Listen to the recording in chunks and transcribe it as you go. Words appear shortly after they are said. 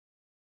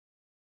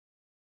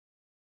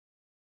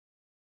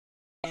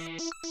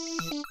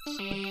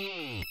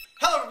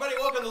Hello everybody,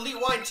 welcome to Elite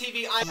Wine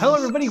TV. Hello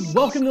everybody,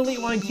 welcome to Elite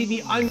Wine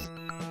TV.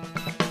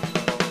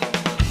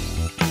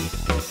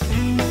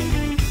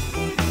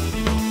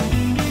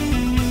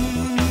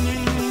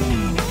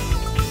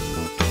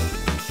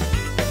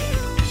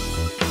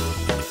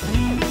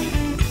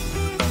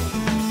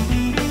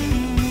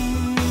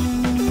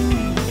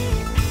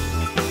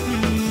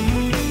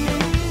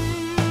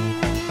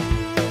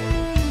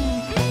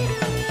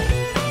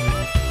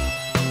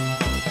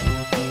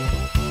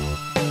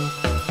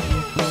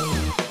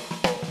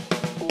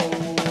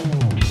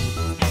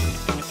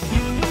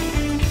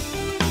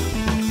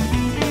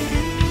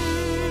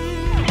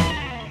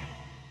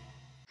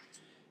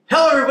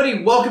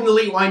 Welcome to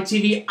Elite Wine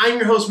TV. I'm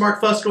your host,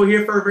 Mark Fusco,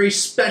 here for a very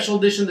special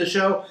edition of the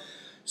show.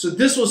 So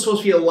this was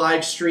supposed to be a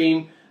live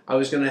stream. I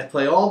was going to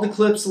play all the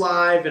clips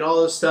live and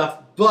all this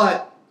stuff,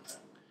 but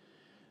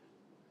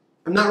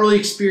I'm not really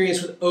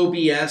experienced with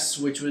OBS,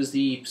 which was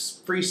the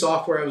free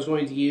software I was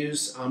going to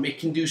use. It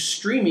can do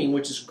streaming,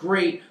 which is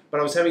great, but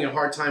I was having a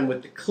hard time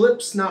with the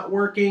clips not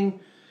working.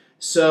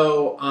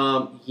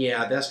 So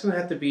yeah, that's going to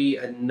have to be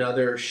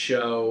another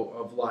show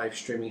of live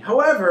streaming.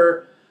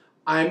 However,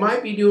 I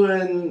might be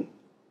doing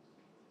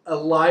a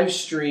live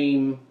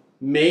stream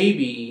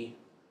maybe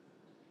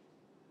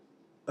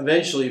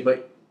eventually,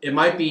 but it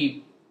might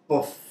be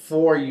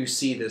before you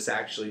see this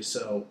actually,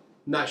 so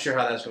not sure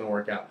how that's going to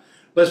work out.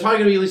 But it's probably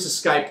going to be at least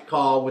a Skype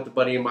call with a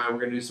buddy of mine. We're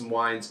going to do some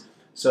wines,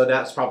 so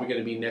that's probably going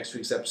to be next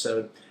week's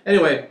episode.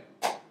 Anyway,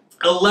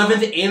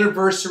 11th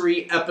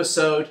anniversary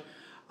episode.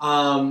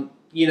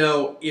 You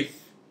know, if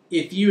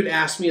you had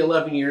asked me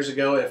 11 years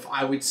ago if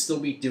I would still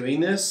be doing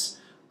this,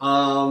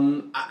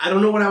 I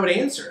don't know what I would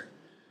answer.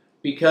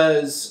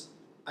 Because,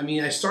 I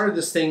mean, I started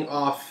this thing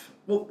off,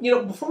 well, you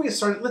know, before we get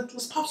started,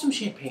 let's pop some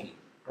champagne,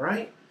 all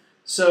right?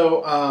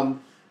 So, I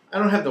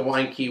don't have the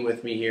wine key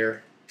with me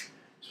here. You're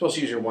supposed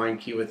to use your wine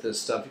key with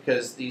this stuff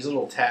because these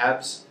little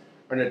tabs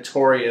are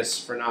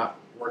notorious for not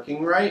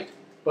working right.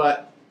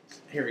 But,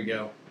 here we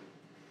go.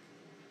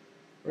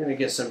 We're going to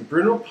get some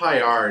Bruno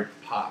Paillard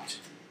popped.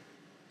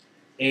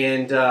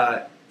 And,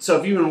 so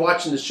if you've been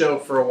watching the show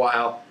for a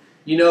while,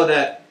 you know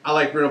that I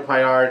like Bruno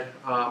Paillard.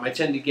 I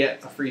tend to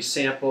get a free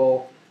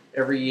sample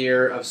every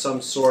year of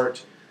some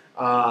sort.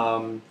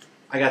 I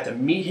got to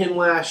meet him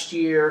last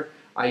year.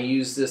 I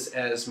used this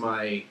as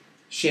my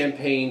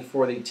champagne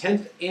for the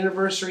 10th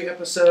anniversary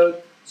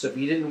episode. So if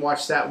you didn't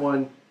watch that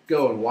one,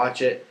 go and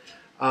watch it.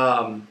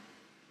 And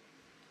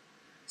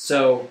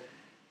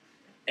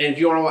if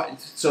you want to watch,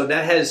 so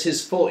that has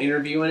his full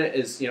interview in it.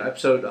 Is, you know,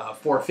 episode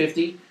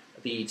 450,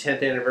 the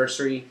 10th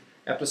anniversary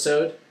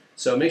episode.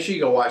 So make sure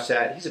you go watch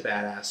that. He's a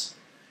badass.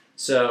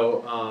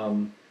 So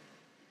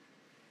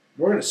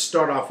we're going to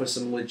start off with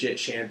some legit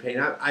champagne.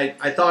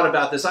 I thought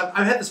about this. I've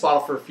had this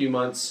bottle for a few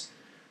months.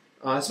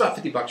 It's about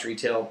 50 bucks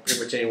retail,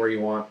 pretty much anywhere you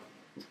want.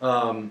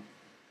 I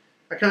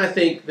kind of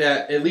think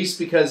that, at least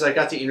because I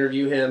got to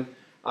interview him,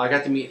 I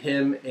got to meet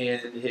him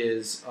and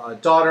his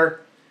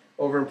daughter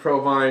over in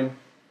Provine,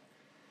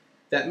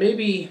 that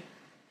maybe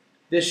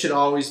this should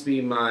always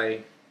be my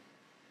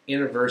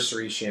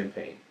anniversary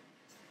champagne.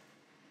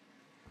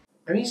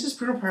 I mean, he says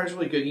Bruno Paillard is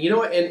really good. You know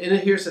what? And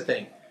here's the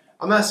thing.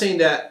 I'm not saying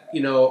that,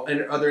 you know,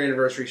 in other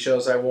anniversary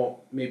shows I won't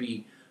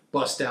maybe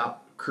bust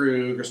out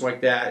Krug or something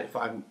like that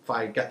if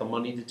I got the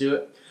money to do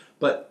it.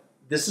 But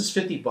this is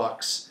 50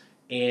 bucks,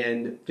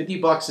 and 50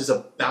 bucks is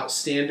about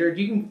standard.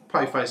 You can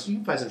probably find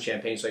some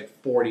champagne for like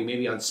 40,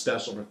 maybe on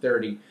special for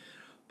 30.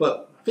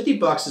 But 50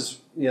 bucks is,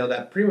 you know,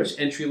 that pretty much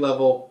entry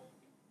level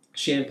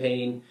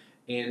champagne,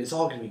 and it's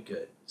all going to be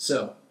good.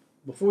 So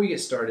before we get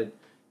started,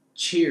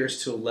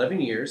 cheers to 11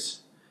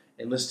 years.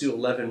 And let's do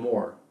 11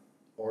 more,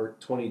 or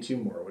 22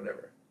 more, or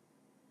whatever.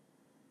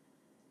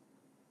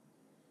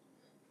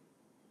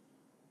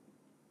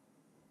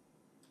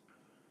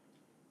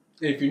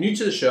 And if you're new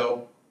to the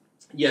show,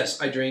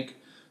 yes, I drink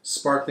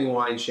sparkling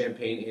wine,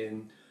 champagne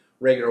in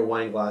regular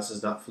wine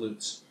glasses, not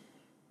flutes.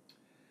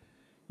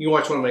 You can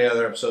watch one of my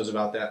other episodes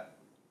about that.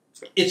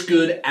 It's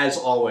good, as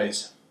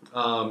always.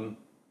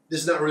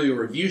 This is not really a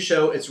review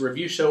show. It's a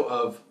review show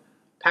of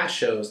past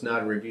shows,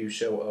 not a review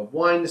show of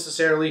wine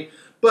necessarily.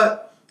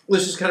 But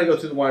let's just kind of go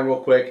through the wine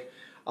real quick.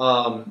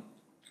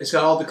 It's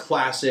got all the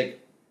classic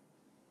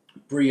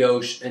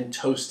brioche and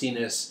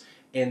toastiness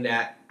and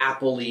that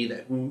appley,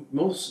 that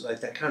most like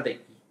that kind of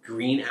like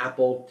green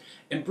apple.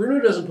 And Bruno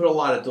doesn't put a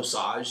lot of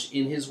dosage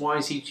in his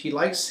wines. He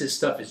likes his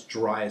stuff as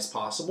dry as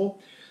possible.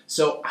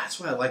 So that's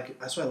what I like.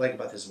 That's what I like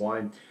about this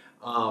wine.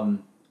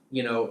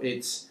 You know,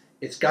 it's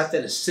got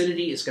that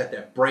acidity, it's got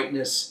that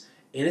brightness,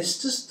 and it's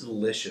just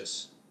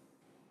delicious.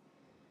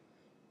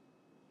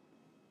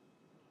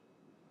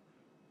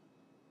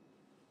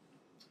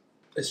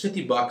 It's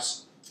 50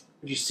 bucks.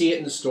 If you see it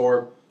in the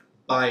store,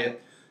 buy it.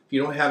 If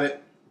you don't have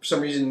it, for some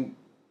reason,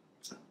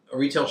 a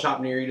retail shop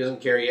near you doesn't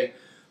carry it,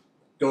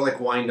 go to like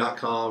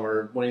wine.com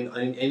or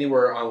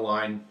anywhere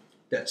online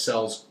that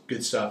sells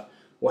good stuff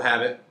will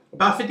have it.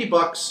 About 50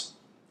 bucks.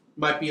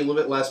 Might be a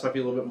little bit less, might be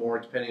a little bit more,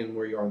 depending on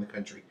where you are in the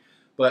country.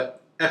 But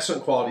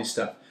excellent quality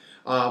stuff.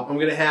 I'm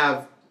going to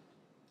have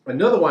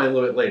another wine a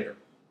little bit later.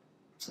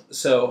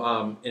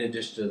 So, in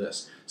addition to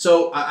this,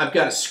 so I've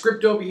got a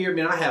script over here. I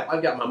mean,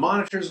 I've got my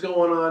monitors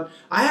going on.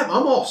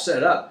 I'm all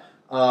set up.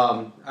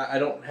 I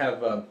don't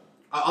have.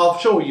 I'll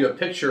show you a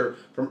picture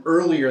from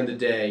earlier in the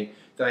day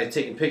that I had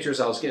taken pictures.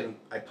 I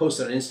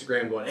posted on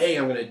Instagram going, "Hey,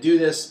 I'm going to do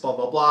this, blah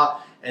blah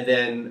blah," and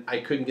then I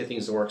couldn't get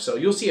things to work. So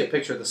you'll see a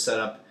picture of the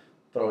setup.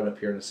 Throw it up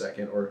here in a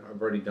second, or I've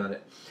already done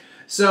it.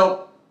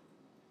 So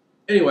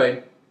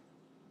anyway,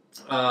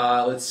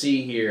 let's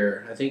see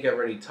here. I think I've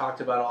already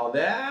talked about all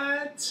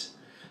that.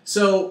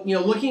 So,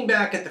 looking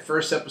back at the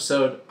first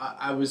episode,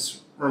 I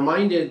was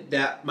reminded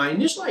that my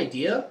initial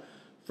idea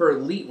for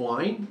Elite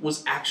Wine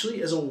was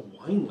actually as a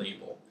wine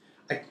label.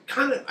 I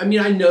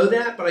know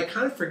that, but I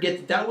kind of forget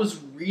that that was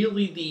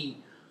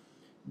really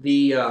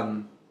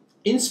the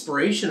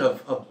inspiration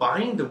of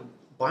buying the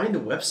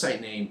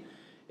website name,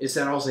 is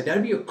that I was like,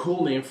 that'd be a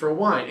cool name for a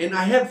wine. And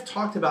I have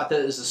talked about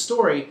that as a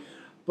story,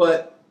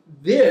 but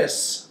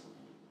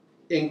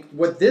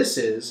what this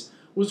is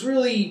was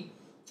really...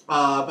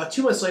 about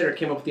 2 months later, I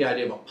came up with the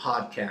idea of a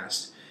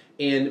podcast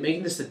and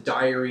making this the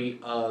diary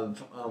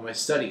of my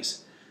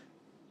studies.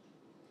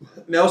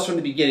 And that was from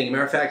the beginning. As a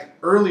matter of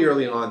fact,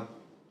 early on,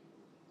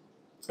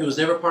 it was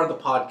never part of the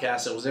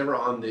podcast. It was never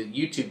on the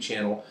YouTube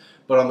channel.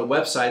 But on the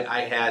website,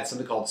 I had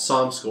something called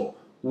Somm School.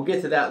 We'll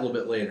get to that a little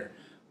bit later.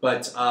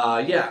 But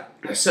yeah,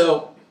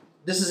 so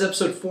this is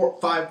episode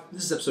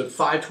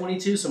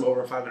 522, so I'm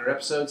over 500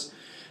 episodes.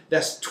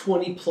 That's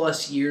 20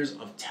 plus years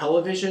of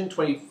television,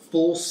 20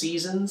 full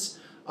seasons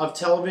of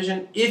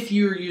television. If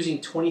you're using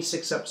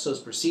 26 episodes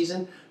per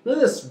season, none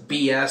of this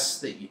BS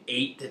that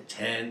 8 to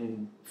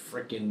 10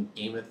 freaking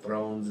Game of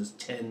Thrones is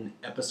 10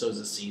 episodes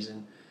a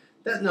season.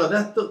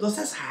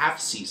 That's half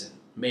season,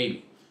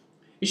 maybe.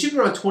 You should be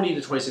around 20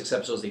 to 26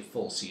 episodes a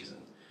full season.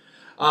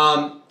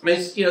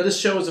 This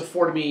show has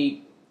afforded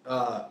me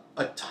a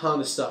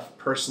ton of stuff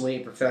personally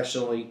and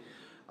professionally.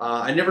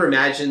 I never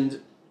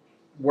imagined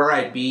where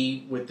I'd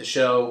be with the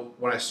show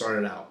when I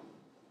started out.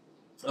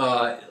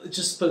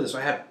 Just put it this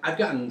way, I've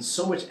gotten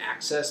so much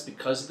access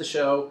because of the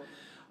show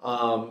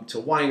to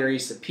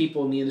wineries, to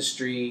people in the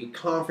industry,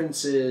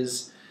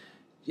 conferences,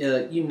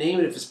 you name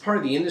it. If it's part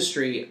of the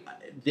industry,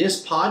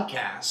 this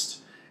podcast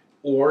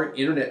or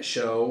internet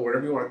show,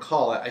 whatever you want to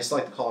call it, I still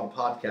like to call it a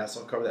podcast,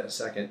 I'll cover that in a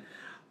second,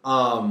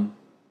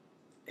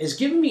 has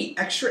given me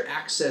extra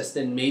access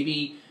than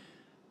maybe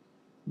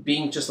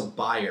being just a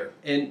buyer.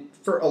 And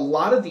for a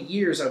lot of the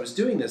years I was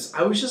doing this,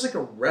 I was just like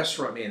a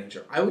restaurant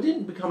manager. I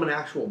didn't become an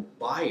actual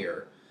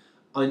buyer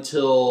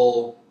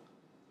until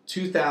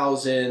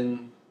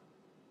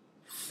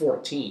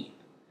 2014.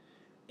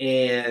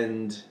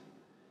 And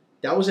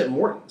that was at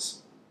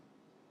Morton's.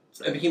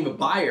 I became a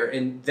buyer,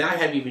 and then I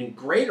had even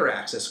greater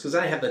access because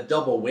I had the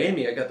double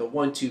whammy. I got the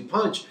 1-2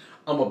 punch.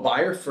 I'm a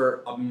buyer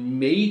for a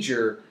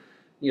major,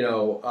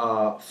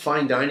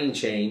 fine dining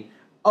chain.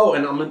 Oh,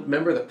 and I'm a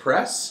member of the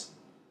press.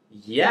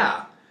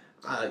 Yeah.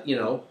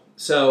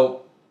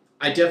 So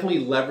I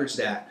definitely leveraged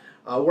that.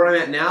 Where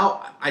I'm at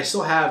now, I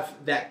still have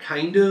that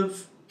kind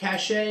of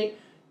cachet,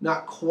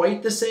 not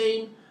quite the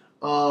same,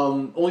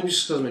 only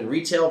just because I'm in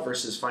retail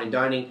versus fine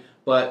dining,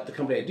 but the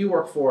company I do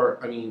work for,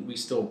 we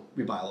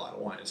buy a lot of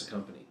wine as a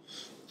company.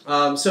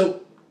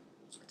 So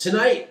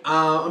tonight,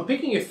 I'm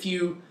picking a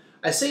few,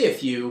 I say a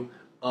few,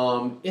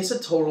 it's a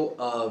total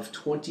of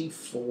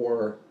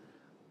 24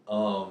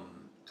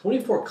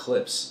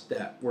 clips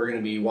that we're going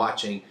to be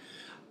watching.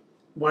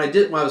 When I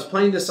was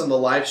playing this on the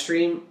live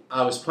stream,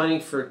 I was planning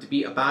for it to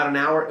be about an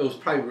hour. It was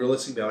probably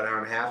realistically about an hour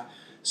and a half.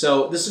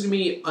 So this is going to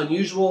be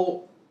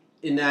unusual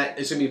in that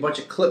it's going to be a bunch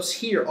of clips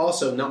here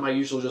also, not my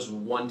usual just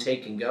one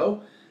take and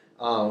go.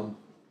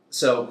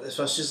 So it's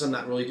just I'm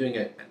not really doing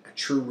a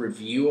true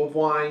review of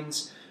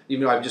wines,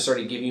 even though I've just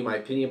already given you my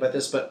opinion about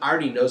this, but I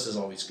already know this is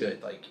always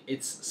good. Like,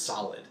 it's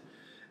solid.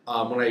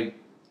 When I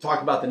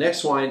talk about the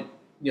next wine,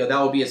 that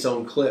will be its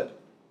own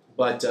clip.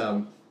 But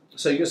so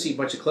you're going to see a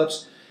bunch of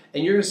clips,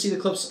 and you're going to see the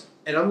clips,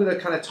 and I'm going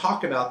to kind of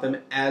talk about them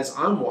as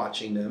I'm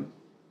watching them.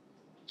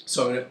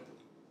 So I'm going to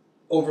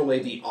overlay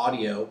the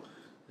audio.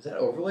 Is that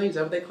overlay? Is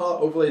that what they call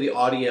it? Overlay the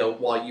audio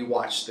while you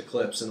watch the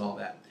clips and all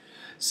that.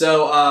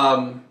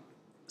 So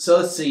so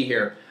let's see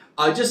here.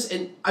 I've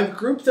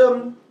grouped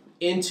them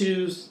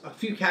into a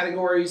few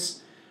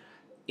categories,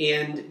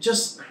 and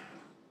just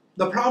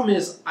the problem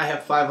is I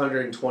have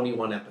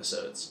 521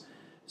 episodes.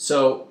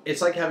 So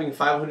it's like having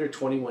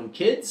 521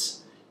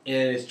 kids,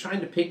 and it's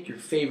trying to pick your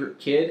favorite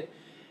kid.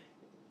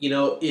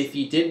 If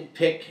you didn't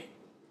pick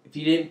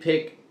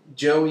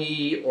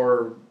Joey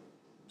or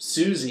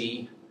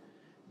Susie,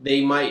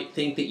 they might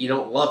think that you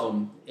don't love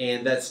them,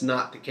 and that's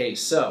not the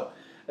case. So,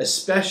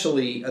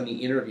 especially on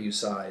the interview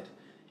side,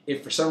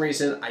 if for some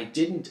reason I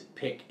didn't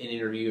pick an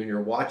interview and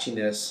you're watching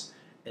this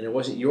and it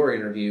wasn't your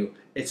interview,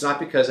 it's not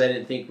because I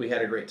didn't think we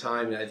had a great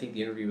time and I think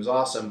the interview was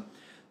awesome.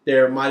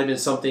 There might have been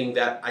something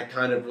that I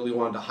kind of really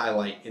wanted to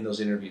highlight in those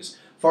interviews.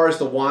 As far as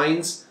the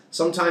wines,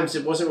 sometimes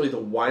it wasn't really the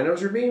wine I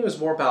was reviewing, it was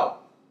more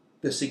about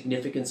the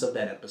significance of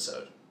that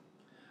episode.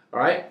 All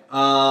right,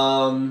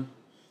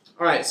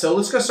 so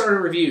let's go start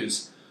our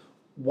reviews.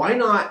 why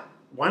not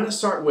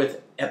start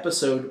with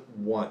episode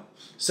 1?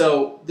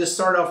 So this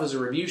started off as a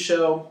review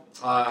show.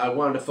 I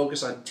wanted to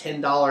focus on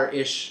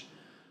 $10-ish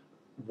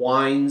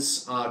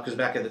wines because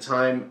back at the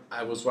time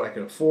I was what I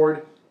could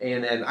afford.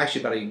 And then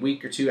actually about a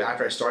week or two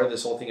after I started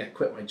this whole thing, I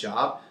quit my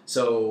job.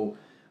 So,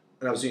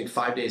 and I was doing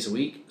 5 days a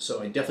week.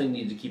 So I definitely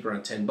needed to keep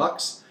around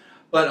 $10.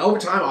 But over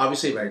time,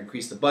 obviously, if I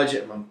increase the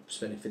budget, I'm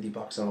spending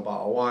 $50 on a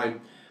bottle of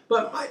wine.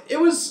 But it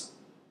was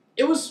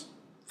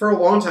for a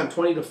long time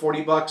 $20 to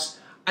 $40.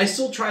 I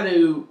still try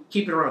to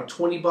keep it around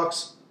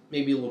 $20,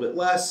 maybe a little bit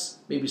less,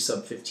 maybe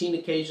sub 15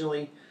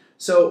 occasionally.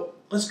 So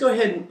let's go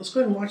ahead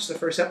and watch the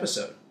first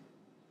episode.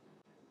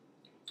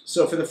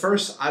 So for the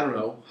first, I don't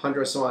know,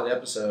 100 some odd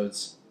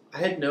episodes, I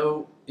had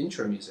no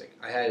intro music.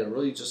 I had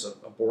really just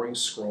a boring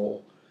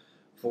scroll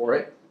for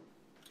it.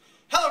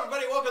 Hello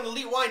everybody, welcome to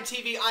Elite Wine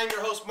TV. I'm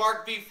your host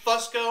Mark V.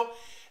 Fusco,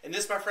 and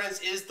this, my friends,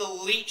 is the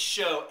Elite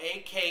Show,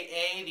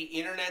 aka the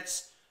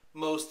internet's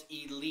most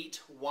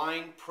elite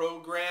wine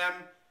program.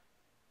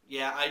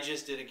 Yeah, I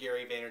just did a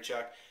Gary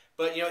Vaynerchuk,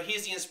 but you know,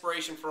 he's the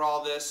inspiration for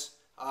all this.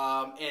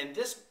 And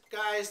this,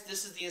 guys,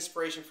 this is the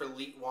inspiration for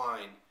Elite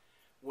Wine.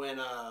 When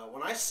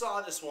I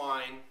saw this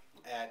wine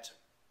at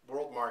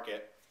World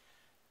Market,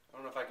 I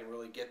don't know if I can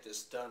really get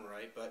this done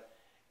right, but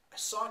I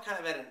saw it kind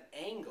of at an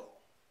angle.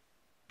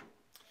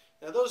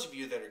 Now, those of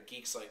you that are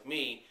geeks like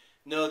me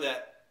know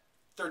that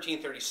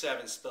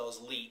 1337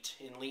 spells leet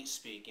in leet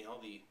speak. You know,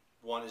 the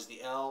 1 is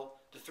the L,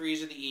 the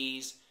 3s are the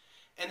E's,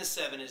 and the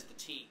 7 is the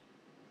T.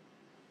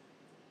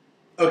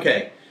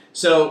 Okay,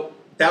 so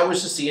that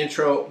was just the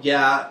intro.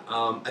 Yeah,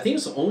 I think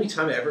it's the only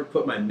time I ever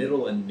put my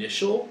middle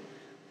initial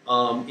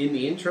in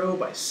the intro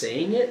by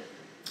saying it.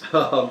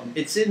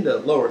 It's in the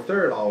lower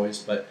third always,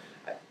 but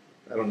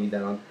I don't need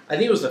that on. I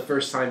think it was the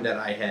first time that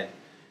I had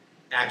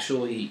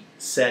actually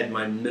said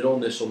my middle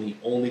initial, and the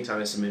only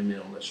time I said my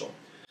middle initial.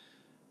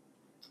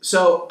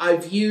 So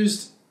I've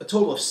used a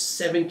total of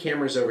 7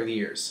 cameras over the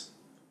years.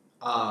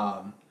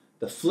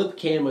 The flip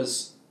cam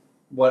was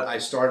what I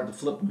started, the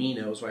flip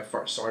Mino is what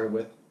I started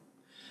with.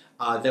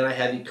 Then I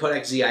had the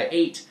Kodak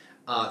ZI-8.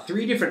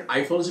 3 different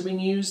iPhones have been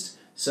used.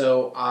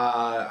 So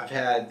I've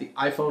had the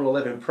iPhone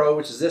 11 Pro,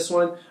 which is this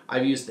one.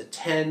 I've used the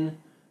 10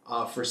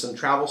 for some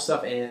travel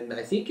stuff, and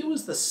I think it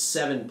was the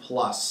 7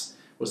 Plus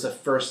was the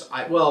first.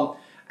 Well,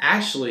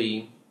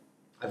 actually,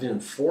 I've been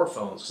in 4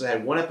 phones because I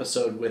had one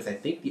episode with, I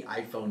think, the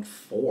iPhone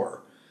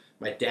 4.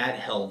 My dad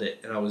held it,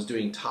 and I was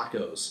doing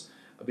tacos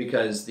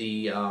because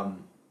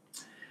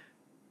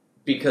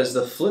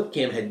the flip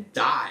cam had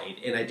died,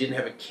 and I didn't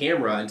have a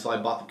camera until I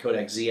bought the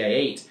Kodak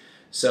ZI-8.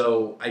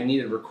 So I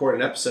needed to record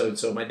an episode.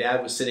 So my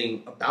dad was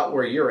sitting about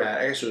where you're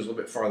at. Actually, it was a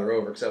little bit farther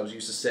over because I was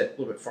used to sit a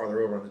little bit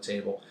farther over on the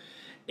table,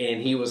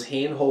 and he was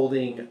hand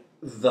holding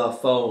the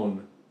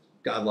phone.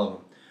 God love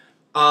him.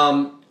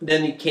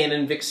 Then the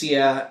Canon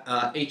Vixia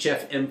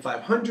HF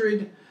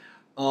M500,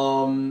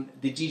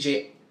 the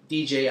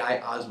DJI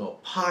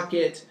Osmo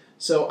Pocket.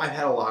 So I've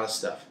had a lot of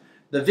stuff.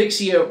 The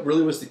Vixia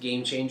really was the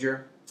game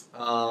changer.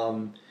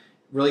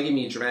 Really gave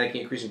me a dramatic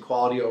increase in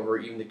quality over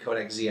even the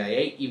Kodak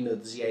ZI-8, even though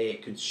the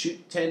ZI-8 could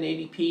shoot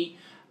 1080p.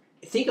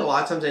 I think a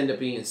lot of times I end up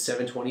being in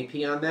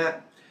 720p on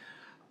that.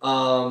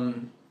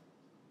 And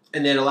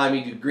then allowed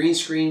me to do green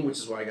screen, which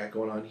is what I got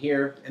going on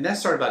here. And that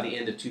started by the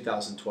end of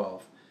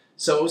 2012.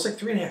 So it was like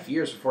 3.5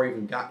 years before I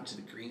even got into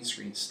the green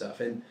screen stuff.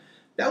 And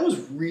that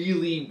was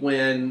really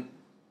when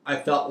I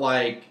felt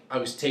like I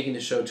was taking the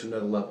show to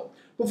another level.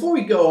 Before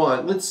we go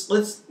on, let's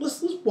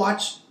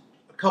watch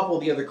a couple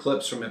of the other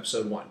clips from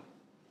episode 1.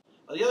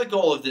 The other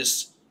goal of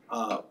this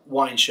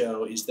wine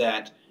show is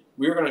that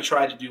we're going to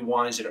try to do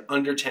wines that are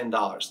under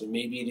 $10. There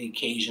may be the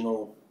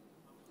occasional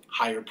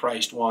higher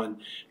priced one,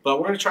 but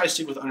we're going to try to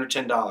stick with under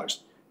 $10.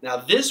 Now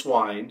this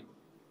wine,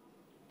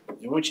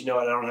 I want you to know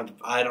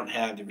I don't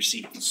have the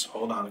receipts.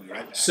 Hold on, I'll be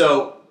right back.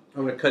 So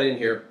I'm going to cut in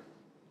here.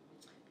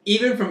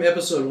 Even from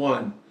episode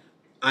 1,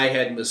 I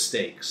had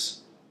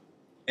mistakes,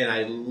 and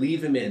I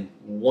leave them in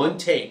one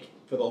take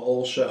for the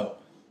whole show,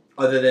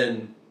 other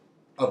than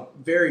a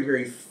very,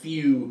 very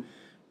few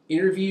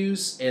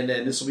interviews, and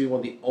then this will be one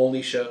of the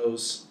only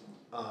shows,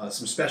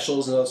 some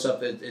specials and other stuff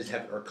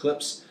that are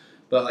clips,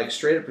 but like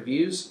straight up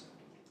reviews,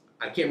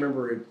 I can't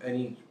remember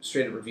any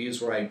straight up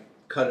reviews where I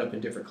cut it up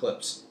in different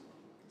clips.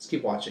 Let's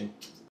keep watching.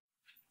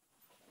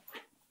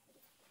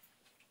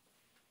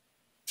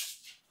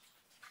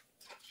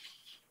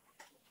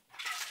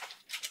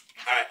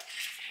 All right.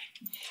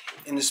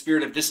 In the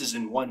spirit of this is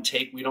in one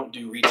take, we don't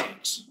do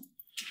retakes.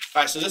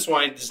 All right, so this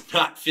wine does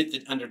not fit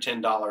the under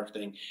 $10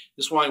 thing.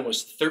 This wine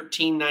was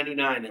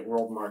 $13.99 at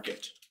World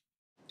Market.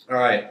 All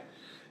right.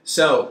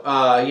 So,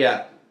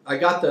 yeah, I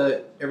got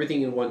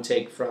everything in one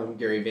take from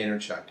Gary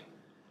Vaynerchuk.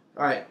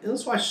 All right, and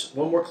let's watch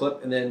one more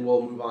clip, and then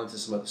we'll move on to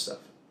some other stuff.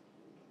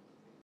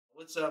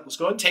 Let's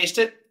go ahead and taste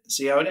it and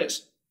see how it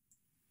is.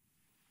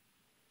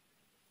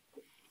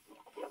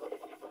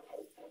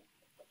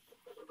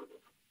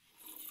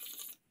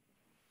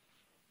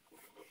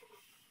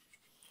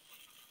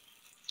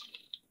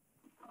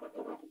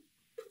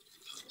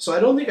 So I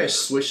don't think I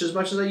swish as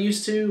much as I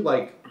used to,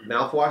 like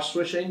mouthwash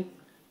swishing.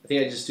 I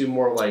think I just do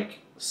more like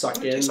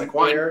suck in like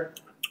wine. there.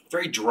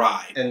 Very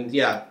dry. And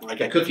yeah, like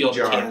the cookie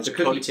jar, the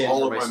cookie tin all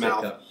for over my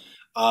mouth. cup.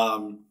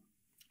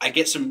 I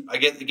get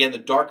again the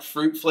dark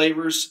fruit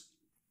flavors.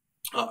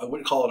 I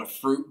wouldn't call it a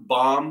fruit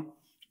bomb,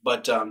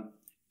 but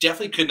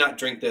definitely could not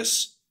drink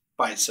this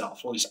by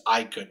itself. At least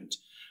I couldn't.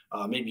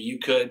 Maybe you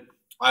could.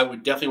 I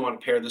would definitely want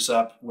to pair this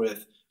up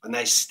with a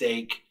nice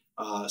steak,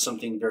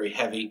 something very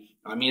heavy.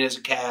 I mean, as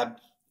a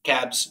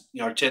cabs,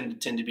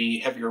 tend to be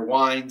heavier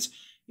wines.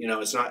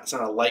 It's not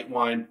a light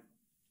wine.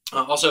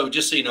 Also,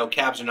 just so you know,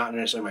 cabs are not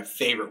necessarily my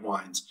favorite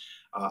wines.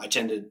 I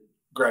tend to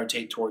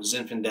gravitate towards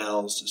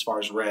Zinfandels as far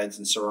as reds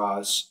and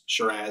Shiraz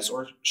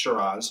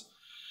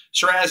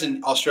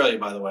in Australia,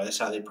 by the way. That's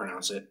how they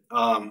pronounce it.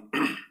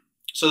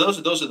 So those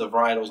are the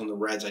varietals and the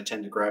reds I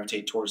tend to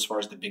gravitate towards as far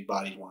as the big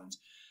bodied wines.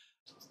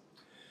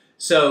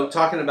 So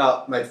talking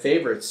about my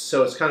favorites,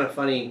 so it's kind of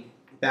funny.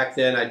 Back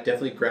then, I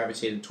definitely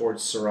gravitated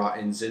towards Syrah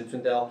and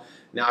Zinfandel.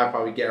 Now I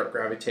probably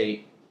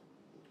gravitate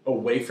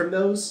away from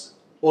those.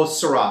 Well,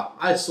 Syrah.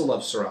 I still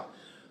love Syrah.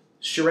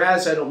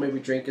 Shiraz, I don't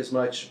maybe drink as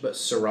much, but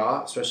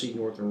Syrah, especially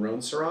Northern Rhone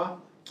Syrah.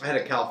 I had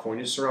a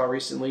California Syrah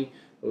recently.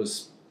 It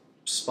was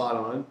spot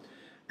on.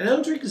 And I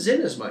don't drink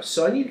Zin as much,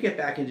 so I need to get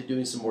back into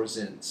doing some more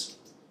Zins.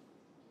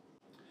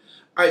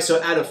 All right,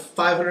 so out of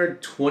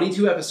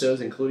 522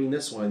 episodes, including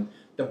this one,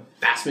 the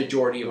vast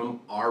majority of them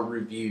are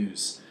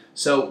reviews.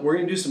 So we're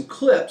going to do some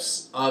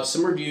clips of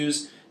some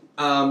reviews.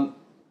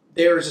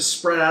 There's a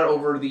spread out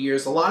over the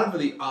years. A lot of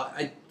the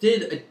I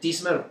did a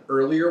decent amount of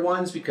earlier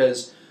ones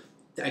because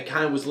I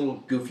kind of was a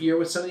little goofier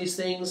with some of these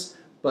things.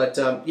 But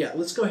yeah,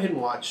 let's go ahead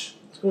and watch.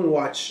 Let's go and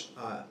watch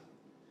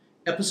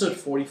episode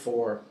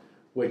 44,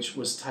 which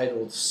was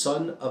titled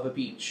 "Son of a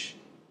Beach."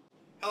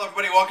 Hello,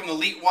 everybody. Welcome to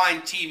Elite Wine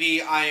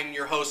TV. I am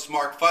your host,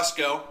 Mark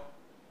Fusco.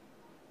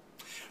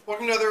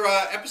 Welcome to another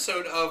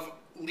episode of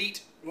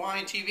Elite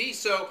Wine TV.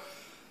 So,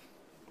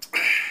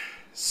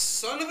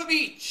 Son of a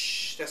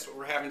Beach. That's what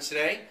we're having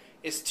today.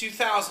 It's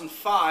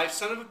 2005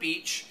 Son of a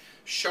Beach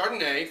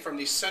Chardonnay from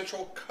the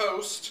Central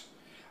Coast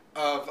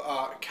of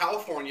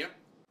California.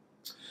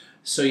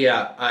 So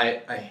yeah,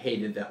 I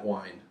hated that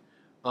wine.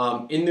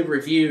 In the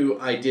review,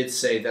 I did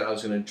say that I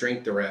was going to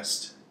drink the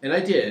rest, and I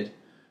did,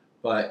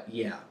 but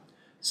yeah.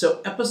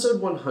 So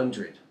episode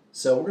 100.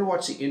 So we're going to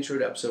watch the intro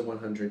to episode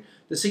 100.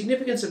 The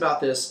significance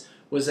about this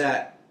was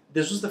that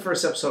this was the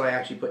first episode I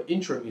actually put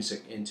intro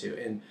music into,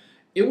 and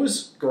it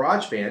was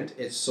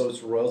GarageBand, so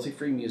it's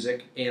royalty-free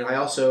music, and I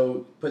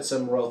also put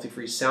some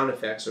royalty-free sound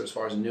effects, or as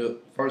far as I knew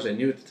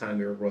at the time,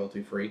 they were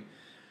royalty-free.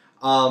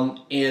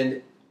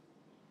 And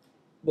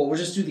well, we'll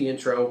just do the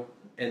intro,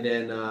 and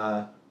then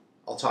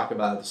I'll talk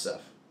about other stuff.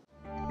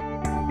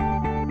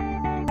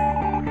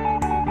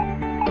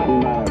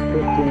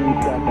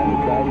 15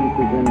 seconds. Guidance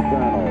is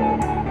internal.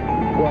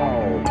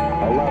 12,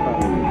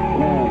 11,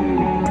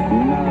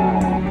 10,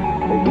 9.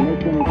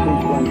 Ignition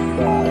sequence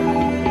start.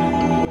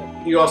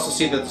 You also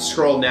see that the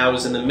scroll now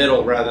is in the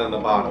middle rather than the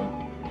bottom.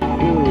 2,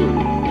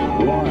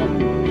 1,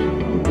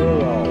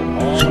 0.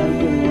 All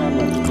engine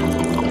running.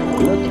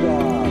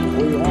 Liftoff.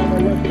 We have a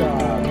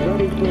liftoff.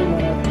 32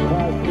 minutes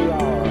past the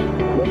hour.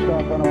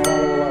 Liftoff on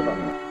Apollo 11.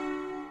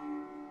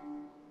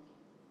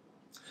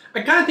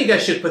 I kind of think I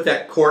should put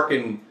that cork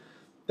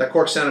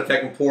sound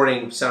effect and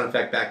pouring sound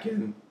effect back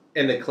in,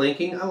 and the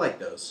clinking. I like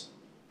those.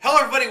 Hello,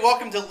 everybody.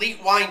 Welcome to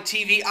Elite Wine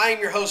TV. I am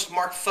your host,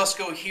 Mark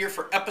Fusco, here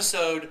for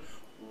episode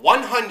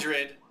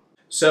 100.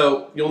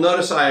 So you'll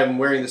notice I am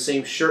wearing the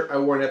same shirt I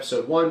wore in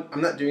episode 1.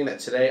 I'm not doing that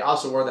today. I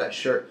also wore that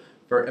shirt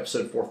for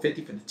episode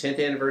 450 for the 10th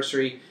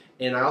anniversary,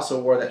 and I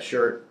also wore that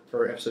shirt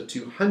for episode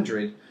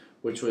 200,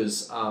 which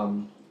was,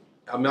 I'm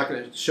not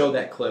going to show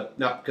that clip,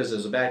 not because it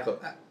was a bad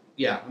clip.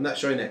 Yeah, I'm not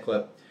showing that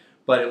clip.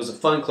 But it was a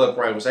fun clip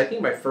where I was, I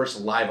think, my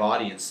first live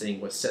audience thing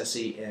with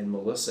Ceci and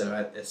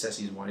Melissa at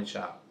Ceci's Wine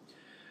Shop.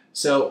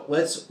 So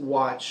let's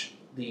watch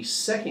the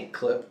second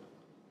clip,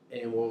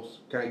 and we'll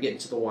kind of get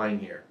into the wine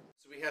here.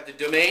 So we have the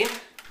Domaine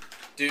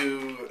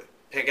du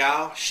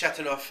Paillard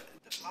Chateauneuf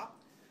de Pape.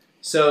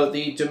 So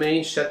the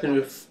Domaine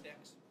Chateauneuf,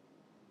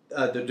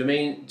 the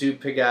Domaine du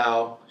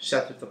Paillard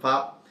Chateauneuf de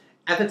Pape.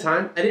 At the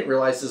time, I didn't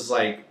realize this is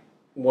like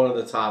one of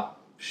the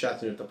top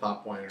Chateauneuf de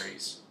Pape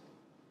wineries.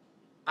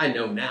 I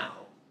know now.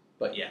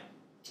 But yeah.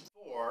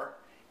 For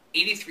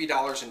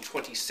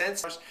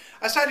 $83.20.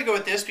 I decided to go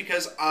with this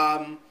because,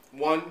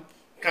 one,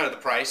 kind of the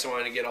price. I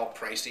wanted to get all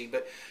pricey.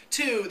 But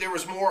two, there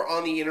was more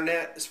on the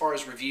internet as far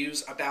as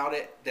reviews about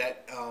it.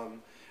 That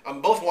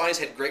both wines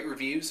had great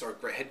reviews, or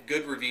had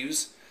good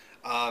reviews.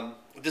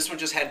 This one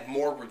just had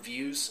more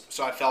reviews.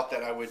 So I felt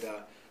that I would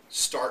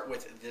start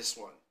with this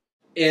one.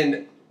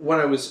 And when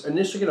I was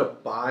initially going to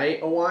buy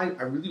a wine,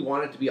 I really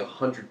wanted it to be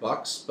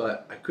 $100,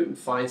 but I couldn't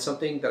find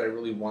something that I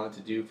really wanted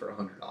to do for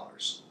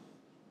 $100.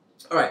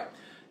 All right,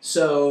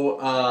 so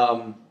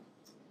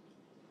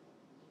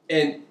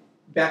and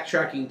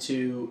backtracking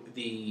to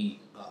the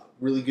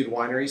really good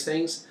wineries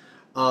things,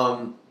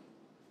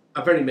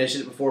 I've already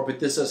mentioned it before,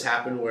 but this does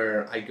happen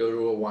where I go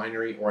to a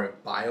winery or I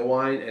buy a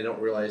wine and I don't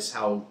realize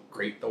how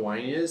great the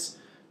wine is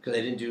because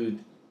I didn't do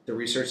the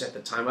research at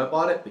the time I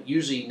bought it, but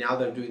usually now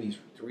that I'm doing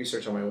the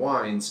research on my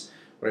wines,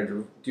 when I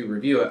do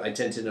review it, I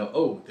tend to know,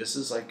 oh, this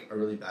is like a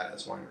really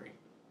badass winery.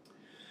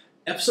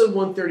 Episode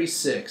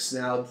 136.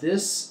 Now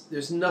this,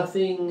 there's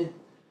nothing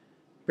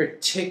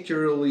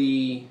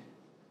particularly,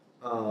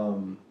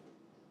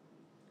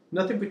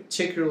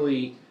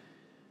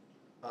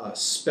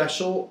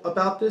 special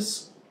about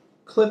this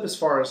clip as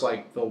far as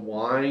like the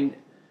wine,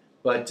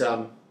 but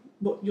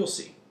well, you'll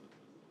see.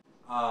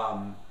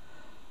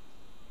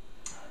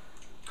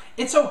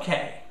 It's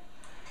okay.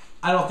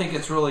 I don't think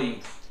it's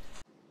really...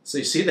 So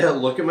you see that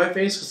look in my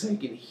face? Because I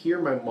can hear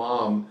my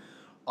mom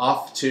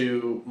off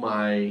to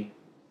my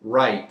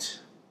right.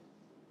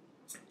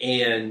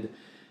 And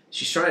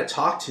she's trying to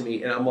talk to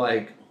me. And I'm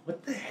like,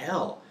 what the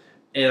hell?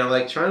 And I'm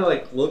like trying to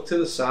like look to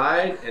the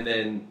side. And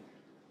then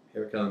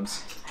here it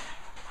comes.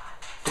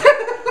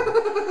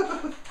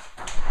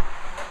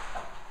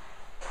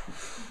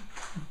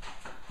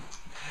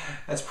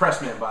 That's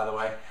Pressman, by the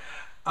way.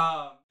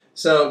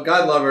 So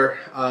God love her.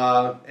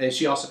 And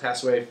she also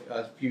passed away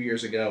a few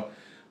years ago.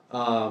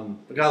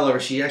 But God love her,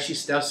 she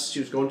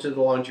was going to the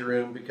laundry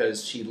room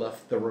because she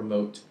left the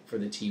remote for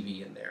the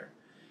TV in there.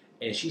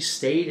 And she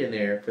stayed in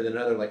there for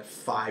another like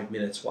 5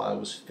 minutes while I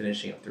was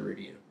finishing up the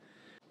review.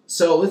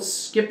 So let's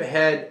skip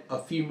ahead a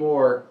few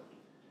more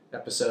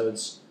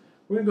episodes.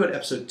 We're going to go to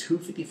episode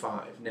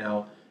 255.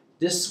 Now,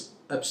 this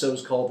episode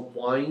is called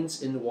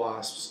Wines and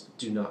Wasps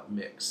Do Not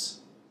Mix.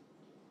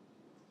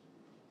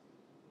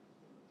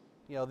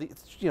 You know,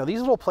 these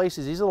little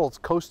places, these little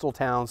coastal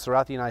towns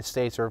throughout the United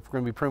States are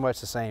going to be pretty much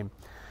the same.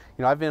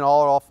 You know, I've been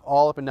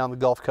all up and down the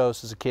Gulf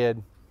Coast as a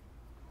kid,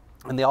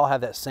 and they all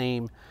have that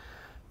same,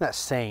 not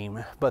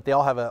same, but they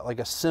all have like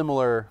a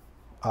similar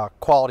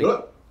quality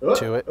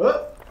to it.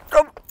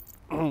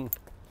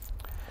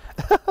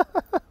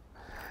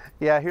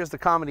 Yeah, here's the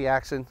comedy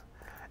action.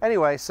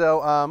 Anyway,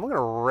 so I'm going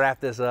to wrap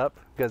this up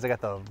because I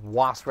got the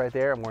wasp right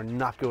there, and we're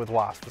not good with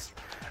wasps.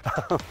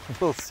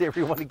 We'll see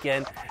everyone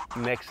again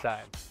next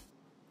time.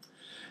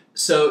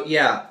 So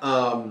yeah,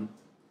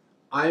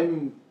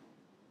 I'm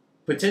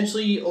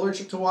potentially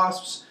allergic to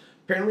wasps.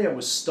 Apparently I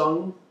was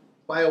stung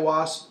by a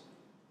wasp,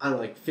 I don't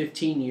know, like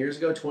 15 years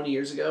ago, 20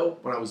 years ago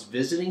when I was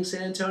visiting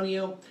San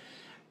Antonio,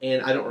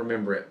 and I don't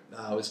remember it.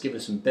 I was given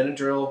some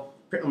Benadryl.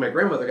 My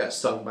grandmother got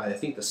stung by, I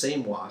think, the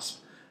same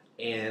wasp,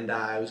 and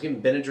I was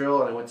given Benadryl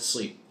and I went to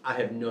sleep. I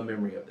have no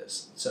memory of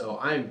this. So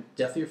I'm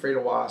definitely afraid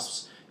of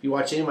wasps. If you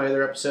watch any of my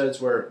other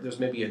episodes where there's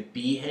maybe a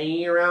bee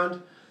hanging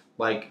around,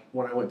 like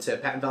when I went to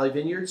Patton Valley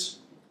Vineyards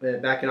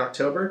back in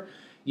October,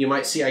 you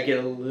might see I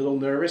get a little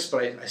nervous,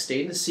 but I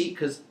stay in the seat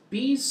because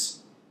bees,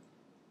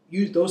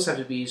 those types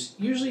of bees,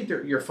 usually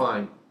you're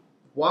fine.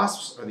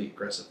 Wasps are the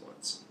aggressive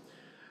ones.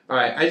 All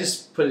right, I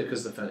just put it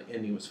because the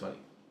ending was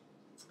funny.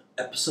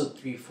 Episode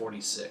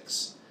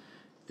 346.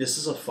 This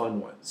is a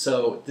fun one.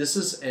 So this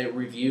is a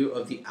review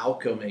of the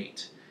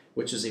Alchemate,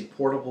 which is a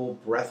portable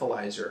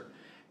breathalyzer.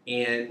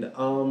 And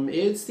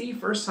it's the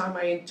first time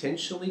I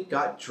intentionally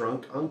got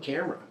drunk on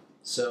camera.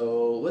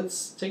 So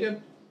let's take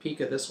a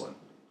peek at this one.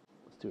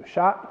 Let's do a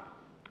shot.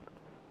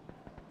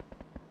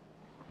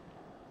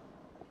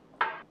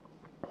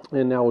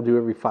 And now we'll do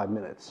every 5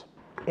 minutes.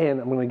 And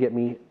I'm going to get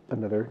me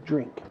another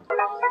drink.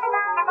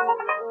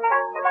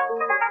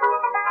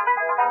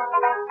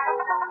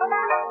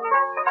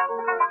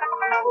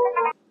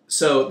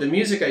 So the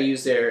music I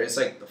use there is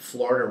like the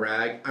Florida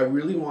Rag. I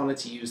really wanted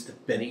to use the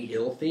Benny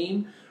Hill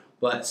theme,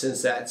 but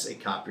since that's a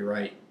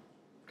copyrighted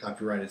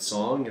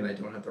song and I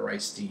don't have the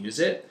rights to use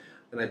it,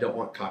 and I don't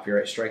want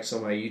copyright strikes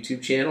on my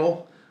YouTube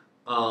channel,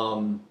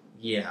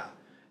 yeah.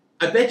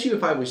 I bet you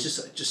if I was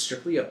just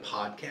strictly a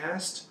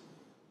podcast,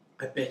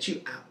 I bet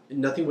you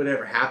nothing would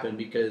ever happen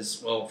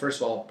because, well, first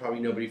of all, probably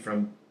nobody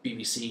from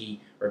BBC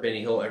or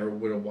Benny Hill ever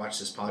would have watched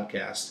this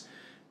podcast.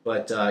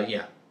 But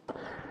yeah.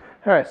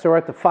 All right, so we're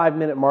at the 5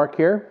 minute mark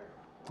here,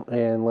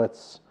 and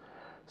let's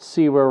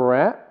see where we're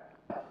at.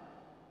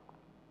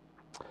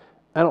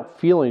 I don't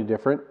feel any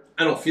different.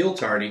 I don't feel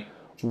tardy.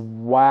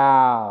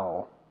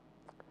 Wow.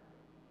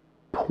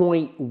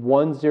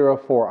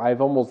 0.104. I've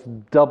almost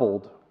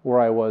doubled where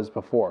I was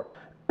before.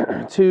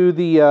 To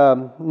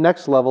the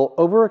next level,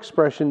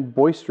 overexpression,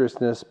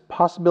 boisterousness,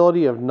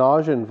 possibility of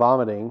nausea and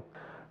vomiting,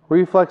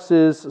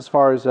 reflexes as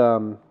far as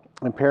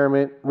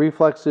impairment,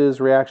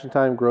 reflexes, reaction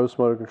time, gross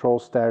motor control,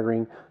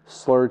 staggering,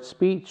 slurred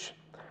speech,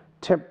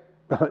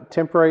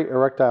 temporary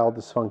erectile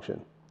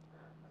dysfunction.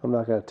 I'm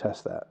not going to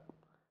test that.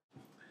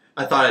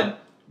 I thought I'd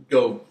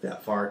go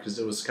that far because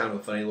it was kind of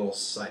a funny little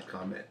side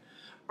comment.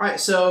 All right,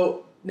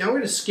 so now we're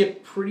going to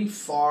skip pretty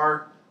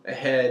far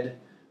ahead.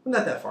 Well,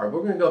 not that far, but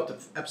we're going to go up to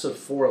episode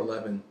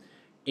 411.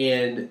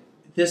 And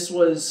this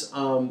was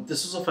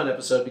a fun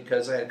episode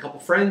because I had a couple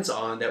friends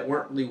on that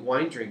weren't really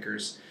wine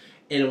drinkers,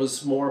 and it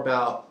was more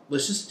about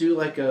let's just do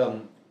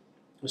an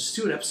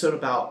episode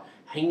about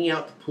hanging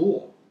out at the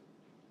pool.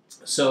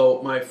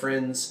 So my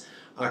friends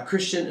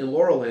Christian and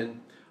Laurelyn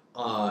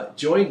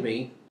joined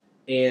me,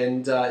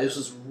 and this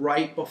was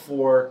right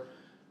before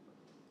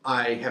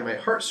I had my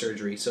heart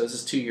surgery. So this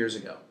is 2 years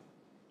ago.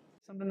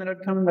 something that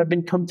I've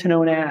become to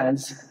known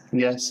as.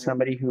 Yes.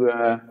 Somebody who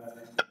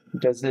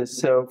does this.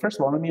 So first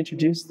of all, let me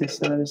introduce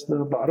this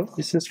little bottle.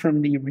 This is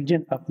from the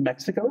region of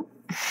Mexico,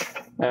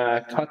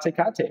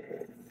 Cate.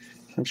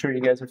 I'm sure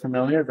you guys are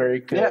familiar.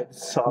 Very good, Yeah.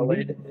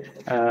 solid,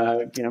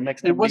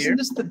 Mexican And wasn't beer.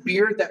 this the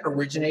beer that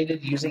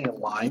originated using a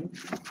lime?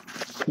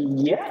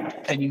 Yeah,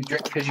 And you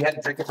drink because you had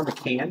to drink it from a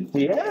can?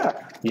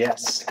 yeah.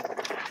 Yes.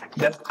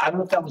 I don't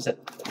know if that was a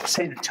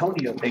San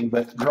Antonio thing,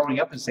 but growing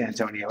up in San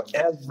Antonio,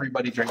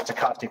 everybody drank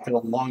Tecate for the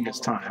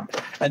longest time.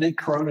 And then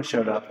Corona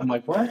showed up. I'm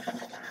like, what?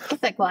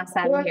 Get that glass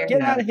out of here.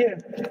 Get out of here.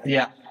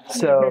 Yeah.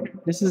 So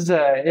this is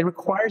it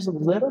requires a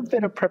little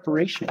bit of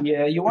preparation.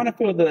 Yeah, you want to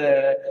fill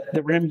the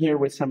rim here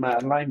with some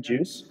lime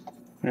juice.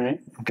 All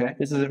right. Okay.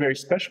 This is a very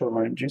special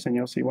lime juice, and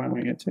you'll see why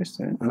when you taste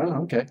it.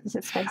 Oh, okay. Is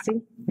it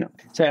spicy? No.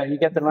 So you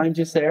get the lime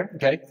juice there.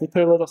 Okay. You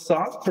put a little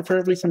salt,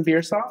 preferably some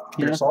beer salt.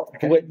 Beer salt,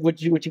 okay.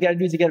 What you got to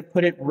do is you got to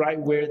put it right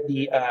where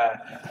the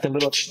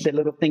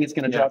little thing is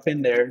going to drop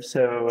in there.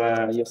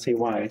 So you'll see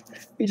why.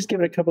 You just give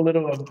it a couple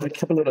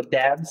little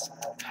dabs.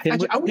 Hit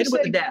Actually, it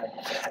with the dab.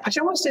 Actually,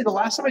 I want to say the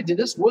last time I did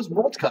this was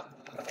World Cup.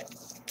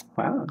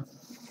 Wow.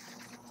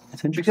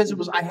 That's interesting.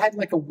 Because I had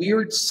like a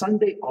weird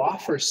Sunday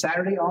off or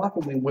Saturday off,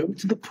 and we went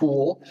to the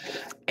pool,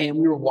 and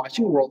we were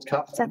watching World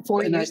Cup. Is that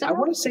 4 and years I ago?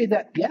 want to say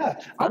that,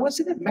 I want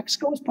to say that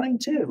Mexico was playing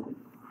too.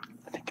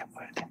 I think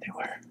they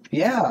were.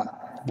 Yeah.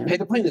 Hey,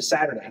 they're playing this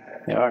Saturday.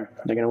 They are.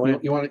 They're gonna win.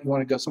 You want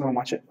to go somewhere and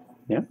watch it?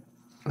 Yeah.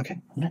 Okay.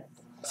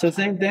 So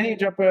same thing. You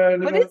drop a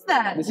little. What is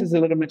that? This is a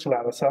little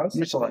michelada sauce.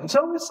 Michelin.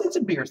 So it's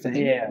a beer thing.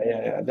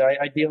 Yeah.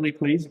 Ideally,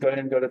 please go ahead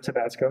and go to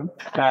Tabasco.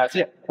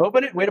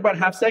 Open it. Wait about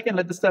half second.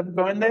 Let the stuff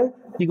go in there.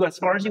 You go as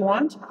far as you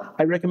want.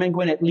 I recommend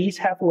going at least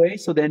halfway,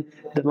 so then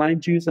the lime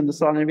juice and the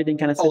salt and everything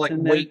kind of sits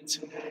in there. wait.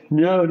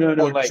 No.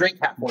 Or Like drink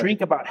halfway.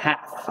 Drink about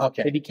half.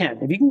 Okay. If you can.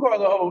 If you can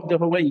go the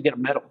whole way, you get a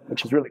medal,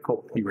 which is really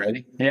cool. You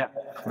ready? Yeah.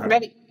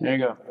 Ready? There you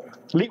go.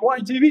 Elite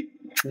Wine TV.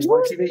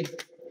 Watch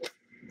TV.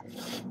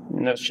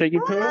 No shaky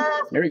poo.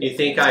 There you go.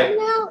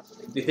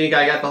 You think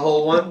I got the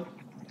whole one?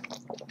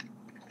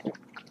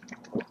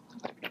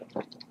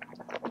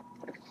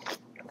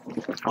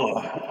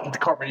 Oh, the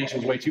carbonation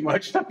was way too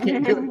much. I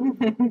can't do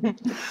it.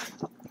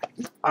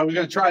 I was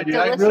gonna try, dude.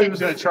 I really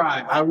was gonna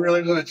try.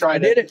 I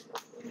did it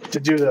to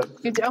do the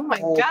Oh my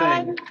whole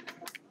God. thing.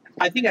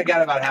 I think I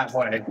got about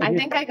halfway. I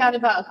think I got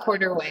about a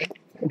quarter way.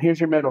 And here's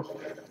your medal.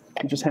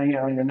 You just hang it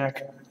on your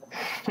neck.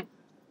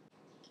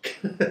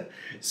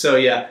 So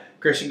yeah,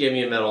 Christian gave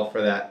me a medal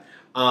for that.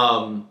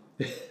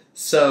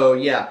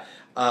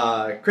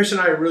 Christian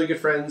and I are really good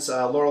friends.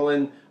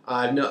 Laurelyn,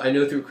 I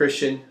know through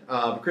Christian.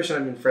 But Christian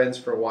and I have been friends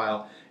for a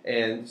while,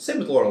 and same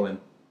with Laurelyn.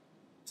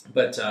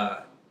 But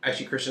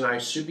actually, Christian and I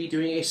should be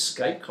doing a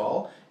Skype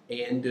call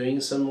and doing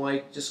some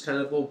just kind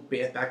of little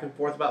back and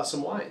forth about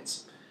some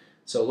wines.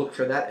 So look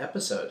for that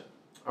episode.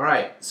 All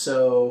right,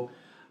 so.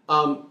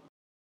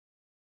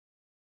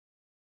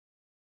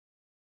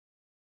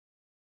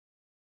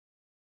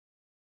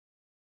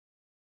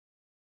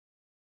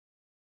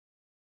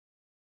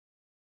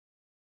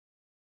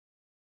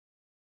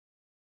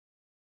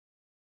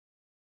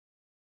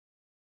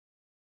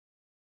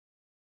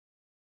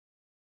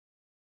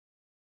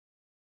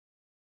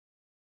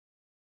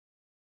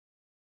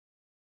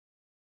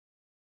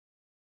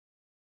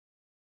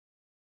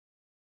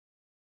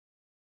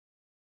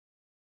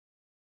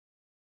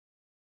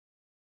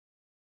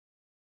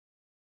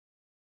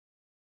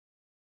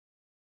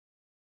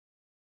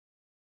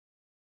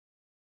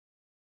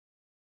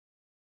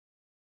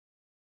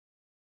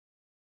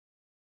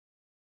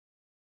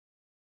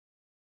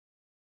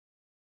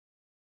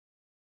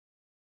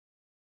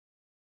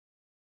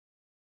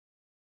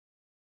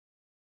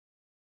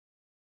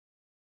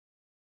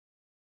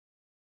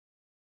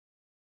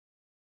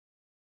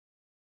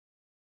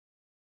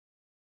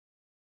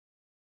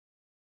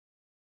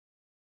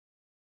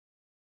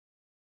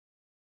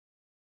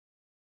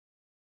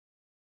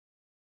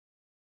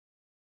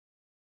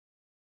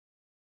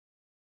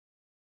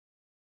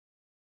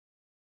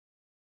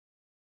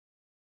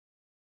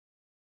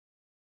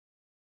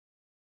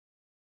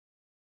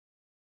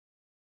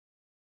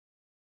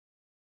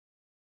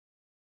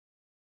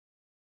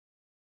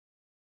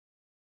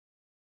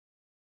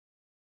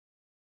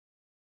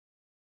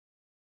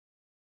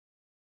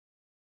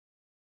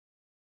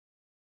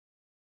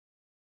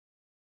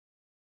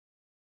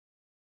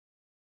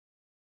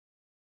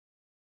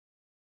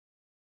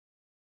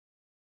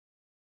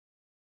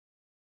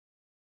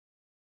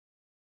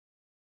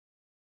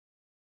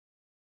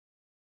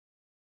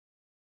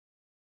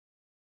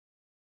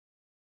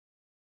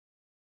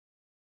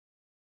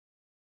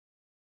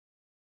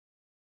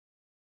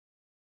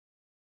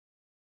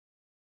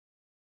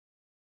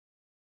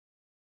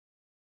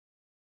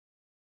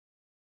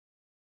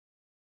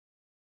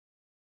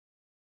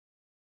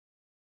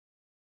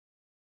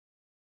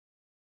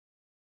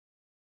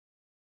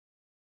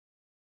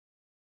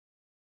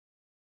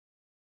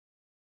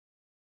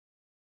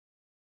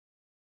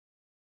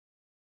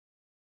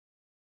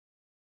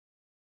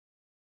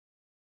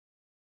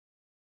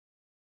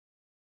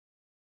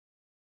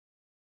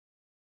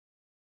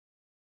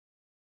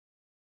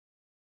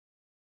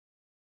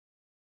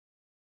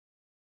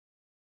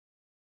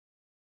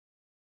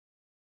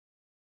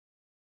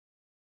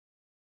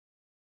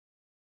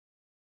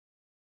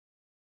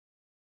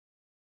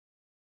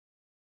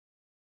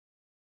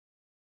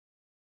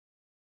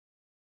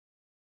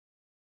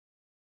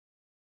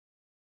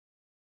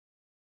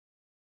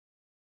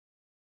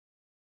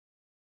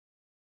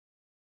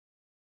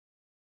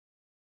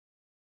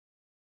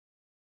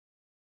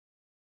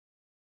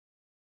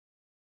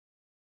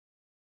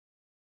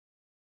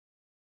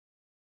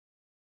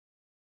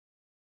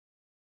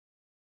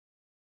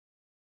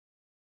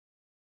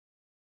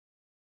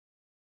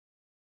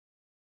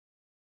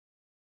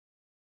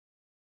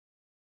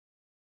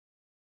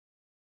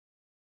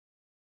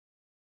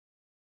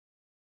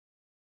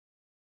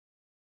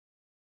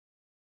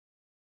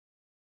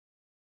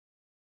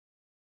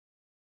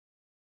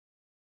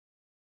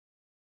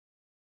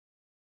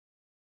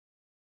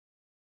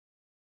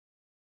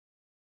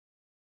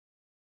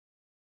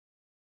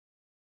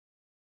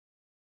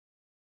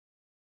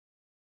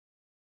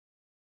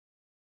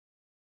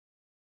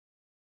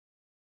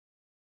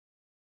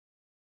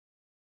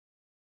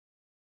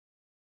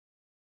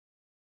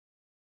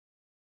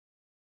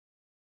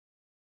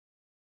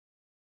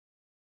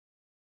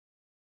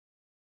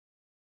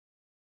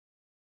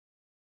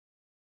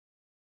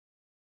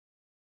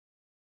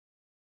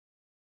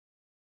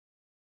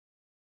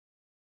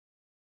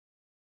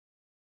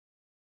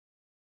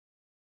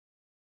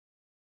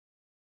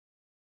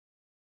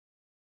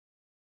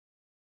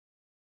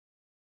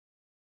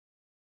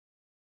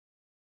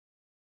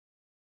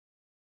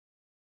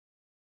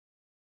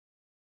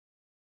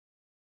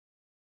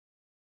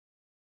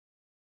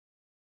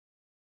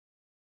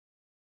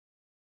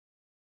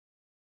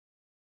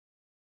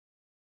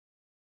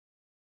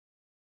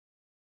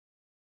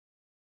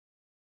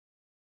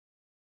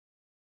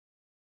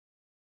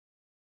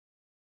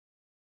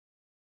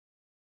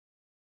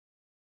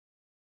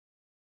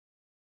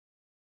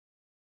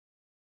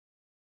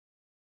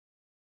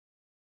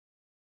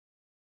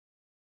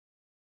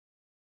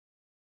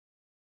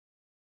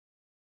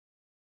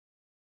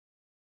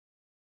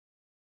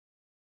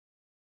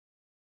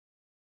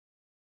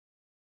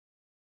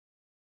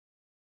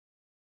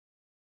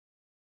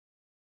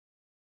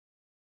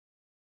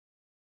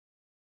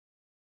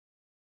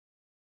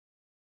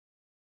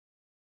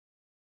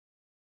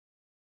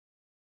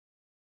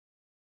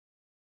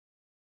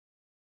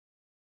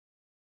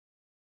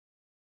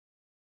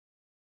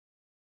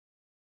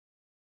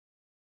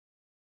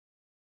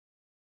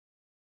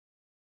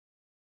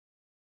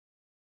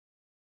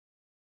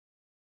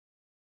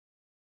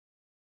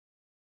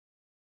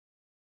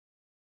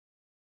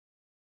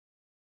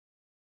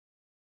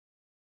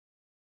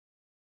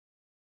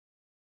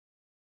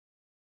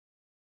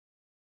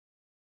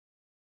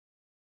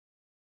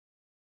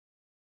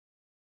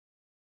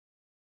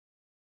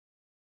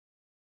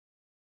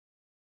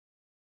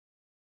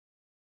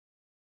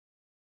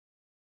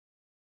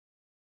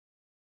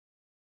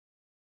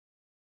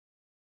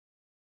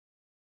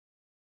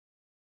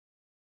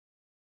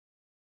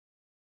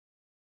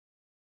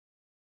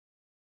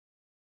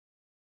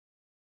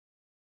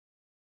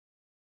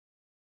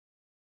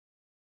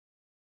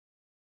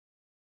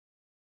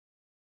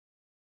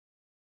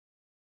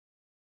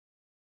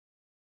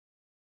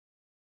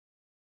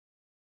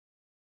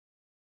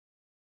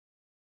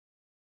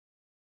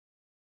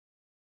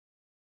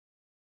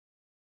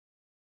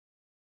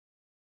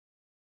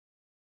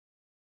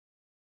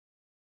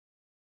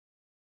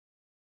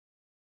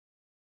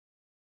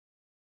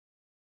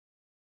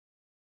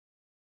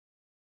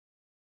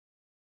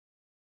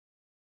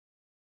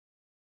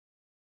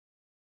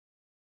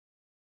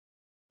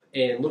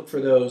 and look for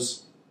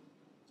those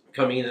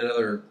coming in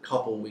another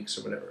couple weeks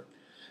or whatever.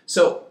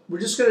 So we're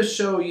just going to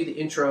show you the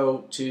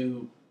intro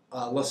to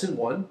lesson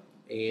 1,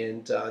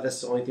 and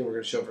that's the only thing we're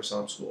going to show for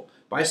Somm School.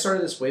 But I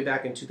started this way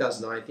back in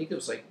 2009. I think it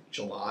was like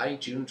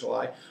June,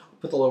 July. I'll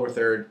put the lower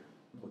third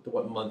with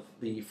what month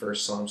the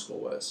first Somm School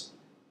was.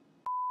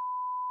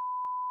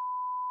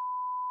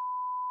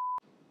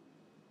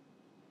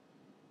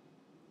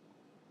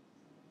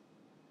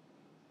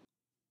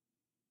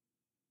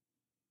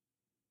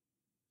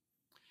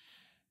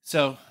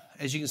 So,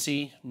 as you can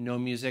see, no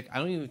music. I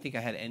don't even think I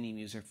had any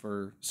music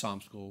for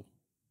Somm School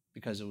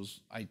because it was,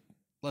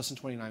 lesson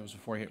 29 was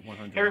before I hit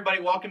 100. Hey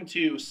everybody, welcome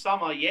to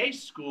Sommelier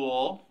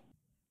School.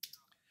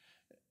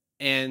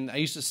 And I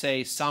used to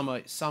say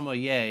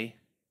sommelier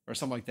or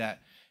something like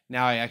that.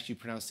 Now I actually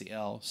pronounce the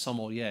L,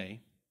 sommelier.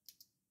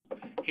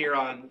 Here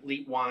on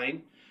Elite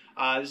Wine.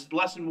 This is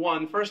lesson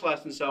 1, first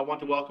lesson, so I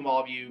want to welcome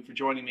all of you for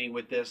joining me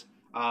with this.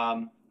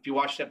 If you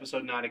watched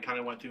episode 9, I kind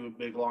of went through a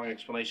big, long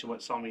explanation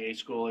what Sommelier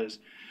School is,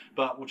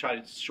 but we'll try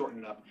to shorten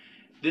it up.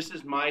 This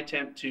is my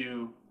attempt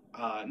to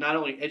not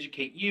only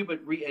educate you, but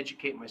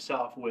re-educate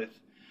myself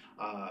with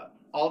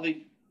all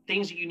the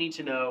things that you need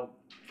to know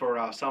for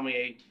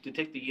sommelier to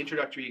take the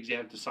introductory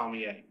exam to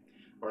sommelier,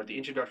 or the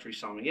introductory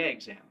sommelier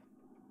exam.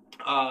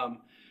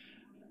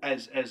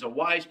 As a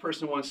wise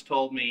person once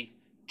told me,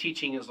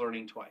 teaching is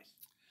learning twice.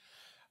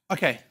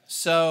 Okay,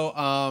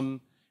 so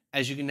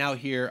as you can now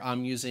hear,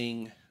 I'm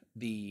using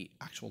the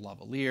actual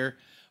lavalier,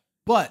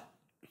 but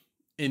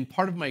in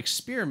part of my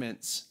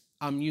experiments,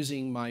 I'm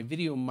using my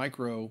video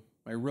micro,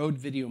 my Rode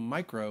Video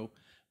Micro,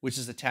 which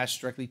is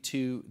attached directly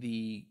to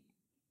the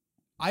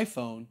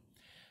iPhone.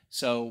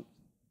 So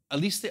at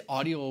least the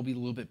audio will be a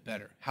little bit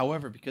better.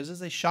 However, because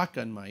it's a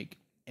shotgun mic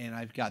and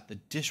I've got the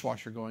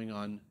dishwasher going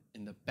on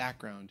in the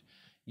background,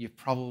 you've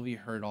probably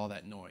heard all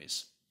that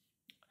noise.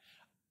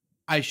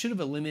 I should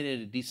have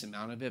eliminated a decent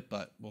amount of it,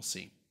 but we'll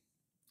see.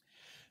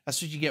 That's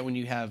what you get when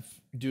you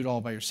do it all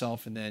by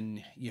yourself and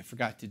then you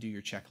forgot to do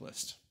your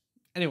checklist.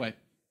 Anyway,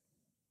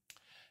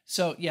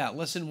 so yeah,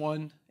 lesson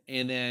 1,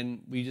 and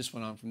then we just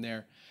went on from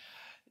there.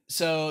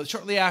 So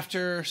shortly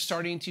after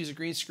starting to use a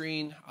green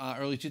screen,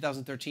 early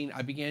 2013,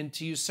 I began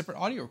to use separate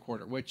audio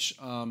recorder, which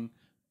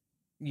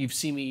you've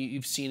seen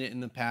it in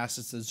the past.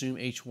 It's the Zoom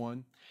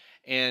H1,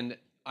 and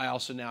I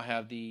also now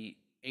have the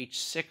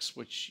H6,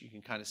 which you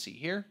can kind of see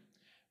here,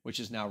 which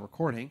is now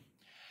recording.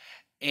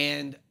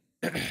 And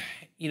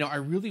you know, I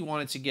really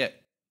wanted to get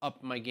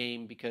up my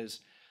game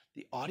because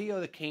the audio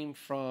that came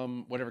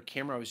from whatever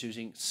camera I was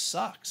using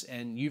sucks.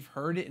 And you've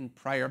heard it in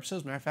prior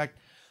episodes. Matter of fact,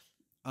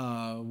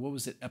 what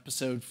was it?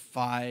 Episode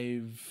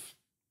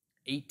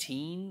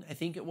 518, I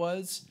think it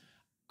was.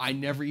 I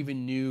never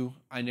even knew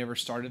I never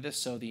started this.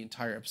 So the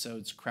entire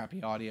episode's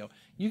crappy audio.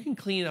 You can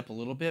clean it up a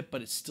little bit,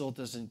 but it still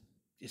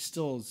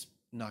is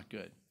not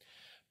good.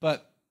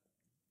 But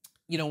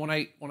you know, when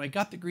I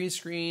got the green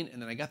screen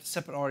and then I got the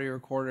separate audio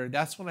recorder,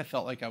 that's when I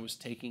felt like I was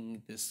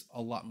taking this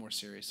a lot more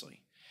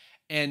seriously.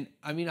 And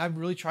I mean, I've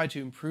really tried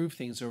to improve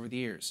things over the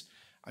years.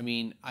 I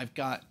mean, I've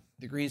got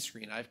the green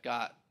screen. I've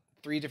got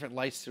 3 different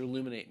lights to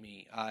illuminate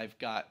me. I've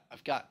got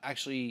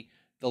actually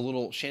the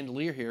little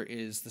chandelier here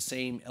is the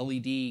same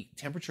LED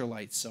temperature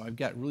lights. So I've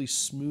got really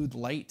smooth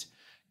light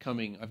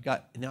coming.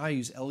 Now I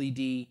use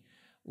LED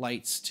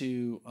lights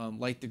to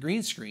light the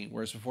green screen,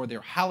 whereas before they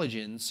were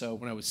halogens. So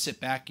when I would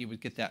sit back, you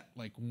would get that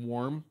like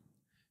warm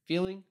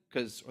feeling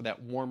or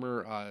that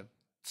warmer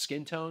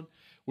skin tone,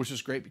 which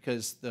was great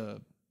because the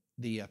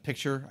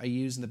picture I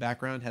use in the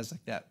background has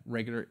like that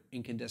regular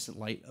incandescent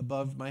light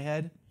above my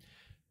head.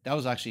 That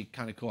was actually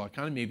kind of cool. I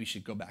kind of maybe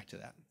should go back to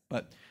that.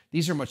 But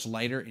these are much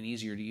lighter and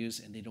easier to use,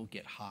 and they don't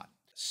get hot.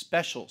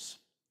 Specials.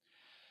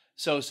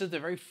 So since the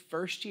very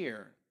first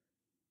year,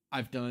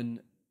 I've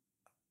done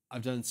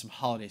some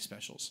holiday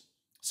specials.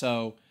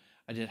 So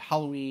I did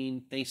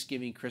Halloween,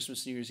 Thanksgiving,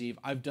 Christmas, New Year's Eve.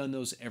 I've done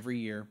those every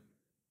year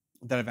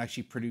that I've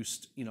actually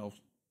produced, you know,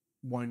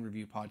 wine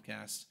review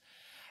podcasts.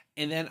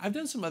 And then I've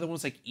done some other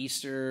ones like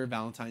Easter,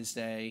 Valentine's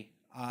Day.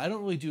 I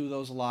don't really do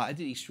those a lot. I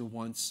did Easter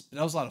once, but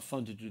that was a lot of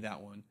fun to do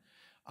that one.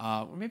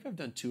 Or maybe I've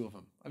done 2 of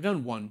them. I've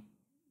done 1.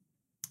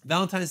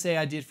 Valentine's Day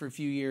I did for a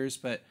few years,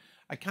 but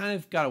I kind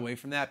of got away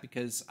from that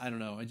because, I don't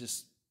know,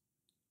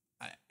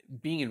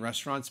 being in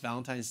restaurants,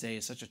 Valentine's Day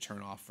is such a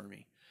turnoff for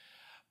me.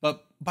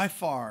 But by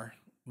far,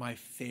 my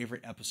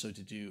favorite episode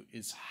to do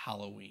is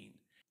Halloween.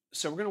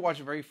 So we're going to watch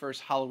the very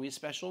first Halloween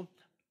special.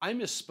 I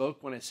misspoke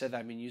when I said that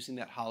I've been using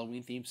that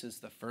Halloween theme since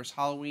the first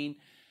Halloween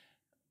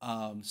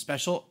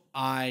special.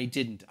 I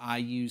didn't. I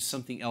used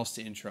something else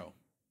to intro.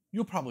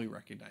 You'll probably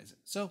recognize it.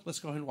 So let's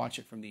go ahead and watch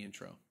it from the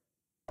intro.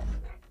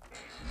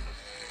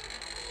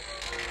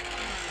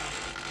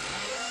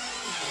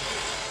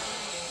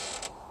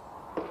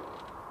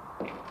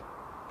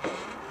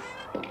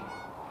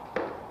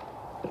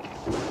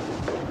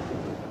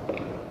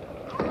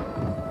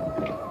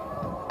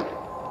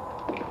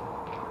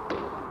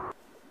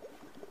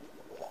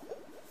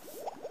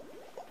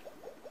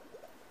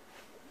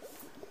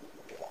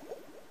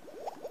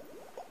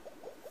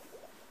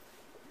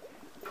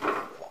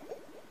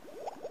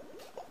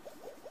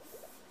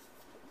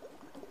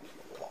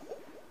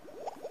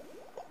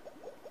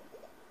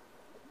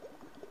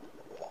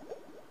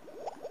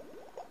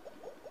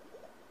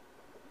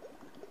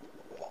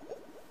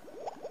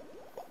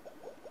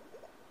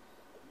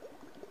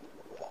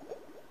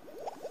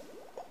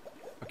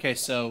 Okay,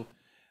 so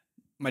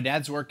my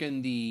dad's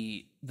working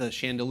the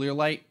chandelier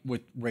light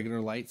with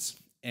regular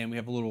lights, and we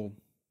have a little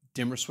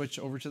dimmer switch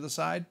over to the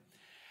side,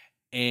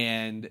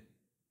 and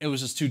it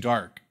was just too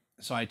dark.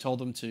 So I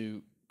told him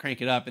to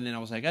crank it up, and then I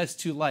was like, it's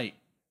too light.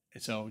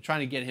 And so I'm trying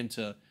to get him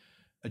to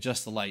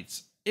adjust the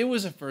lights. It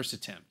was a first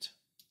attempt.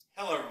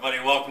 Hello, everybody.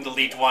 Welcome to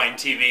Elite Wine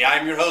TV.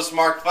 I'm your host,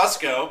 Mark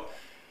Fusco,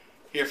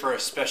 here for a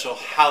special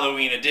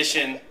Halloween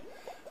edition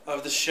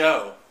of the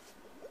show.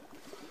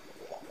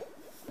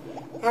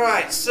 All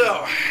right,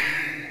 so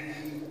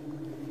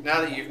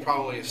now that you've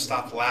probably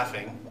stopped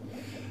laughing,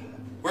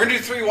 we're going to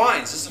do 3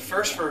 wines. This is the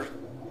first for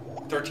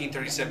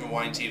 1337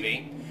 Wine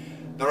TV.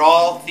 They're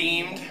all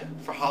themed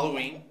for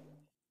Halloween.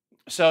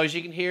 So as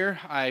you can hear,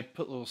 I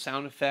put little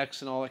sound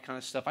effects and all that kind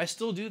of stuff. I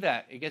still do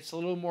that. It gets a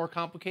little more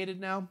complicated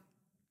now,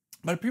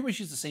 but I pretty much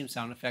use the same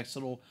sound effects.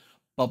 Little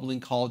bubbling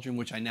cauldron,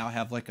 which I now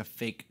have like a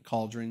fake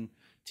cauldron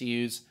to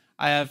use.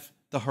 I have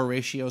the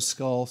Horatio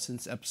skull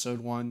since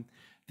episode 1.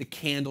 The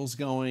candles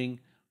going.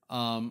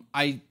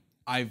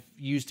 I've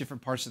used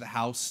different parts of the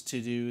house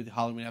to do the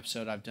Halloween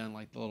episode. I've done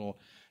like the little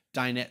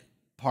dinette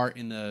part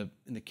in the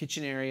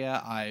kitchen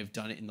area. I've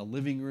done it in the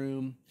living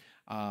room.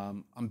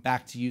 I'm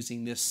back to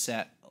using this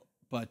set,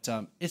 but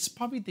it's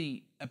probably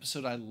the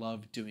episode I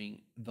love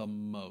doing the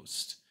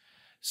most.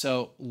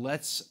 So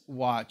let's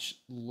watch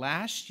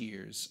last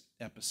year's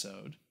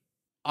episode.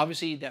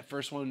 Obviously, that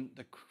first one,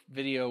 the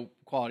video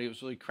quality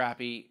was really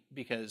crappy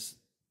because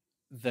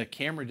the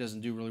camera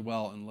doesn't do really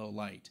well in low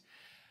light.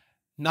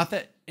 Not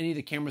that any of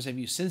the cameras I've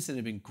used since then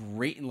have been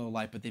great in low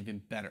light, but they've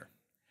been better.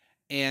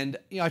 And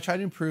I tried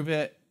to improve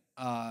it.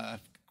 Of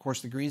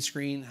course, the green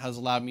screen has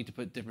allowed me to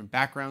put different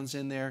backgrounds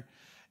in there.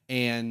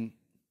 And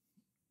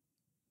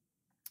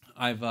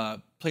I've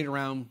played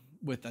around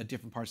with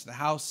different parts of the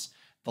house.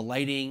 The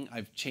lighting,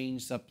 I've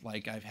changed up.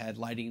 Like I've had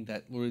lighting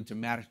that really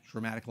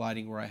dramatic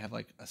lighting where I have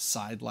like a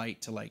side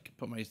light to like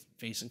put my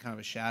face in kind of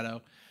a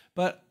shadow.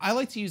 But I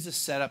like to use this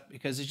setup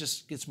because it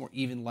just gets more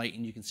even light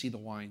and you can see the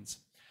wines.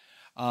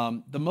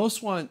 The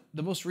most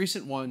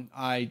recent one,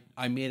 I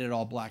made it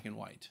all black and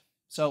white.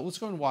 So let's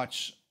go and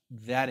watch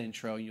that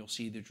intro and you'll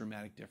see the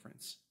dramatic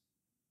difference.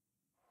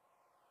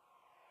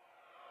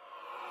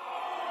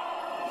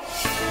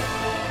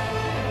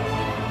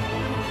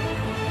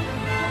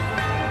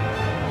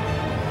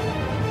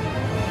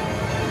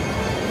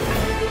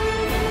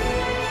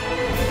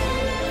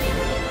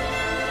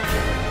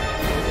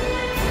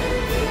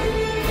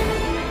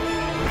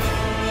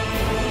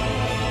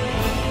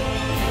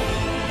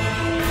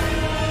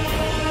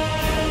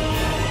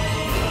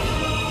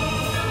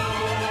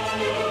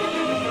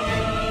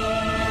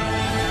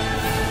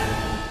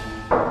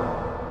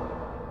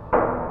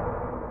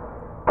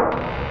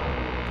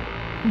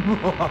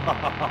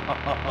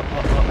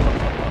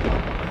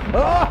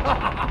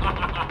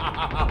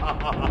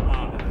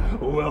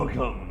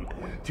 Welcome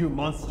to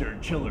Monster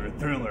Chiller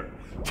Thriller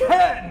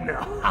 10!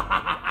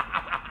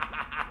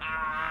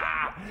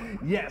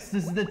 Yes,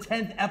 this is the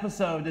 10th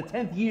episode, the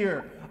 10th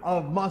year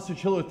of Monster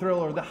Chiller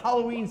Thriller, the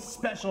Halloween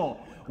special.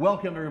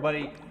 Welcome,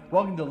 everybody.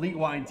 Welcome to Elite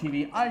Wine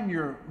TV. I'm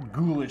your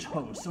ghoulish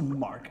host,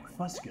 Mark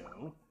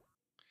Fusco.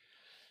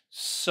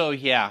 So,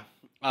 yeah.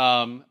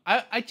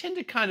 I tend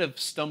to kind of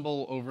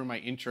stumble over my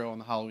intro on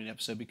the Halloween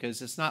episode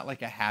because it's not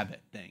like a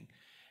habit thing.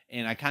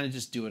 And I kind of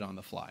just do it on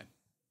the fly.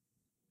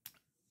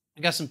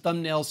 I got some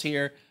thumbnails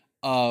here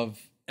of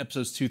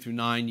episodes 2 through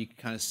 9. You can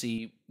kind of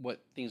see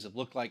what things have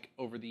looked like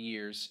over the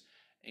years.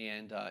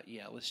 And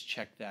yeah, let's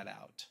check that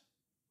out.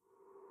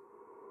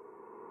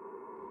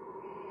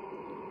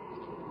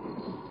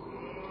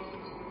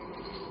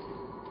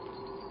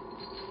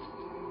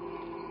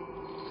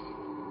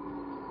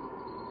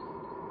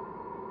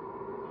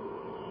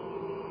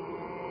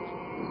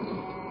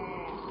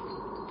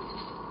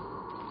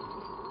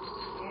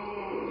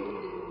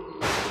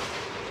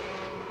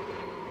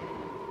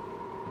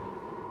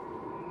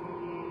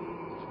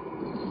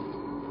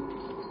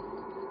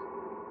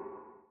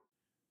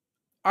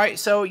 All right,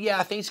 so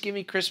yeah,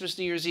 Thanksgiving, Christmas,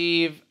 New Year's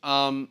Eve.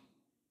 I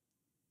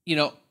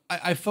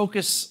try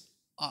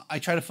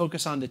to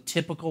focus on the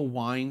typical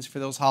wines for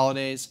those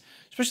holidays,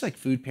 especially like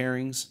food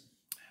pairings.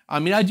 I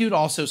mean, I do it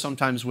also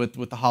sometimes with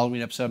the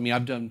Halloween episode. I mean,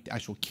 I've done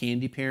actual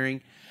candy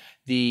pairing.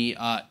 The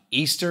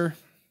Easter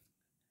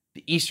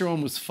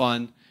one was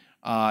fun.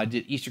 I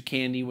did Easter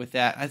candy with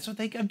that. I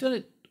think I've done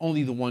it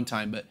only the one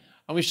time, but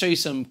I'm going to show you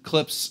some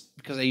clips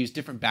because I use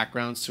different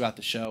backgrounds throughout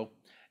the show,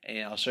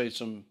 and I'll show you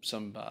some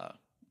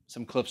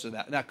clips of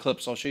that. Not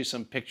clips, I'll show you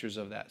some pictures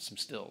of that, some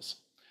stills.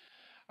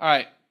 All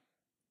right.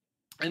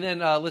 And then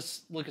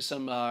let's look at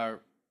some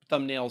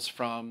thumbnails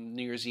from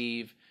New Year's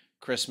Eve,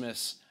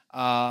 Christmas.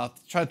 Try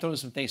to throw in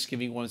some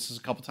Thanksgiving ones. There's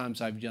a couple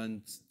times I've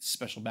done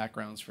special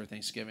backgrounds for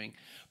Thanksgiving.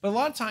 But a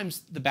lot of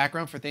times the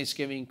background for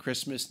Thanksgiving,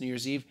 Christmas, New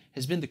Year's Eve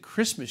has been the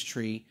Christmas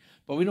tree,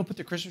 but we don't put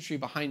the Christmas tree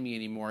behind me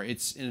anymore.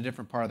 It's in a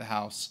different part of the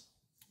house.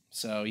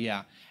 So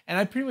yeah. And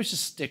I pretty much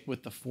just stick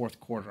with the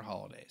fourth quarter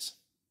holidays.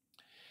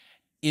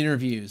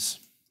 Interviews.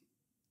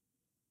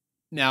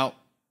 Now,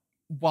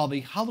 while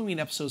the Halloween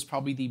episode is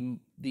probably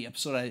the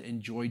episode I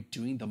enjoyed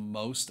doing the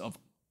most of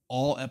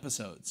all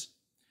episodes.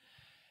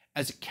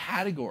 As a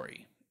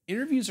category,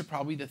 interviews are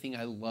probably the thing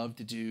I love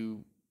to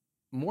do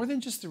more than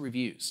just the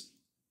reviews.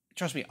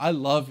 Trust me, I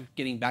love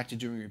getting back to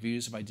doing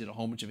reviews. If I did a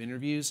whole bunch of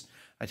interviews,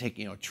 I take,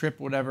 a trip,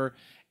 whatever,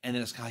 and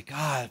then it's kind of like,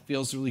 God, it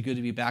feels really good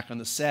to be back on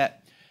the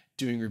set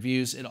doing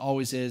reviews. It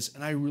always is,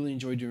 and I really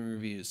enjoy doing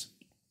reviews.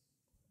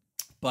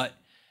 But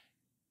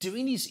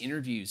doing these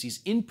interviews,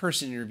 these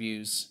in-person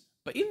interviews,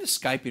 but even the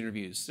Skype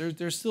interviews,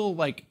 they're still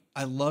like,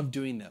 I love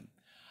doing them.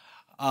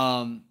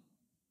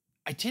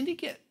 I tend to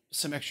get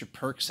some extra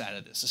perks out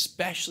of this,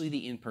 especially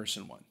the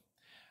in-person one.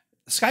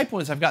 The Skype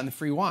ones, I've gotten the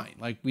free wine.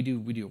 Like we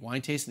do a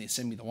wine taste and they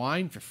send me the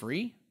wine for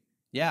free.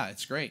 Yeah,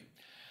 it's great.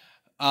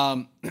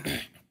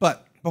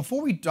 But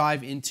before we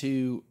dive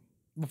into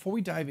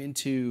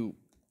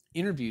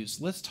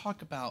interviews, let's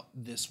talk about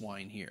this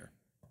wine here.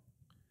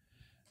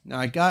 Now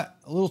I got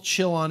a little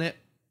chill on it.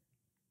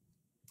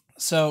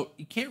 So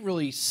you can't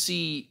really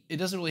see, it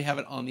doesn't really have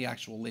it on the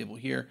actual label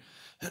here.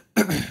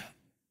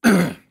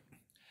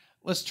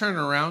 Let's turn it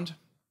around.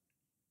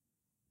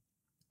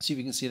 See if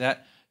you can see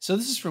that. So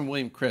this is from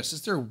William Chris.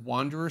 It's their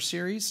Wanderer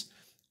series.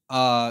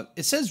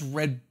 It says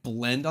red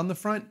blend on the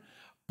front,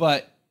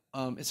 but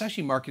it's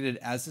actually marketed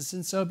as the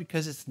Cinsault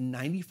because it's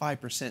 95%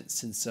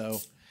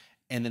 Cinsault,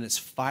 and then it's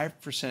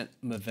 5%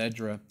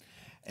 Mourvedre,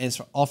 and it's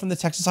all from the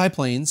Texas High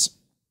Plains.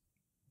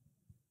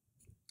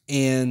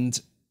 And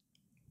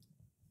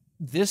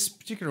this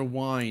particular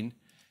wine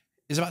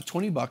is about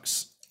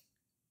 $20.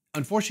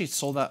 Unfortunately, it's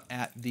sold out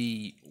at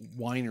the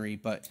winery,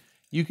 but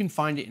you can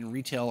find it in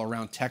retail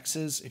around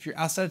Texas. If you're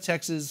outside of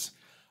Texas,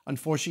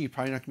 unfortunately, you're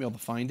probably not going to be able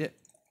to find it.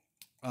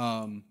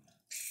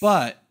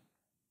 But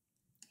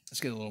let's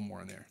get a little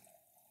more in there.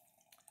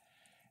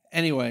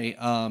 Anyway,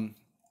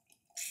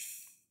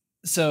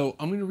 so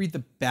I'm going to read the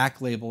back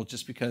label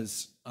just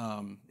because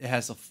it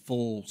has a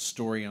full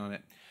story on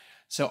it.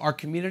 So our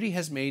community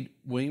has made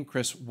William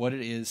Chris what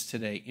it is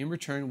today. In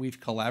return, we've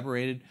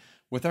collaborated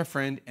with our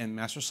friend and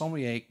Master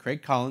Sommelier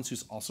Craig Collins,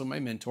 who's also my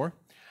mentor,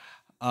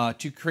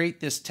 to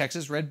create this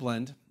Texas Red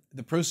Blend.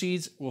 The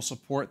proceeds will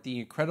support the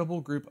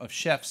incredible group of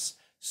chefs,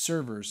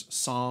 servers,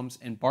 somms,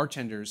 and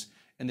bartenders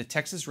in the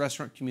Texas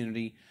restaurant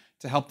community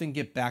to help them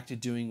get back to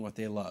doing what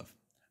they love.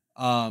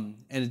 And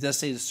it does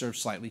say to serve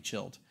slightly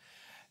chilled,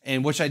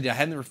 and which I did. I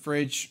had in the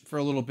fridge for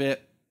a little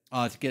bit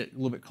to get it a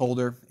little bit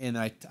colder, and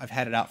I've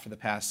had it out for the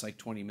past like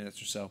 20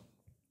 minutes or so.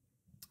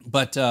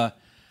 But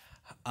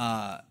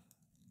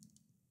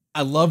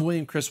I love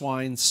William Chris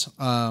wines.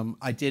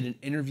 I did an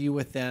interview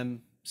with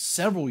them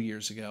several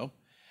years ago,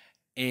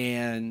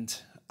 and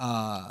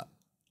I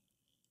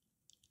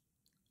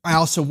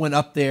also went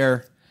up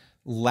there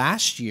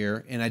last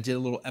year and I did a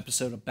little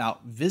episode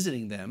about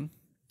visiting them.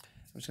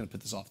 I'm just going to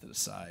put this off to the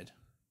side.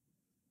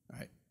 All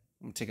right,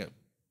 I'm going to take a...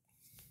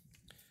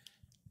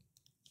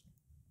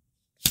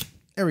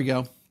 There we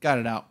go. Got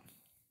it out.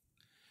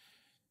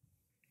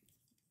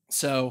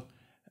 So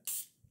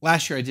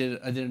last year I did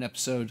an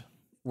episode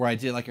where I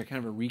did like a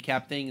kind of a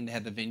recap thing, and they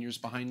had the vineyards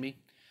behind me.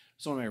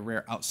 It's one of my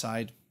rare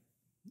outside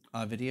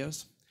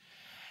videos.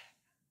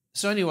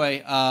 So anyway,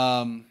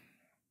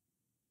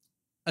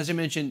 as I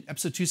mentioned,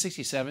 episode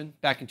 267,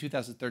 back in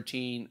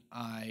 2013,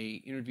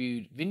 I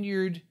interviewed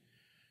vineyard.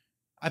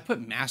 I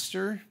put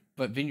master,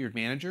 but vineyard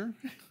manager,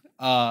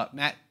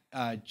 Matt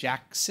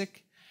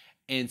Jaksic,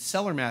 and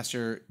cellar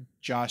master,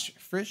 Josh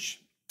Frisch.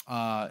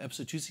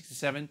 Episode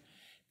 267.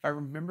 If I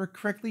remember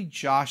correctly,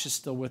 Josh is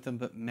still with them,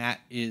 but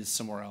Matt is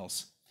somewhere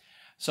else.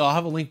 So I'll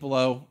have a link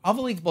below. I'll have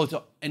a link below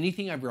to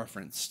anything I've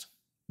referenced,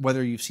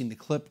 whether you've seen the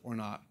clip or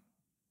not.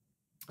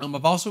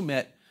 I've also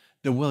met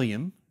the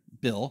William,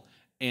 Bill,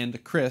 and the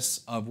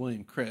Chris of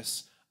William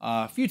Chris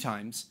a few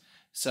times.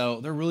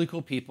 So they're really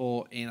cool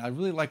people, and I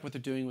really like what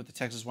they're doing with the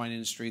Texas wine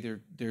industry.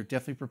 They're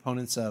definitely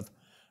proponents of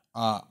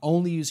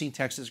only using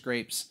Texas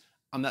grapes.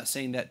 I'm not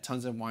saying that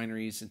tons of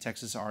wineries in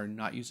Texas are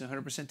not using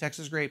 100%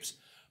 Texas grapes,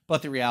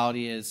 but the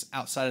reality is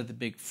outside of the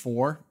big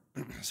four,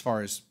 as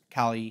far as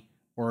Cali,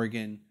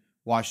 Oregon,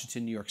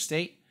 Washington, New York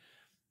State,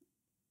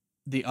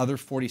 the other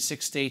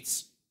 46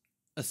 states,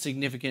 a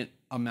significant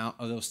amount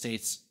of those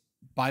states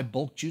buy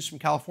bulk juice from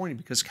California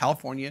because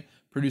California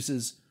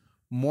produces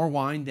more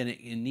wine than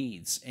it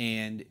needs.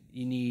 And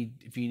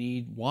if you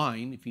need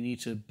wine, if you need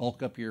to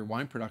bulk up your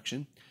wine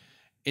production,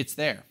 it's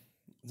there.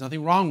 There's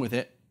nothing wrong with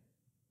it,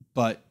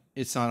 but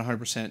it's not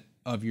 100%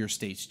 of your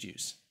state's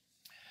juice.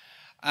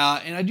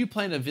 And I do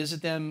plan to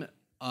visit them,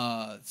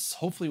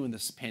 hopefully when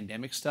this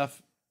pandemic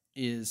stuff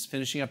is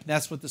finishing up. And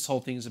that's what this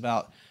whole thing is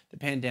about, the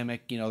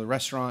pandemic, the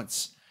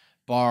restaurants,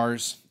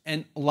 bars,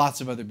 and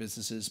lots of other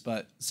businesses.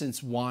 But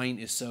since wine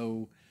is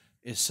so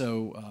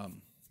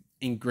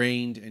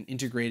ingrained and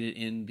integrated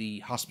in the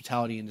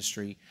hospitality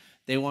industry,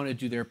 they want to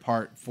do their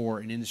part for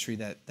an industry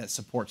that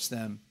supports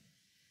them.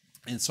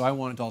 And so I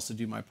wanted to also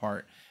do my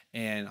part,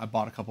 and I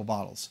bought a couple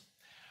bottles.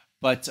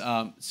 But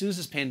as soon as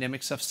this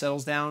pandemic stuff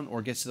settles down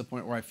or gets to the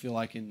point where I feel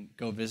I can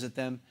go visit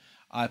them,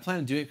 I plan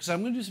to do it because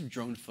I'm going to do some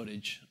drone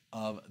footage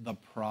of the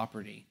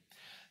property.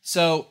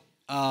 So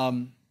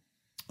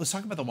let's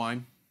talk about the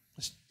wine.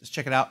 Let's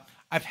check it out.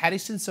 I've had a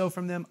Cinsault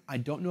from them. I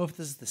don't know if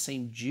this is the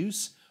same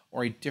juice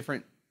or a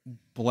different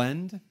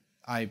blend.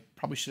 I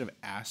probably should have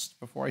asked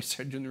before I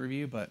started doing the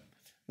review, but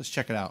let's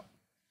check it out.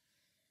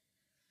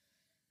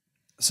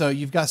 So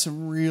you've got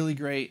some really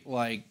great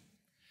like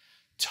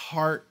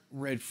tart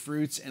red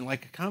fruits and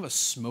like kind of a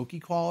smoky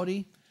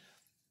quality.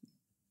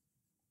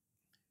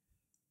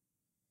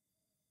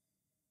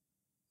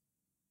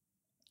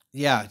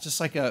 Yeah, just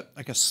like a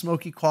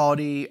smoky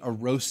quality, a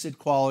roasted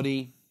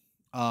quality,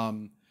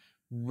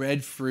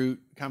 red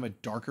fruit, kind of a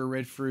darker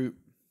red fruit,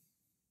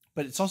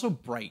 but it's also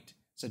bright.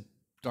 It's a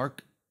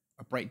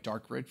bright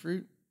dark red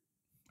fruit.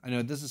 I know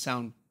it doesn't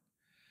sound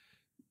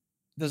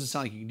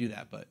like you can do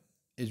that, but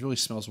it really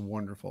smells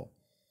wonderful.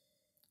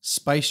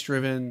 Spice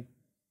driven,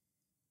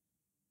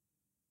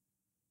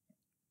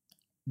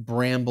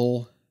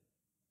 bramble.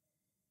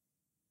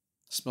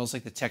 Smells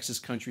like the Texas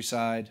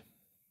countryside.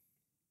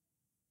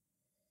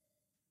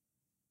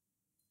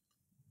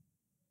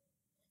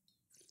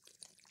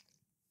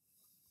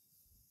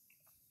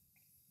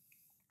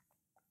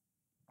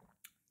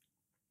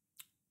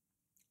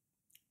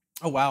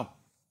 Oh, wow.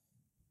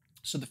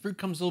 So the fruit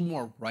comes a little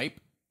more ripe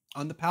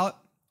on the palate,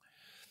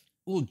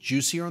 a little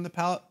juicier on the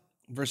palate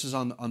versus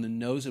on the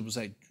nose. It was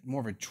like more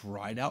of a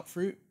dried out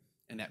fruit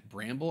and that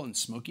bramble and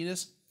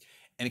smokiness.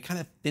 And it kind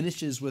of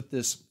finishes with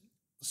this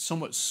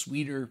somewhat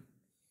sweeter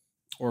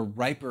or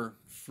riper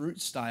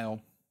fruit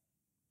style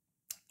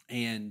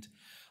and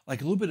like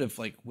a little bit of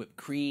like whipped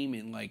cream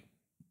and like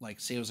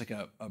say it was like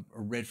a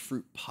red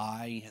fruit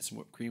pie, has some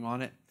whipped cream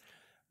on it.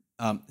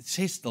 It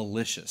tastes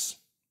delicious.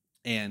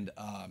 And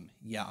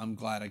yeah, I'm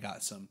glad I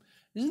got some.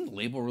 Isn't the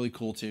label really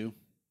cool too?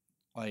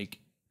 Like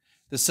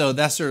this, so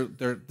that's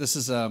this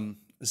is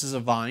a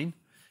vine,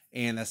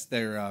 and that's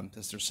their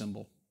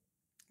symbol.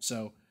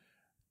 So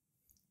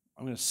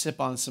I'm gonna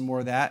sip on some more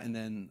of that, and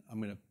then I'm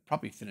gonna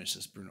probably finish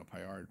this Bruno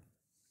Paillard.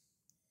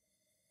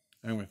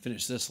 I'm gonna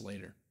finish this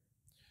later.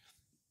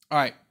 All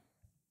right.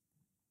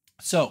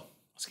 So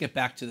let's get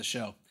back to the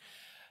show.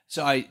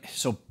 So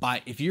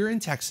if you're in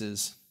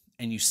Texas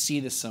and you see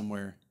this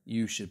somewhere,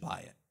 you should buy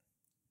it.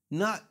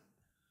 Not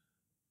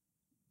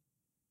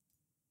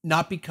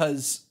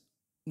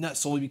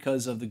solely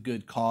because of the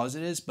good cause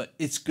it is, but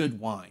it's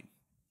good wine.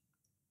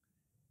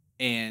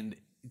 And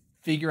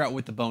figure out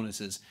what the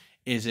bonus is.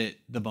 Is it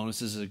the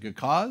bonus is a good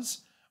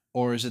cause?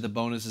 Or is it the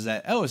bonus is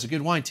that, oh, it's a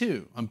good wine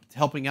too. I'm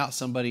helping out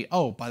somebody.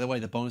 Oh, by the way,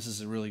 the bonus is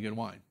a really good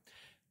wine.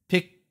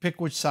 Pick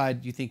which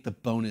side you think the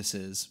bonus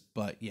is,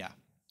 but yeah. All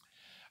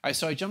right,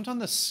 so I jumped on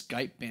the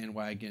Skype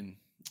bandwagon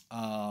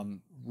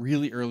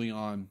really early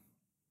on,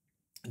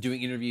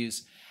 doing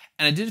interviews,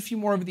 and I did a few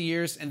more over the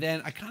years, and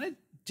then I kind of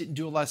didn't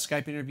do a lot of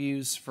Skype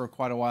interviews for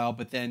quite a while,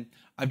 but then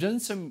I've done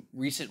some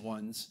recent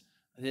ones.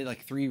 I did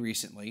like 3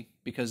 recently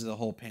because of the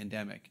whole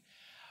pandemic.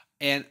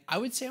 And I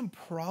would say I'm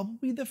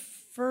probably the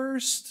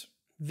first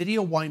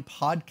video wine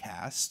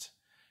podcast,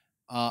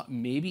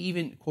 maybe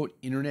even quote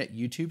internet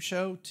YouTube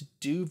show to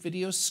do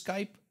video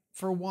Skype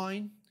for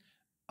wine.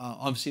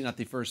 Obviously not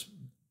the first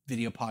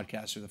video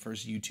podcast or the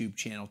first YouTube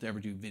channel to ever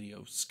do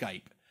video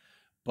Skype,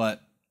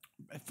 but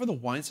for the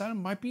wine side, I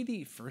might be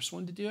the first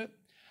one to do it.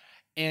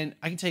 And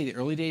I can tell you the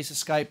early days of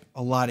Skype,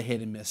 a lot of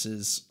hit and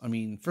misses. I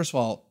mean, first of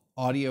all,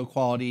 audio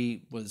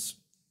quality was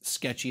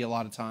sketchy a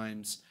lot of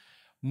times,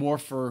 more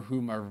for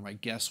whomever my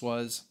guest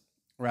was,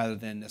 rather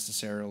than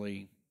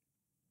necessarily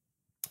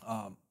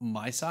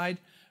my side.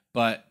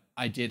 But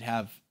I did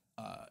have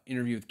an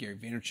interview with Gary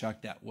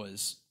Vaynerchuk that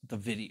was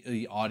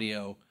the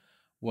audio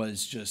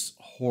was just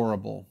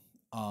horrible.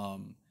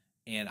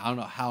 And I don't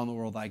know how in the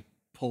world I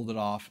pulled it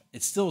off.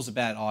 It still was a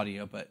bad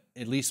audio, but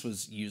at least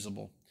was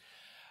usable.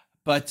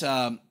 But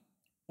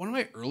one of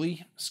my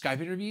early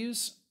Skype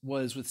interviews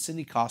was with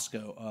Cindy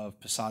Costco of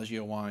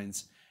Passaggio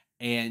Wines,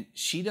 and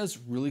she does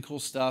really cool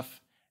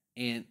stuff.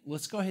 And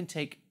let's go ahead and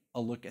take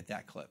a look at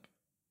that clip.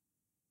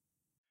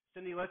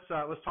 Cindy, let's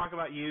talk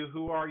about you.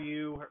 Who are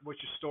you?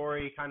 What's your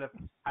story? Kind of,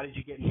 how did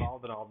you get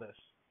involved in all this?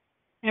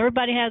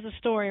 Everybody has a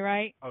story,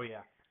 right? Oh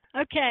yeah.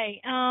 Okay,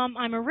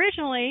 I'm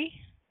originally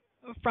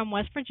from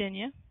West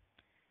Virginia.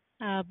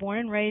 Born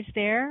and raised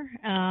there.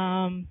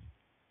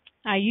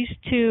 I used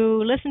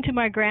to listen to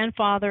my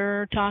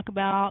grandfather talk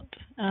about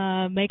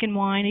making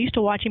wine. I used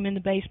to watch him in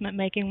the basement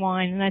making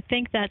wine, and I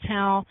think that's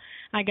how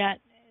I got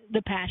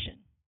the passion.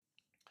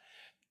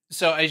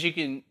 So as you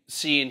can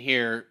see and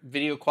hear,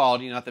 video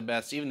quality not the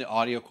best. Even the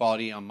audio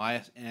quality on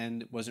my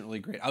end wasn't really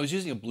great. I was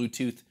using a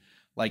Bluetooth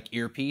like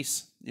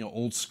earpiece,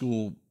 old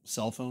school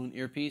cell phone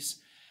earpiece.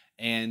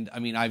 And I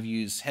mean, I've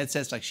used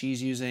headsets like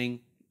she's using.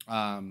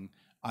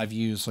 I've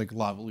used like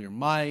lavalier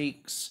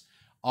mics,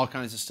 all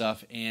kinds of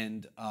stuff.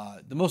 And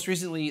the most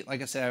recently,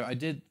 like I said, I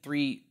did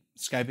 3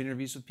 Skype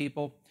interviews with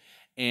people,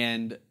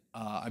 and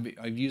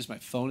I've used my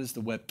phone as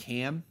the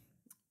webcam,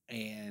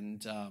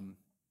 and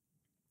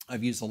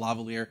I've used the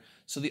lavalier.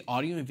 So the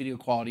audio and video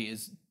quality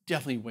is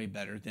definitely way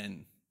better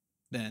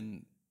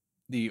than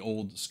the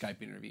old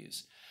Skype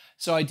interviews.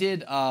 So I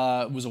did,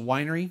 it was a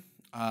winery,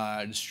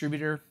 a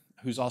distributor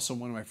who's also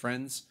one of my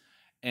friends.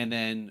 and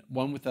then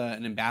one with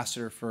an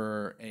ambassador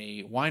for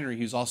a winery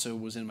who's also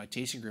was in my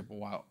tasting group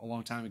a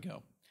long time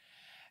ago.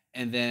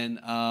 And then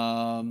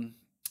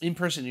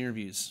in-person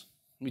interviews.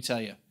 Let me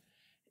tell you,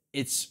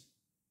 it's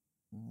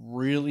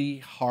really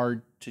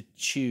hard to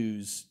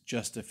choose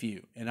just a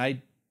few. And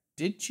I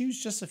did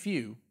choose just a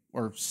few,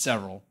 or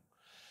several.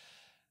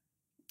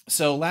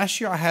 So last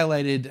year I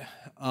highlighted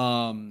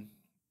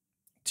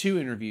 2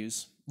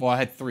 interviews. Well, I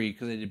had 3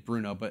 because I did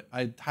Bruno, but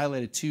I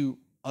highlighted 2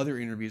 other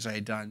interviews I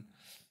had done.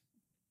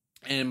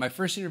 And my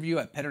first interview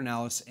at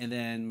Pedernales, and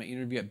then my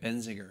interview at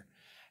Benziger.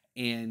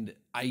 And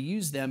I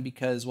use them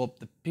because, well,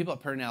 the people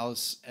at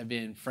Pedernales have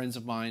been friends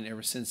of mine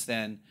ever since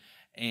then,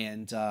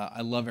 and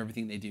I love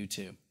everything they do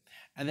too.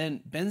 And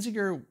then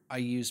Benziger I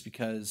used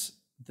because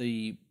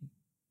it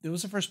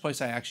was the first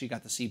place I actually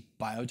got to see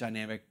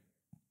biodynamic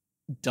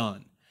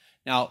done.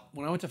 Now,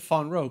 when I went to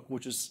Fon Roque,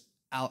 which was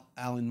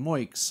Alan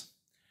Moix,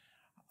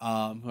 who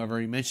I've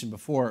already mentioned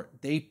before,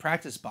 they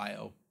practice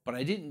bio, but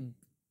I didn't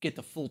get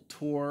the full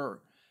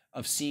tour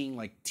of seeing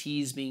like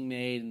teas being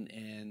made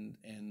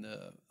and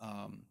the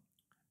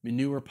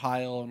manure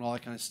pile and all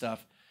that kind of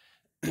stuff.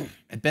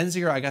 At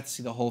Benziger, I got to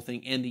see the whole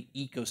thing and the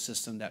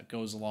ecosystem that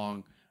goes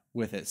along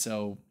with it.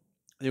 So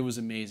it was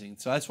amazing.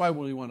 So that's why I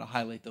really want to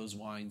highlight those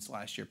wines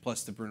last year,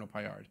 plus the Bruno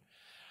Paillard.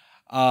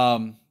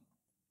 And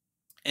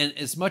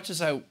as much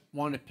as I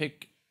want to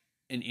pick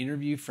an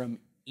interview from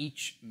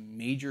each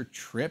major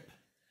trip,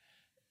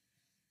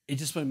 it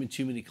just would have been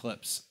too many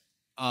clips.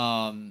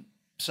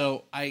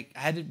 So I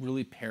had to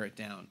really pare it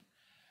down.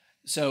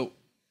 So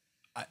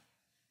I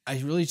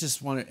really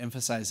just want to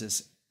emphasize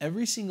this.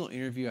 Every single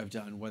interview I've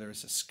done, whether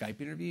it's a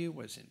Skype interview,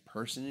 whether it's an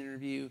in-person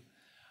interview,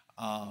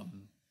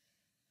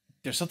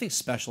 there's something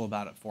special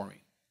about it for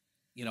me.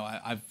 You know,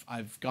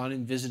 I've gone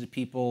and visited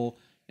people.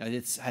 You know,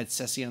 I had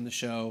Ceci on the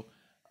show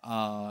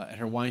at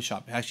her wine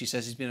shop. Actually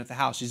says he's been at the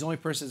house. She's the only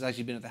person that's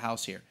actually been at the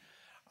house here.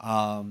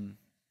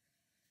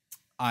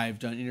 I've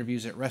done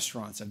interviews at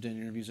restaurants. I've done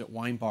interviews at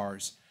wine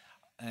bars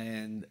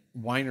and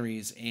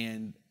wineries,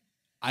 and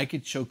I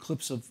could show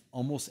clips of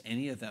almost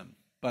any of them,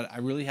 but I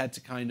really had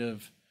to kind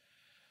of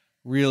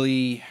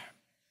really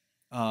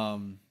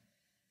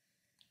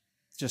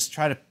just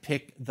try to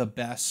pick the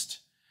best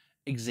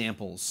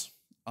examples,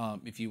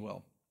 if you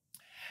will.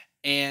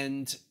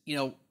 And, you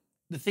know,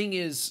 the thing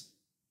is,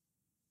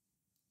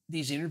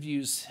 these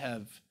interviews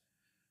have,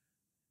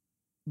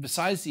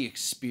 besides the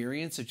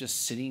experience of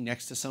just sitting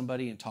next to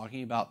somebody and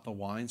talking about the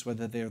wines,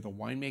 whether they're the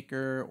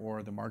winemaker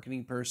or the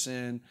marketing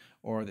person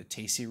or the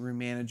tasting room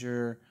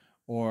manager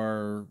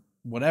or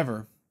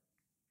whatever,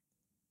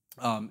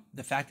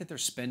 the fact that they're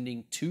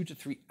spending 2 to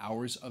 3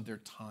 hours of their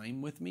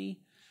time with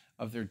me,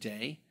 of their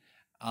day,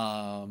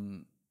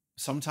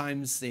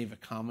 sometimes they've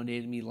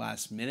accommodated me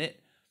last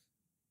minute.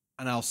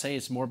 And I'll say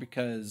it's more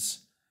because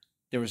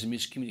there was a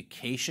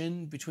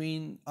miscommunication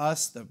between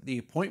us. The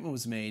appointment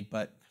was made,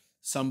 but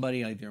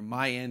somebody, either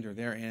my end or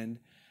their end,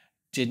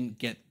 didn't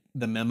get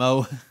the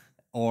memo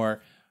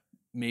or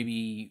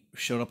maybe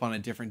showed up on a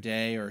different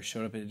day or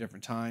showed up at a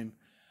different time.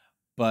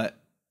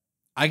 But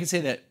I can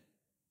say that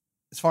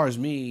as far as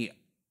me,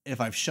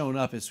 if I've shown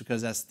up, it's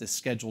because that's the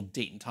scheduled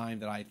date and time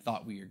that I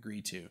thought we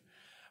agreed to.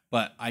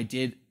 But I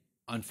did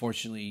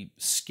unfortunately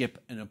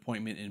skip an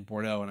appointment in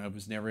Bordeaux, and I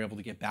was never able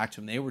to get back to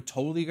them. They were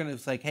totally going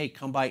to like, hey,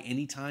 come by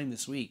anytime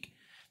this week.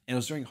 And it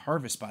was during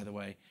harvest, by the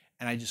way,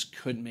 and I just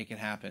couldn't make it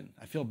happen.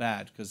 I feel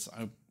bad because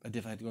I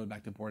definitely have to go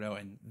back to Bordeaux,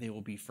 and they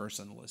will be first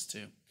on the list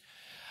too.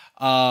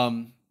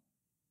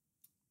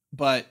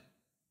 But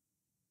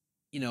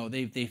you know,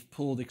 they've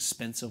pulled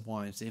expensive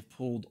wines, they've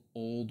pulled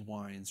old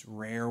wines,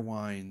 rare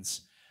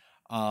wines.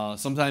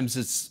 Sometimes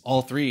it's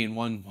all 3 in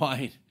one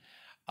wine.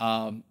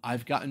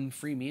 I've gotten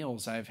free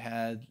meals. I've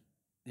had,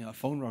 you know,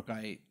 Fon Roque.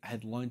 I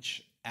had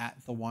lunch at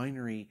the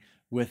winery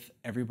with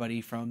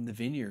everybody from the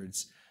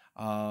vineyards.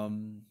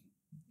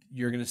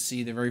 You're going to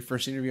see the very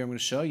first interview I'm going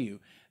to show you.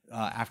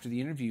 After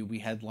the interview, we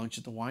had lunch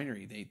at the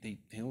winery. They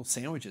handled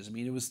sandwiches. I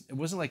mean, it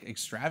wasn't like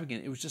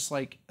extravagant. It was just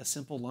like a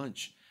simple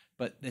lunch,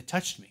 but it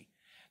touched me.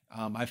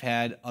 I've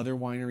had other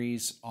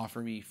wineries offer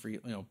me free,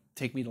 you know,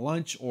 take me to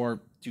lunch or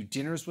do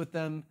dinners with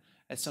them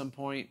at some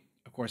point.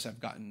 Of course,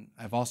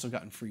 I've also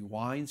gotten free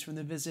wines from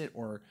the visit,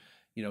 or,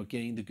 you know,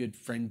 getting the good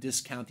friend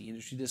discount, the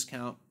industry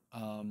discount.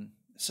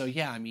 So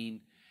yeah, I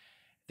mean,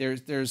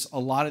 there's a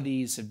lot of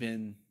these have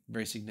been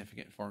very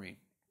significant for me.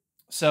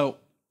 So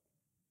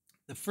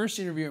the first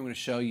interview I'm going to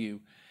show you,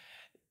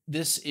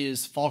 this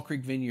is Fall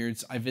Creek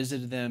Vineyards. I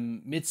visited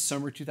them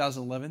midsummer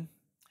 2011,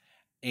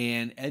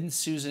 and Ed and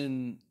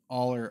Susan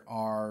Aller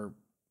are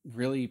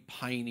really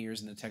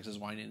pioneers in the Texas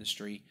wine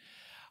industry.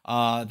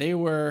 They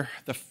were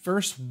the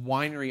first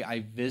winery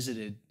I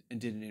visited and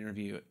did an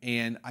interview,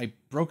 and I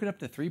broke it up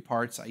to 3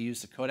 parts. I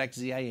used the Kodak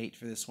ZI-8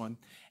 for this one,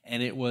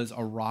 and it was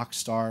a rock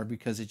star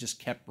because it just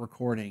kept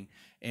recording.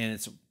 And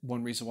it's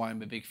one reason why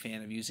I'm a big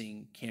fan of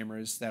using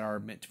cameras that are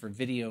meant for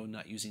video,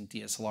 not using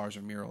DSLRs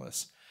or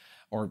mirrorless,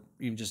 or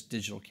even just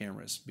digital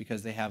cameras,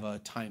 because they have a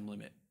time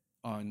limit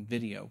on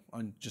video,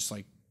 on just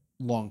like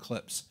long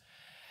clips.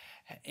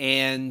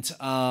 And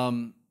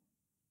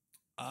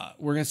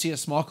we're going to see a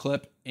small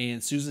clip,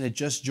 and Susan had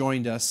just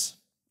joined us.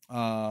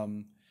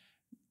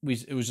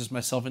 It was just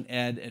myself and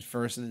Ed at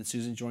first, and then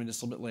Susan joined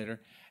us a little bit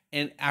later.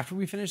 And after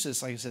we finished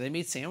this, like I said, they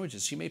made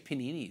sandwiches. She made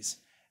paninis,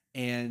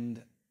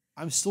 and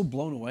I'm still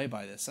blown away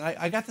by this. And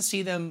I got to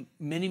see them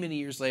many, many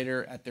years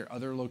later at their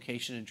other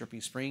location in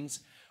Dripping Springs.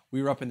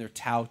 We were up in their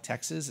Tow,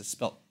 Texas. It's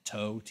spelled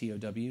Tow,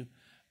 T-O-W,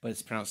 but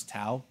it's pronounced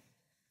Tow.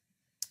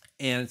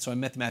 And so I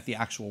met them at the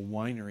actual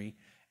winery,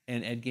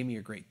 and Ed gave me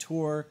a great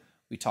tour.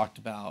 We talked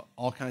about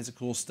all kinds of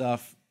cool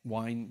stuff,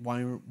 wine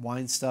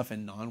stuff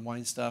and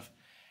non-wine stuff.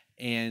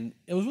 And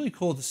it was really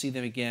cool to see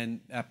them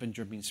again up in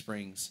Dripping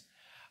Springs.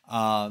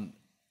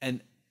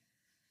 And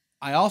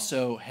I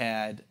also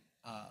had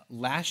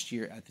last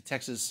year at the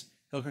Texas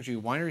Hill Country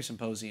Winery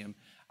Symposium,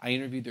 I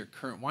interviewed their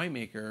current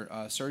winemaker,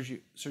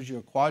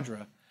 Sergio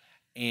Quadra.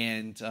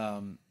 And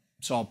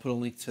so I'll put a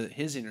link to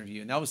his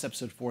interview. And that was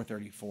episode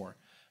 434.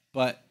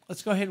 But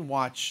let's go ahead and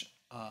watch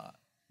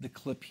the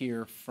clip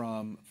here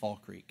from Fall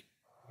Creek.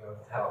 You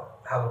know,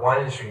 how the wine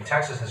industry in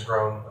Texas has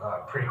grown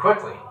pretty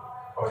quickly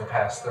over the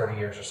past 30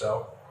 years or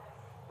so.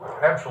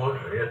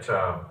 Absolutely. It's,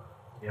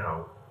 you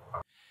know.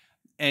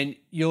 And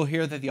you'll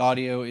hear that the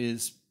audio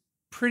is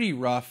pretty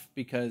rough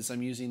because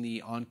I'm using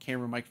the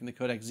on-camera mic from the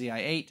Kodak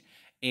ZI-8,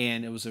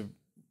 and it was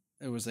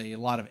a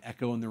lot of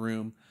echo in the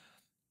room.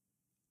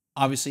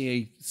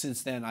 Obviously,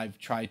 since then, I've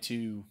tried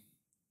to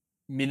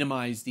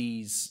minimize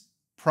these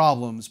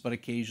problems, but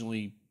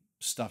occasionally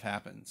stuff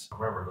happens. I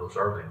remember those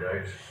early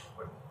days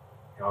when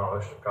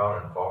Jan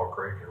Estacada and Fall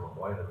Creek and La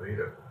Buena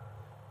Vida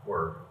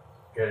were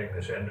getting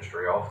this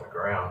industry off the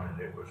ground,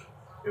 and it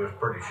was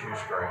pretty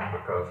shoestring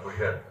because we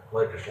had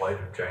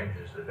legislative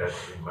changes that had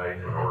to be made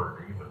in order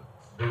to even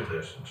do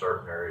this in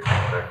certain areas of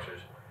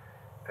Texas,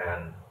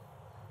 and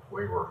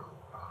we were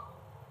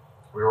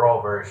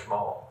all very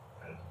small,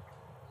 and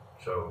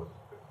so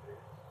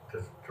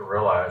to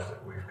realize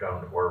that we've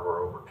come to where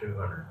we're over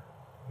 200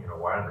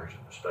 wineries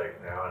in the state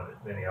now, and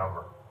that many of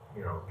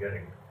them are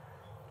getting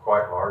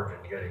quite large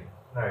and getting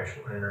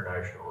national and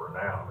international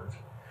renown.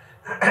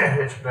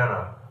 It's been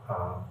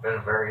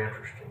a very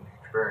interesting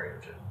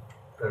experience, and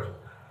there's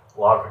a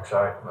lot of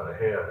excitement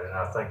ahead, and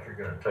I think you're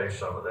going to taste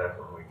some of that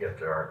when we get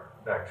to our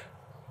next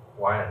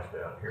wines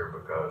down here,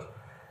 because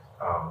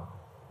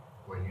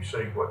when you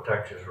see what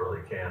Texas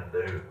really can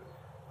do,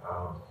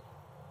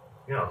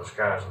 the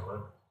sky's the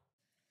limit.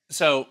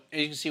 So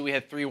as you can see, we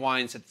had 3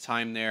 wines at the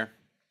time there,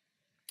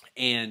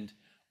 and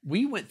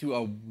we went through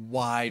a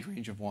wide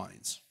range of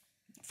wines,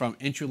 from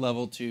entry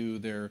level to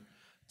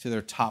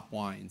their top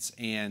wines,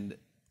 and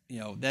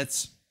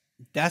that's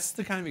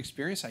the kind of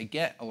experience I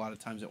get a lot of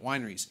times at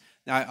wineries.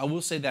 Now, I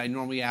will say that I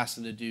normally ask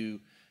them to do,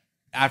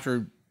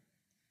 after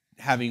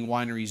having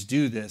wineries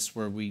do this,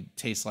 where we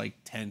taste like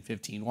 10,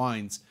 15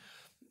 wines,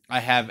 I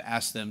have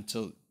asked them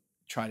to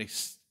try to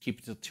keep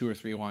it to 2 or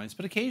 3 wines.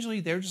 But occasionally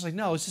they're just like,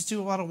 no, let's just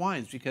do a lot of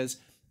wines because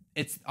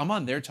I'm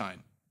on their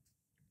time.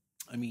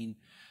 I mean,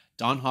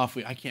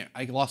 Donhoff,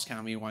 I lost count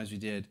how many wines we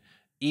did.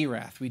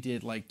 Erath, we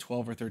did like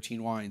 12 or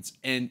 13 wines.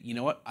 And you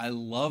know what? I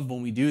love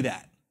when we do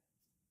that.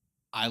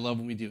 I love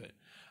when we do it.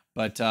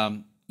 But,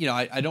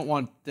 I don't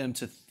want them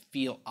to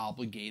feel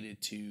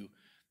obligated to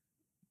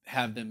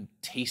have them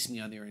taste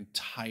me on their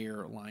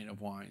entire line of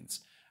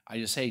wines. I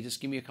just say, just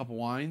give me a couple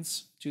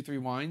wines, 2, 3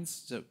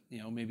 wines, so,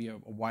 maybe a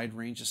wide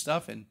range of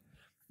stuff, and,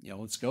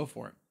 let's go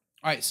for it.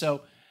 All right,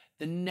 so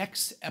the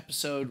next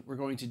episode we're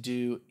going to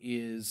do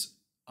is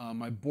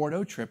my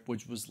Bordeaux trip,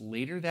 which was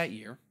later that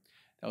year.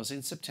 That was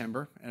in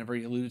September, and I've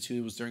already alluded to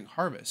it was during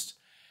harvest.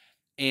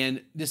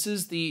 And this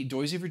is the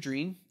Doisy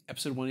Verdrine,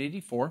 episode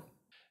 184.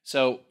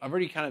 So I've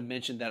already kind of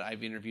mentioned that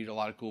I've interviewed a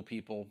lot of cool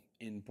people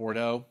in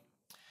Bordeaux.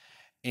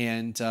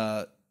 And,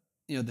 the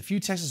few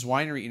Texas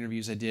winery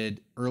interviews I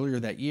did earlier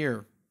that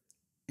year,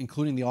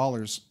 including the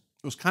Allers,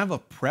 it was kind of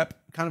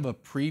a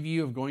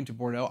preview of going to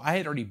Bordeaux. I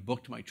had already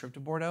booked my trip to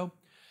Bordeaux.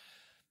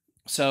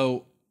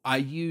 So I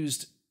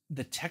used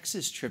the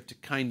Texas trip to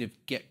kind of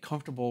get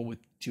comfortable with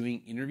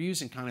doing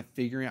interviews and kind of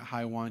figuring out how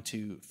I want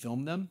to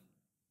film them.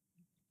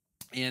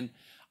 And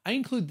I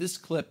include this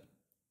clip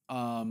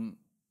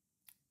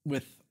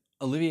with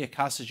Olivier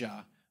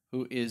Casaja,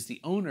 who is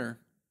the owner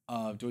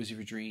of Doisy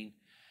Verdrine,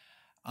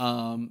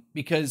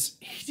 because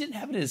he didn't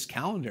have it in his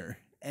calendar.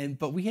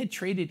 But we had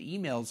traded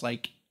emails,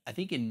 like I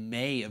think in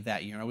May of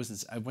that year.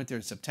 I went there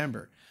in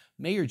September.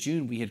 May or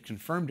June, we had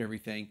confirmed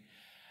everything.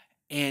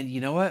 And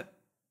you know what?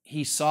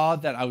 He saw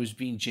that I was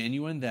being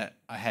genuine, that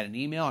I had an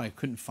email and I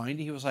couldn't find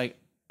it. He was like,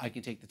 I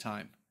can take the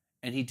time.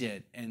 And he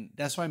did. And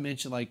that's why I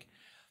mentioned, like,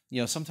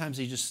 sometimes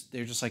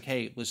they're just like,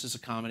 hey, let's just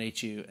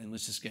accommodate you and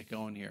let's just get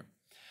going here.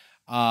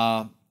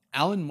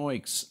 Alan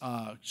Moix,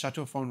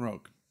 Chateau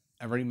Fonroque,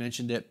 I've already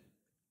mentioned it.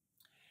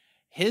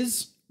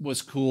 His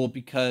was cool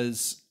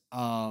because if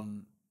I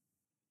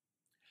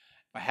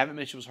haven't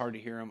mentioned it was hard to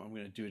hear him, I'm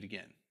going to do it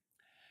again.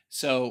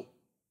 So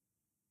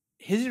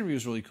his interview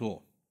was really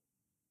cool,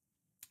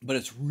 but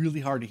it's really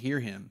hard to hear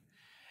him.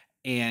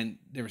 And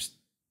there was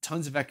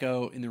tons of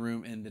echo in the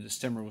room, and the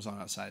distemper was on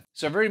outside.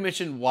 So I've already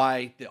mentioned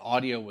why the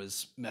audio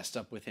was messed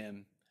up with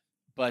him.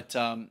 But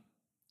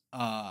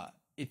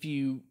if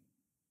you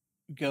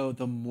go,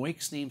 the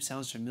Moix name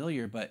sounds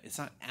familiar, but it's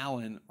not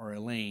Alan or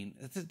Elaine.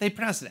 They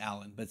pronounce it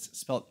Alan, but it's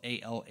spelled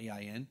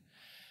A-L-A-I-N.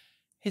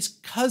 His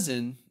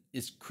cousin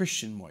is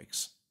Christian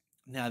Moix.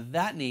 Now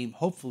that name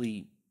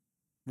hopefully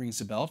rings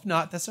a bell. If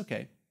not, that's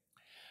okay.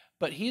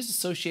 But he's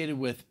associated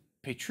with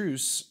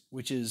Petrus,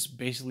 which is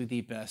basically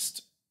the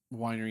best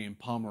winery in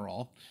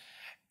Pomerol.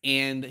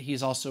 And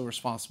he's also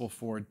responsible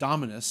for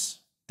Dominus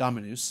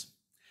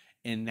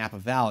in Napa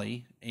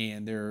Valley,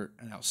 and they're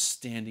an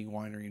outstanding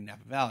winery in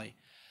Napa Valley.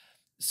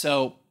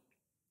 So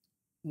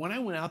when I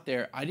went out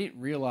there, I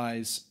didn't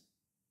realize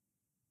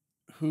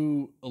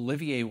who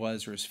Olivier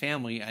was or his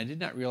family. I did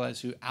not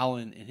realize who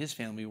Alan and his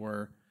family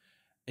were.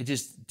 It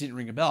just didn't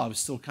ring a bell. I was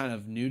still kind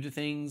of new to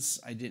things.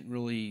 I didn't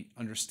really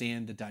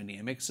understand the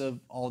dynamics of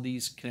all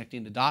these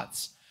connecting the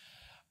dots.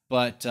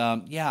 But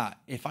yeah,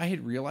 if I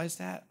had realized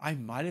that, I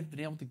might have been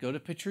able to go to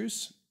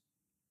Petrus.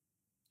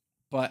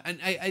 But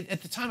I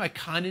at the time, I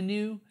kind of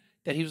knew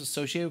that he was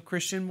associated with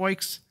Christian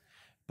Moix,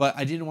 but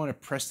I didn't want to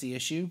press the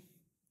issue.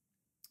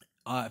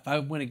 If I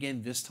went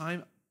again this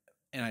time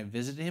and I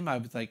visited him, I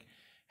was like,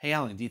 hey,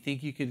 Alan, do you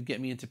think you could get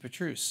me into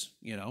Petrus?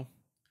 You know,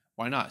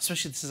 why not?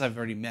 Especially since I've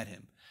already met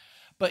him.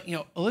 But, you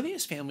know,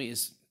 Olivier's family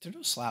they're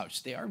no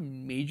slouch. They are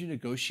major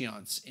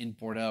negociants in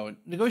Bordeaux. And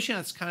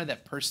negociant's kind of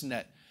that person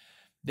that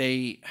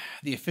the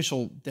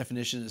official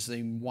definition is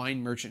a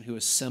wine merchant who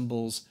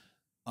assembles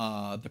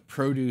the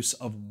produce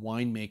of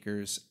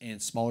winemakers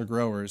and smaller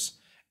growers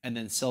and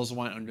then sells the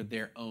wine under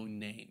their own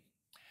name.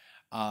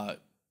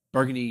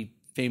 Burgundy,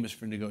 famous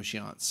for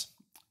negociants.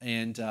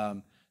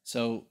 And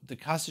so the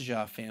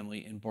Castaja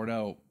family in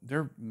Bordeaux,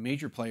 they're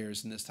major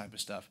players in this type of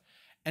stuff.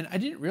 And I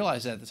didn't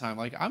realize that at the time.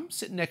 Like, I'm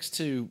sitting next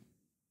to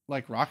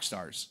like rock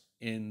stars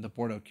in the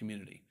Bordeaux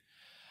community.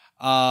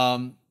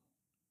 So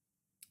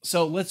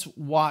let's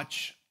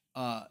watch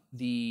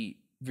the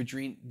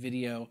Vidrine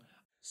video.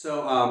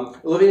 So,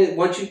 Olivier,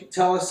 why don't you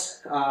tell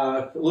us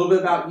a little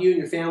bit about you and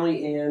your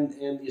family and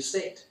the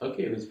estate?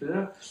 Okay, with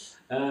pleasure.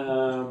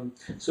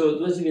 So,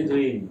 the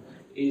Vidrine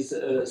is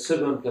a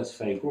second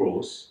classified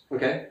growth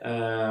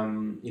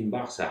in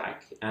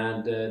Barsac,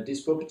 and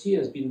this property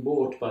has been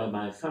bought by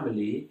my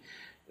family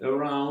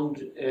around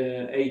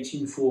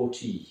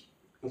 1840.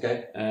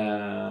 Okay.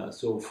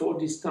 So for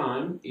this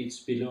time, it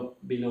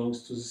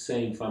belongs to the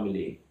same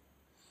family.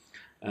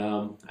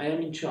 I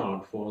am in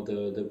charge for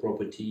the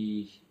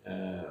property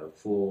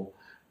for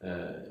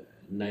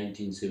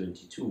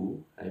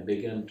 1972. I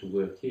began to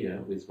work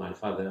here with my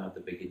father at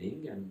the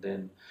beginning, and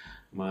then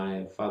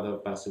my father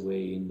passed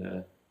away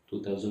in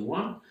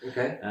 2001.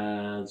 Okay.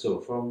 And so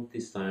from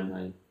this time,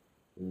 I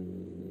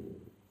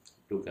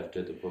look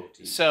after the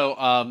property.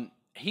 So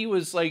he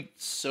was like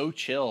so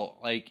chill.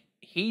 Like,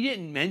 he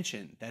didn't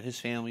mention that his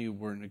family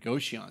were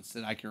negociants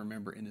that I can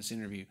remember in this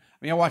interview. I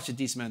mean, I watched a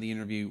decent amount of the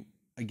interview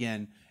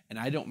again, and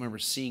I don't remember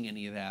seeing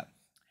any of that.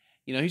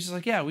 You know, he's just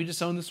like, yeah, we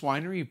just own this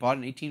winery. We bought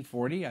it in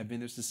 1840. I've been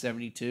there since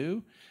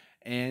 72.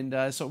 And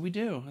that's what we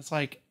do. It's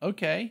like,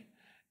 okay.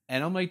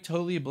 And I'm like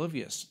totally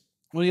oblivious.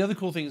 One of the other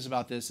cool things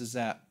about this is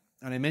that,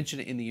 and I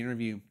mentioned it in the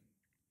interview,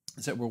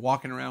 is that we're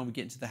walking around, we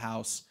get into the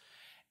house,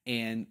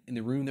 and in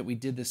the room that we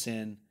did this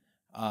in,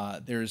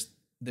 there's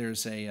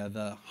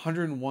the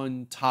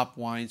 101 top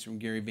wines from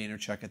Gary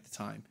Vaynerchuk at the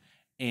time,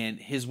 and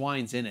his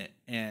wine's in it.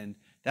 And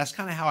that's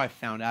kind of how I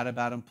found out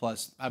about him.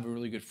 Plus, I have a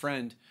really good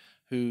friend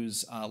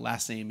whose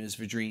last name is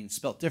Vidrine,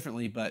 spelt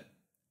differently, but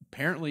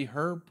apparently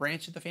her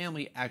branch of the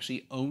family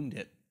actually owned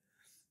it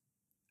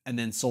and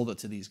then sold it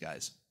to these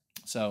guys.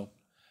 So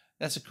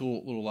that's a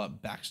cool little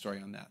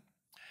backstory on that.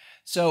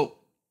 So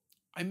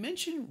I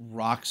mentioned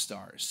rock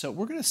stars. So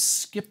we're going to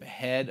skip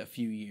ahead a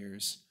few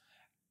years,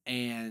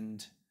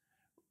 and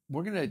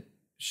we're going to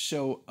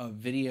show a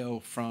video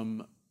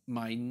from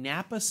my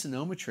Napa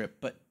Sonoma trip,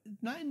 but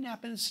not in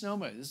Napa and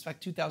Sonoma. This is like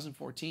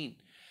 2014.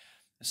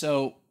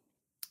 So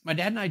my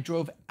dad and I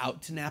drove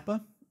out to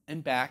Napa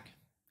and back.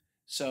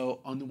 So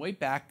on the way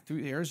back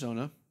through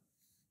Arizona,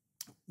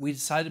 we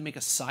decided to make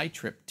a side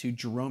trip to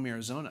Jerome,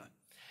 Arizona,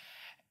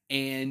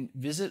 and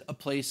visit a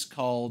place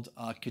called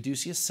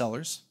Caduceus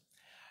Cellars.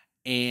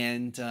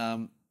 And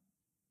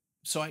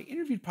so I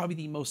interviewed probably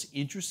the most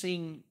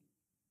interesting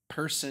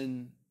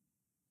person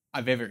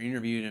I've ever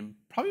interviewed, and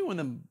probably one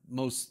of the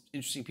most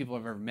interesting people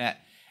I've ever met.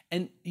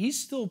 And he's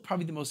still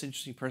probably the most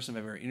interesting person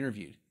I've ever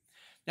interviewed.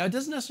 Now, it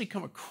doesn't necessarily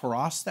come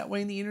across that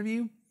way in the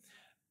interview,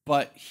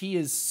 but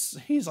he's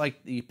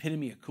like the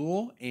epitome of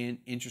cool and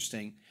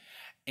interesting.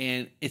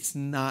 And it's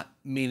not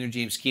Maynard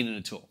James Keenan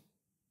O'Toole.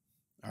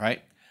 All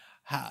right.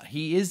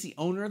 He is the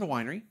owner of the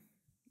winery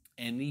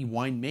and the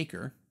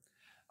winemaker.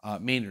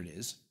 Maynard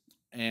is.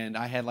 And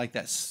I had like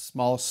that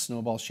smallest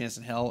snowball's chance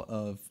in hell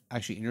of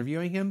actually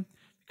interviewing him,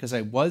 because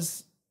I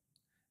was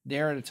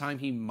there at a time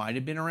he might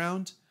have been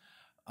around,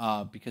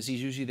 because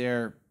he's usually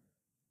there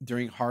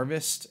during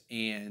harvest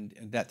and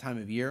at that time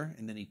of year,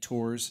 and then he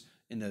tours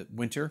in the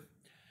winter.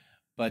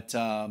 But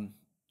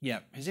yeah,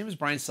 his name is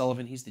Brian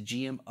Sullivan. He's the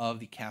GM of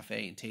the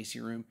cafe and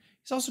tasting room.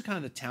 He's also kind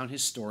of the town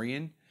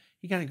historian.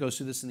 He kind of goes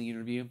through this in the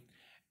interview.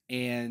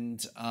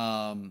 And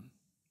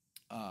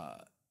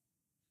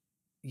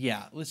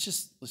yeah, let's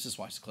just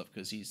watch the clip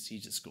because he's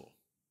just cool.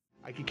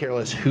 I could care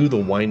less who the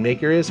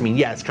winemaker is. I mean,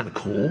 yeah, it's kind of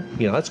cool.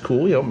 You know, that's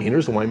cool. You know,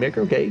 Maynard's the winemaker.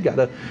 Okay, you got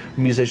a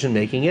musician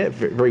making it,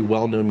 very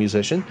well-known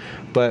musician.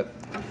 But,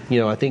 you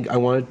know, I think I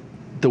wanted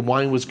the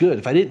wine was good.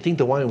 If I didn't think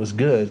the wine was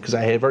good because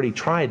I had already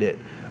tried it,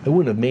 I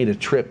wouldn't have made a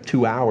trip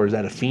 2 hours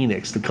out of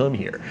Phoenix to come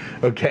here.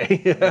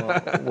 Okay.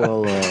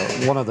 well,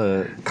 one of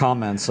the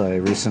comments I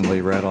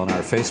recently read on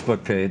our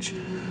Facebook page,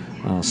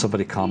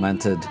 somebody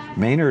commented,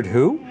 "Maynard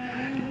who?"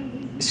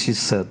 She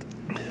said,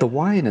 "The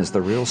wine is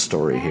the real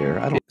story here."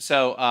 I don't.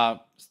 So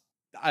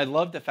I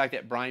love the fact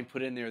that Brian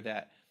put in there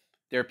that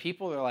there are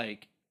people that are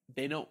like,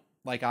 they don't,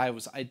 like I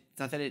was,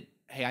 not that it,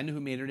 hey, I know who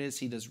Maynard is.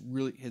 He does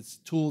really, his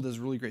tool does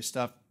really great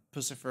stuff.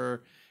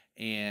 Pussifer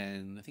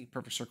and I think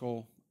Perfect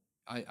Circle.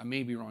 I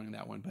may be wrong in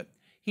that one, but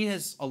he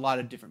has a lot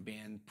of different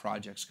band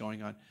projects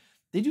going on.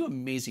 They do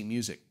amazing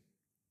music,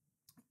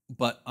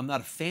 but I'm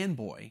not a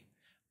fanboy.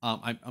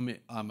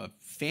 I'm a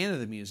fan of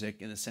the music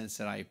in the sense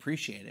that I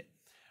appreciate it.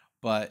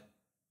 But,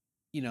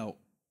 you know,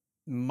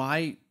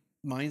 my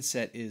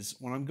mindset is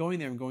when I'm going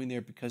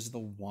there because of the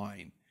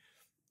wine.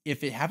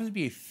 If it happens to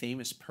be a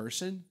famous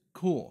person,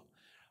 cool.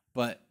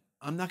 But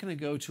I'm not going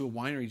to go to a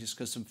winery just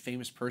because some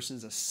famous person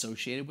is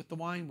associated with the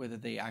wine, whether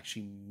they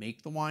actually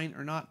make the wine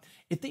or not.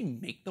 If they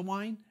make the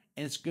wine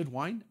and it's good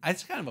wine,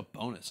 it's kind of a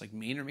bonus. Like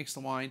Maynard makes the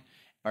wine.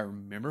 If I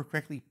remember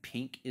correctly,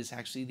 Pink is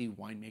actually the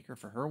winemaker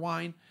for her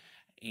wine.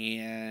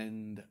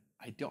 And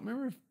I don't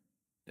remember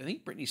I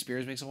think Britney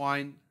Spears makes a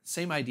wine.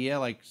 Same idea.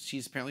 Like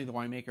she's apparently the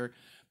winemaker.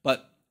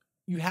 But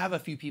you have a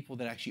few people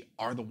that actually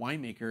are the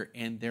winemaker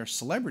and they're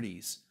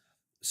celebrities.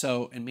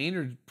 So, and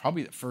Maynard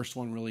probably the first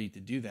one really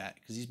to do that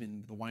because he's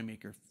been the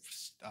winemaker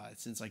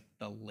since like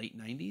the late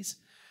 90s.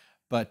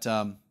 But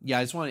yeah,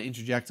 I just want to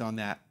interject on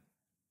that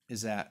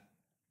is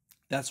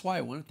that's why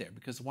I went there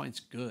because the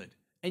wine's good.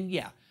 And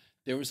yeah,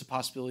 there was a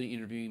possibility of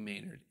interviewing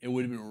Maynard. It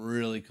would have been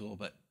really cool,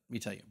 but let me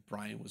tell you,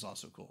 Brian was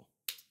also cool.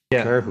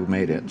 Yeah. Care who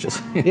made it.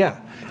 Just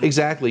yeah,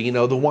 exactly. You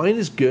know, the wine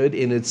is good,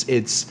 and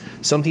it's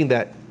something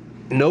that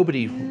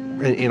nobody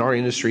in our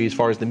industry, as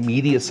far as the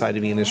media side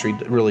of the industry,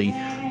 really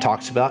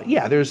talks about.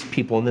 Yeah, there's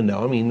people in the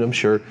know. I mean, I'm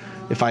sure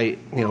if I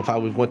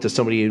went to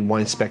somebody in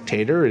Wine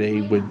Spectator,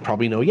 they would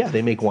probably know. Yeah,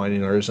 they make wine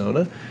in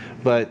Arizona,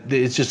 but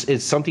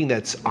it's something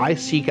that's I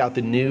seek out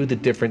the new, the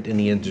different, and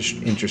the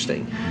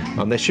interesting.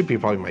 That should be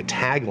probably my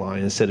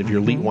tagline instead of your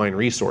elite wine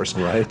resource.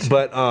 Right.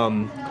 But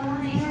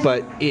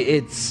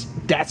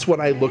that's what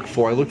I look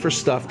for. I look for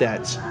stuff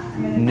that's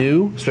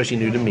new, especially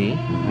new to me.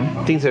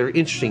 Things that are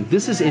interesting.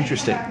 This is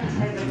interesting.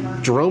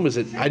 Jerome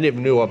I never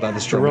knew about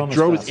this. Jerome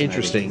is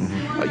interesting.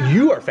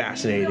 You are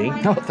fascinating.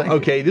 Oh, thank you.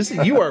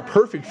 Okay, you are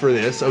perfect for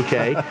this.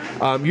 Okay,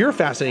 you're a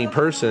fascinating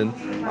person.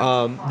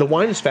 The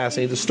wine is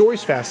fascinating. The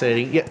story's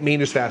fascinating. Yeah,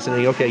 Maynard's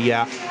fascinating. Okay,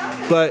 yeah,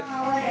 but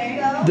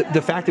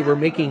the fact that we're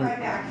making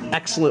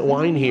excellent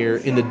wine here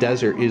in the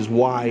desert is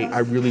why I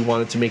really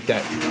wanted to make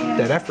that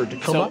effort to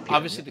come up here.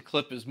 Obviously, the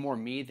clip is more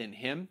me than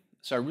him.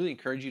 So I really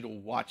encourage you to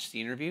watch the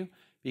interview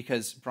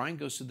because Brian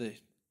goes through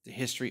the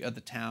history of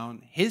the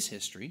town, his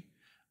history.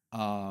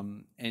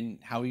 And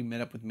how he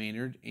met up with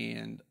Maynard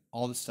and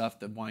all the stuff,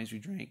 the wines we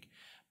drank.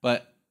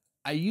 But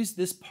I used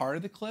this part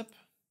of the clip,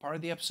 part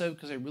of the episode,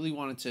 because I really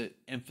wanted to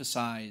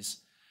emphasize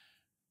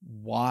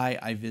why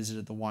I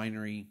visited the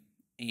winery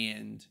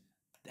and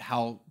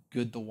how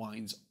good the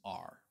wines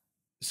are.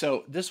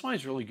 So this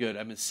wine's really good.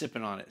 I've been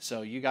sipping on it.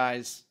 So you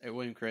guys at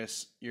William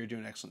Chris, you're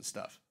doing excellent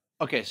stuff.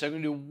 Okay, so I'm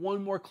going to do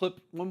one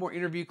more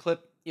interview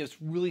clip. You know,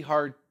 it's really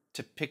hard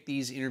to pick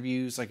these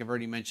interviews, like I've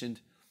already mentioned.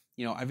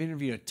 You know, I've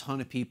interviewed a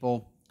ton of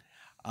people,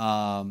 you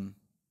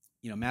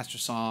know, master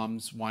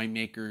somms,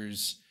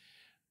 winemakers,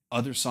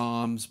 other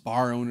somms,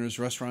 bar owners,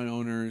 restaurant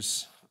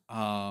owners.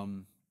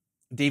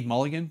 Dave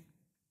Mulligan,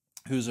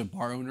 who's a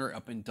bar owner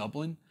up in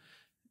Dublin,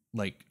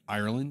 like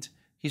Ireland.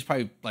 He's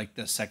probably like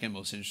the second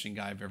most interesting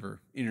guy I've ever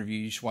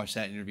interviewed. You should watch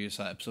that interview. It's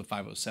episode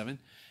 507.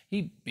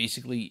 He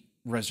basically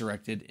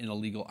resurrected an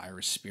illegal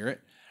Irish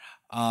spirit.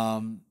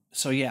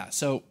 So yeah,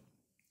 so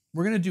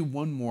we're going to do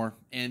one more.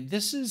 And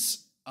this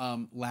is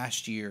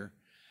last year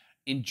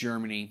in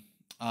Germany.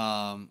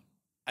 I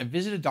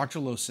visited Dr.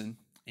 Losen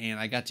and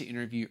I got to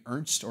interview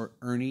Ernst or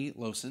Ernie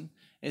Losen.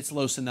 It's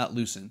Losen, not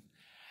Lucen.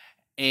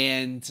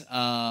 And,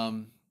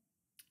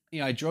 you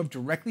know, I drove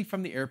directly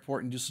from the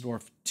airport in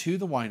Dusseldorf to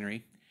the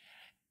winery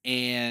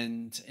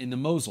and in the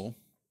Mosel.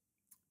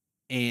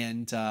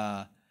 And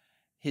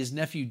his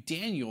nephew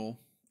Daniel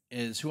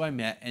is who I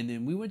met. And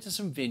then we went to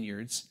some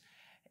vineyards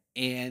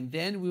and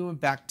then we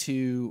went back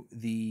to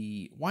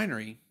the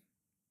winery.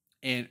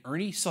 And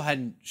Ernie still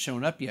hadn't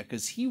shown up yet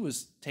because he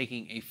was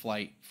taking a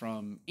flight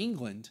from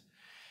England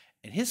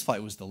and his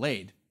flight was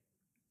delayed.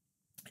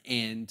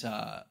 And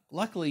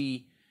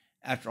luckily,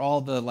 after all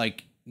the,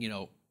 like, you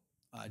know,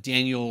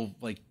 Daniel,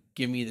 like,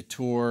 give me the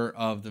tour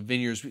of the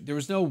vineyards. There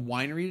was no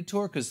winery to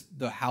tour because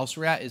the house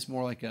we're at is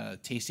more like a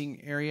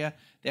tasting area.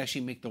 They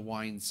actually make the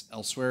wines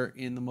elsewhere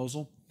in the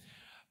Mosel.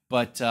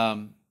 But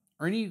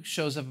Ernie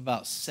shows up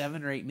about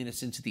 7 or 8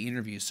 minutes into the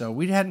interview, so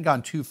we hadn't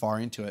gone too far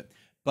into it.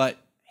 But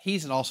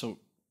he's an also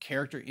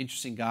character,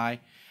 interesting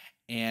guy,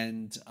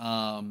 and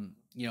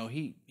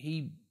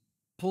he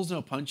pulls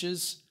no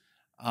punches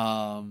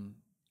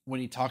when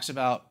he talks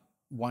about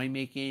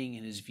winemaking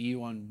and his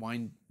view on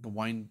the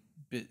wine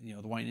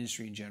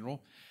industry in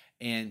general,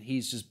 and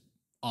he's just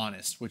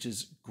honest, which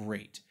is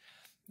great.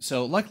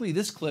 So luckily,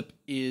 this clip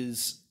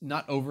is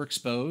not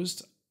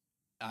overexposed.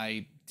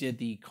 I did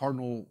the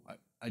cardinal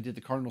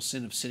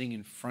sin of sitting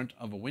in front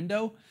of a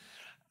window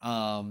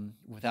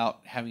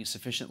without having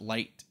sufficient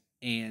light,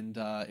 and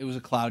it was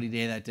a cloudy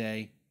day that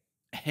day,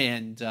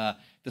 and the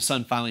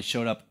sun finally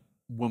showed up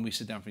when we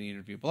sit down for the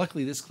interview. But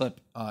luckily, this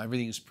clip,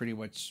 everything is pretty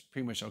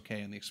much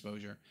okay in the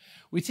exposure.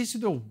 We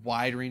tasted a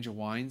wide range of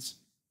wines,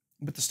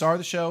 but the star of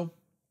the show,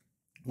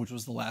 which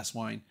was the last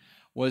wine,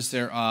 was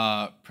their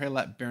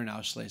Prelat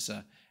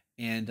Bernauslese,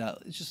 and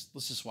let's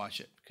just watch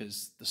it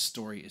because the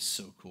story is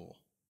so cool.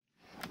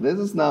 This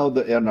is now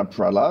the Erna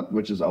Prelat,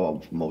 which is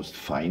our most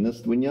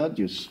finest vineyard.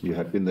 You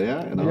have been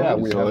there, you know. Yeah,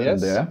 we have. Yes,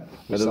 there.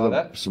 We It is saw a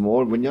that.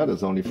 small vineyard.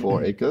 It's only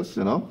 4 acres,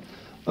 you know,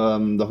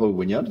 the whole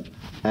vineyard,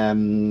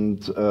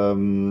 and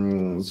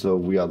so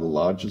we are the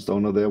largest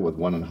owner there with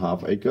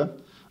 1.5 acre,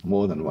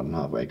 more than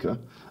 1.5 acre.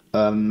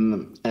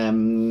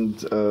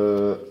 And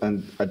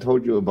I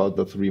told you about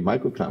the 3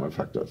 microclimate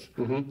factors.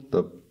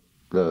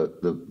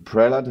 The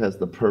Prelat has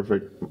the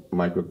perfect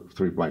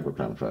 3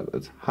 microclimate factors.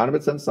 It's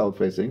 100% south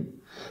facing,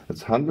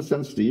 it's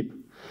 100% steep,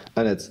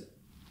 and it's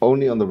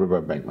only on the river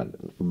embankment,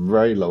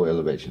 very low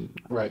elevation.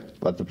 Right.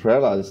 But the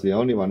Prelat is the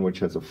only one which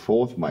has a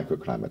 4th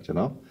microclimate, you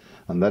know,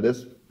 and that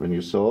is, when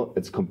you saw,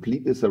 it's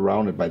completely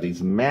surrounded by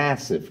these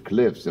massive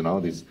cliffs, you know,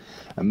 these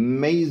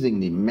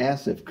amazingly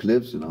massive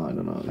cliffs, you know, I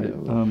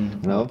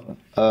don't know,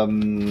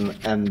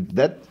 and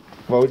that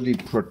probably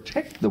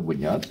protect the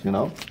vineyard, you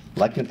know,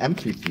 like an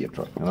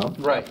amphitheater, you know.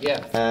 Right,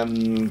 yeah.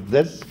 And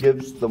this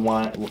gives the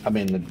wine, I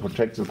mean, it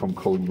protects it from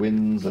cold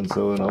winds and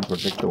so, you know,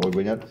 protects the whole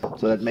vineyard.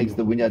 So that makes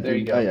the vineyard. There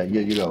you go. Oh, yeah,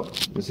 here you go.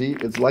 You see,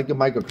 it's like a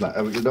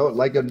microclimate, you know,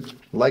 like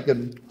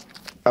an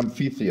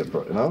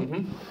amphitheater, you know.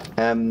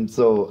 And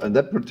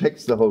that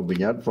protects the whole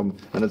vineyard from,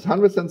 and it's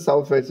 100%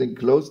 south facing,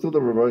 close to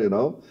the river, you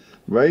know,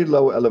 very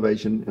low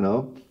elevation, you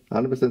know,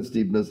 100%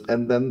 steepness,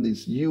 and then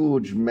these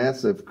huge,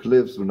 massive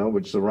cliffs, you know,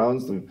 which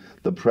surrounds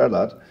the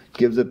Prelat,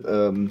 gives it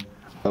a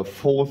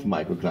 4th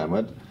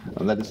microclimate,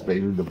 and that is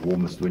basically the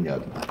warmest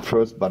vineyard.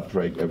 First bud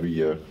break every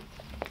year,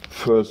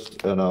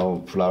 first, you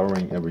know,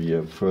 flowering every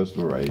year, first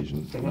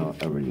variation, you know,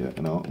 every year,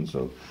 you know, and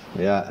so,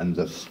 yeah, and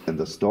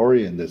the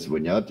story in this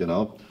vineyard, you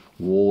know,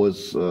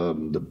 was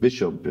the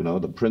bishop, you know,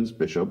 the prince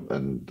bishop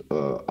and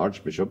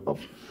archbishop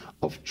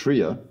of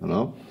Trier, you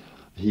know.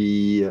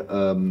 He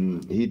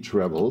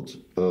traveled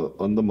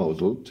on the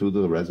Mosel to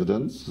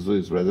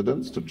his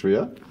residence to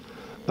Trier.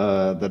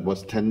 That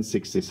was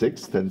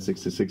 1066.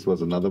 1066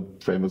 was another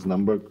famous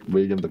number.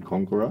 William the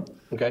Conqueror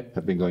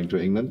had been going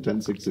to England.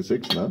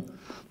 1066, no?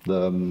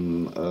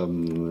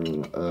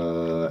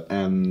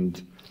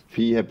 And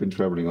he had been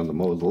traveling on the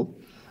Mosel.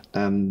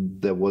 And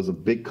there was a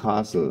big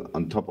castle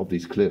on top of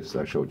these cliffs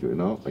I showed you, you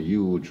know, a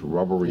huge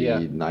robbery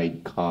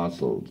knight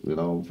castle, you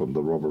know, from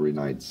the robbery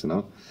knights, you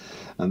know.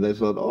 And they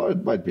thought, oh,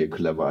 it might be a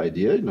clever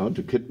idea, you know,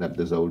 to kidnap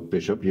this old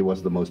bishop. He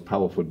was the most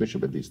powerful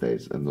bishop in these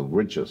days, and the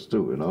richest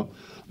too, you know.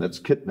 Let's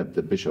kidnap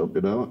the bishop,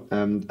 you know,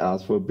 and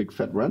ask for a big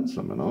fat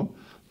ransom, you know.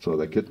 So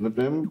they kidnapped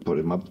him, put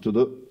him up to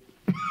the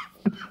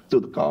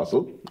to the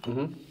castle.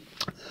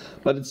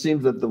 But it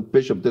seems that the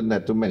bishop didn't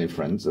have too many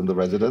friends in the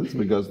residence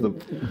because the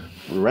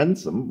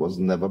ransom was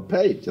never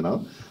paid, you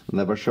know,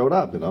 never showed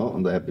up, you know,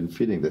 and they have been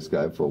feeding this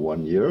guy for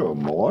 1 year or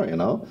more, you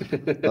know.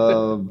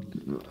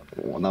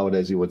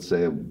 Nowadays you would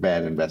say a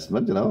bad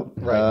investment, you know.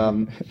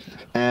 Right.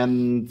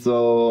 And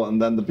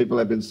then the people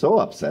have been so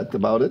upset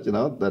about it, you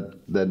know,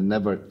 that they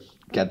never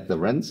get the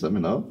ransom,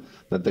 you know,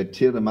 that they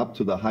tear him up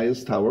to the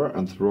highest tower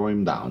and throw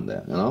him down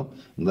there, you know.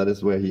 And that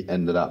is where he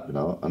ended up, you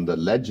know. And the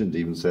legend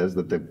even says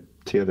that they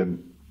tear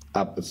him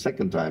up a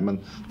second time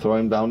and throw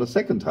him down a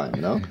second time,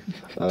 you know,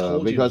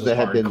 because they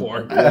had been.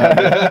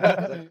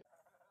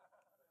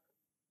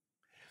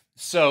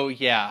 So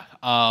yeah,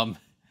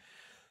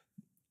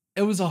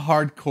 it was a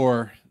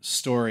hardcore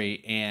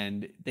story,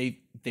 and they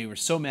were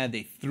so mad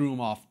they threw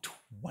him off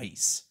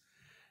twice.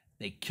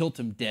 They killed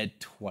him dead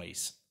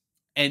twice,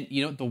 and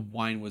you know the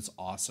wine was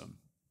awesome,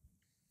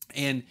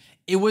 and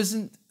it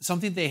wasn't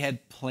something they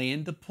had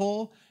planned to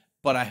pull.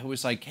 But I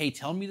was like, hey,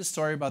 tell me the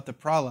story about the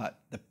Prelat,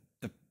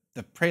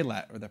 the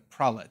Prelat or the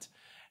Pralet.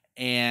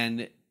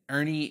 And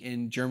Ernie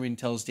in German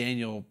tells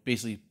Daniel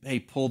basically, hey,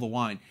 pull the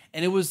wine.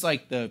 And it was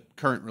like the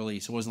current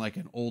release. It wasn't like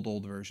an old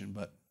version,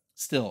 but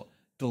still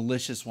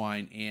delicious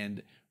wine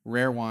and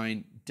rare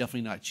wine,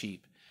 definitely not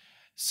cheap.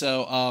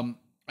 So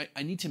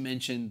I need to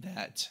mention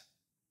that,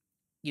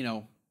 you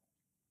know,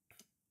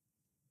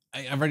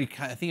 I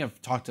think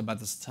I've talked about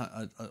this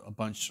a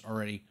bunch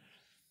already,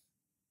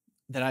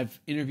 that I've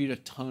interviewed a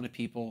ton of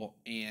people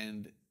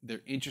and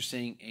they're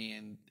interesting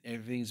and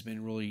everything's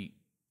been really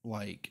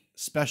like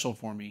special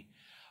for me.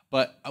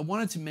 But I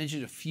wanted to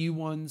mention a few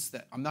ones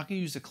that I'm not going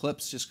to use the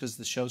clips just because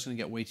the show's going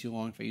to get way too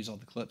long if I use all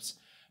the clips.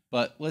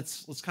 But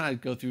let's kind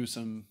of go through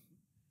some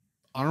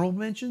honorable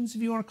mentions,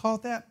 if you want to call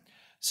it that.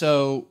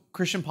 So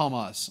Christian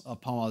Palmas of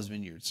Palmas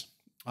Vineyards.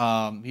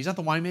 He's not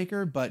the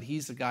winemaker, but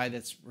he's the guy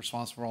that's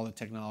responsible for all the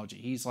technology.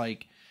 He's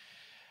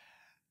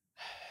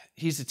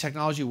a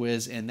technology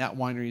whiz, and that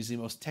winery is the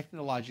most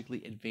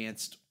technologically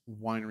advanced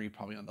winery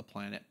probably on the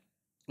planet.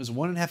 It was a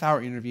 1.5 hour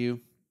interview.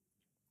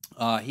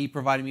 He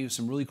provided me with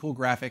some really cool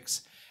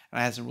graphics, and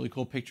I had some really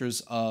cool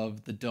pictures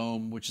of the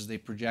dome, which is they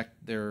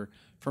project their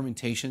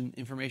fermentation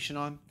information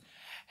on.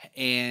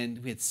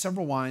 And we had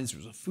several wines. There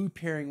was a food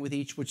pairing with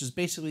each, which is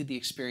basically the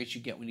experience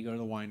you get when you go to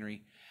the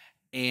winery.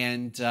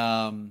 And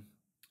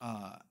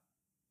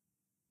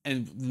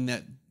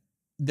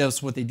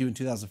that's what they do in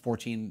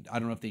 2014. I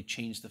don't know if they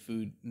changed the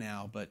food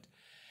now,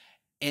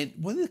 and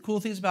one of the cool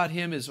things about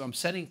him is I'm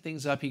setting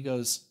things up. He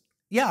goes,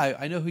 "Yeah,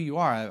 I know who you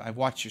are. I've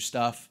watched your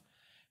stuff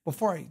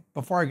before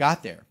I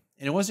got there."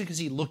 And it wasn't because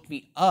he looked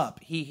me up.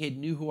 He had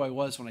knew who I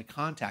was when I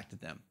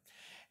contacted them.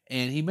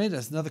 And he made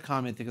us another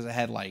comment because I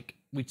had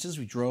since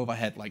we drove, I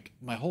had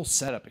my whole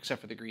setup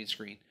except for the green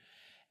screen.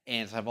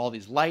 And so I have all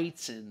these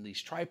lights and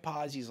these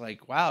tripods. He's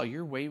like, "Wow,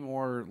 you're way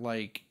more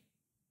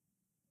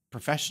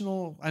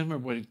professional." I don't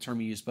remember what term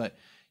he used, but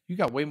you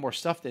got way more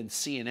stuff than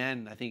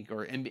CNN, I think,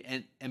 or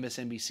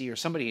MSNBC, or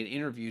somebody had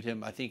interviewed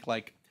him, I think,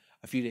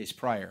 a few days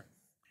prior.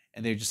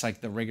 And they're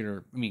just the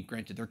regular,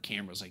 granted, their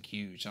camera's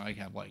huge. I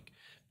have my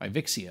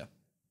Vixia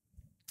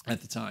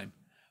at the time.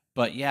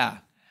 But yeah,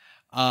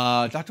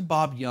 Dr.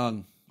 Bob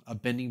Young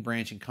of Bending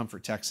Branch in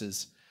Comfort,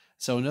 Texas.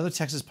 So another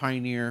Texas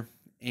pioneer,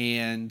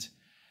 and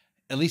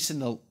at least in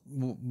the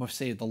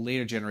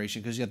later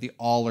generation, because you got the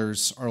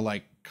Allers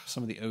are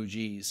some of the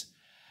OGs.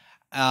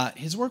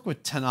 His work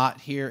with Tanat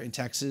here in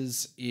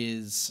Texas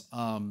is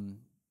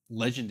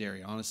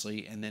legendary,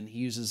 honestly. And then he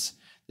uses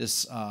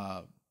this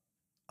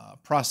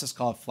process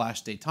called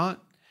flash détente.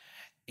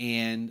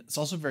 And it's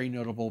also very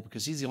notable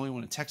because he's the only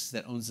one in Texas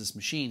that owns this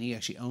machine. He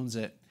actually owns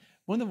it.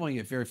 One of them, only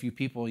very few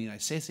people in the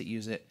United States that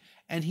use it.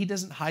 And he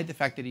doesn't hide the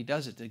fact that he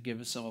does it to give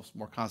himself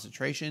more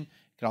concentration.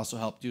 It could also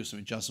help do some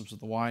adjustments with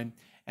the wine.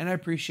 And I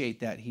appreciate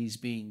that he's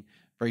being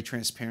very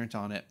transparent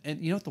on it.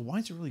 And you know what? The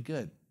wines are really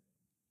good.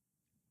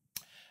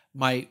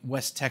 My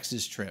West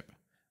Texas trip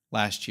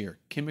last year,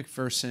 Kim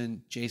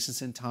McPherson, Jason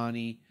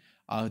Santani,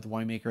 the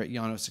winemaker at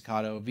Llano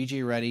Estacado,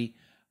 VJ Reddy,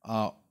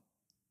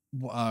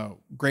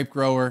 grape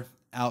grower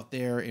out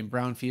there in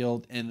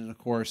Brownfield, and then of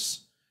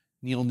course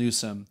Neil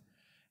Newsom,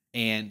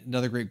 and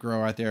another great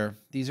grower out there.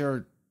 These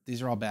are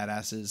all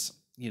badasses.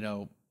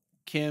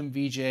 Kim,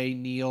 VJ,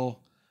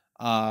 Neil,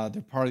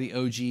 they're part of the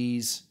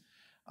OGs.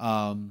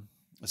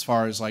 As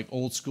far as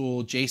old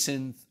school,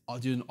 Jason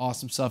doing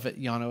awesome stuff at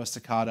Llano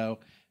Estacado.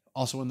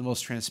 Also one of the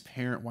most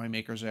transparent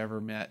winemakers I ever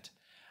met,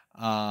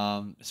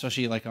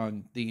 especially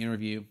on the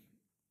interview.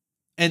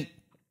 And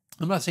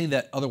I'm not saying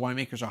that other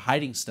winemakers are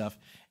hiding stuff.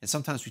 And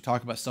sometimes we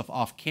talk about stuff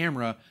off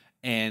camera,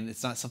 and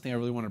it's not something I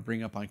really want to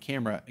bring up on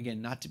camera.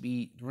 Again,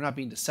 we're not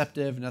being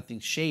deceptive, nothing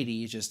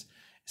shady. It's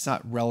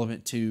not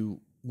relevant to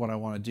what I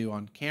want to do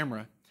on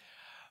camera.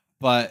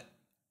 But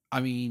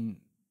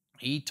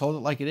he told it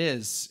like it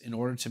is. In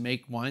order to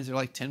make wines, they're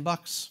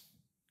 $10.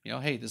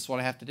 Hey, this is what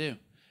I have to do.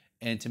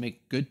 And to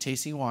make good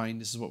tasting wine,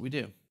 this is what we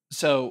do.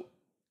 So,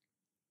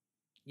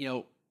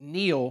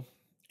 Neil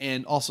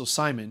and also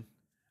Simon,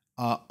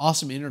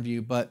 awesome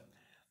interview, but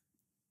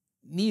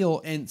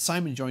Neil and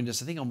Simon joined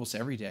us, I think, almost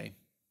every day.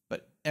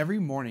 But every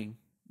morning,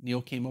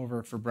 Neil came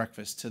over for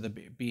breakfast to the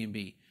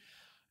B&B,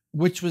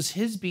 which was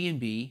his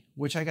B&B,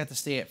 which I got to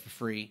stay at for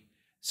free.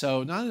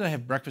 So not only did I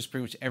have breakfast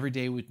pretty much every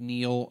day with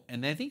Neil,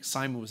 and I think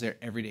Simon was there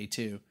every day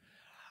too.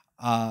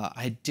 I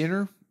had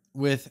dinner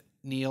with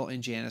Neil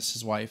and Janice,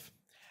 his wife.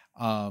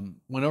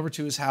 Went over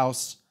to his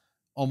house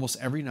almost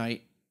every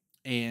night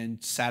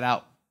and sat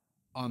out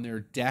on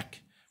their deck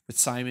with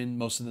Simon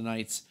most of the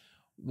nights,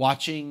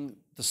 looking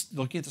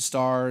at the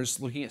stars,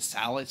 looking at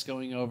satellites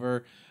going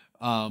over,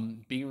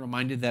 being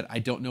reminded that I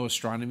don't know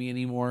astronomy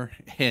anymore,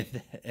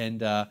 and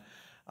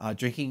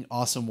drinking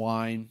awesome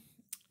wine.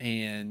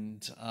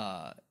 And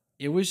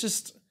it was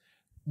just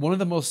one of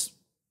the most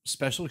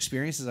special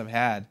experiences I've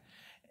had.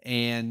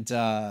 And,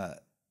 so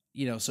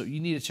you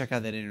need to check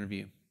out that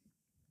interview.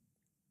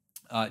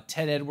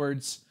 Ted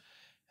Edwards,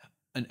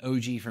 an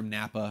OG from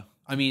Napa.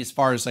 As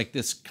far as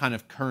this kind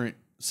of current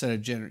set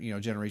of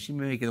generation,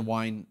 you make the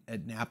wine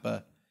at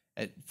Napa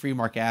at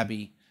Freemark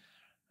Abbey.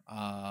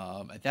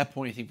 At that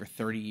point, I think for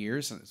 30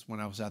 years, and it's when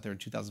I was out there in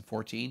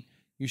 2014.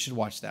 You should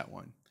watch that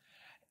one.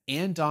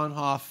 Ann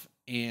Donhoff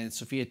and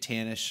Sophia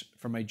Tanish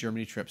from my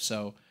Germany trip.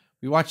 So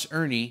we watched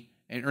Ernie,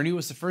 and Ernie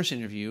was the first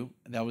interview.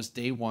 That was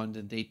day one.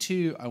 And day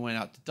two, I went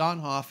out to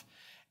Donhoff,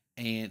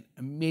 and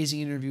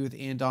amazing interview with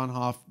Ann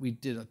Donhoff. We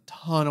did a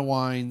ton of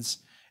wines,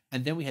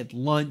 and then we had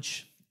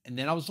lunch, and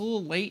then I was a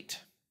little late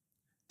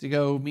to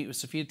go meet with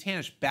Sophia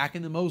Tanish back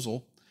in the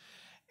Mosel,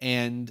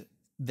 and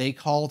they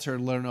called her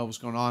to let her know what was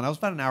going on. I was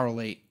about an hour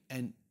late,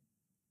 and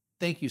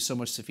thank you so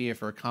much, Sophia,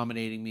 for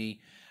accommodating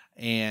me.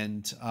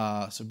 And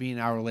so being an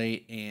hour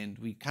late, and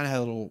we kind of had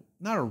a little,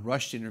 not a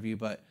rushed interview,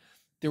 but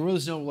there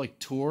was no like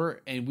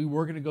tour, and we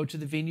were going to go to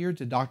the vineyard,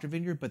 to Dr.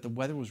 Vineyard, but the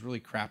weather was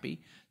really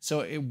crappy. So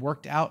it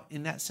worked out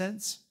in that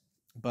sense.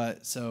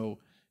 But so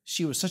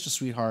she was such a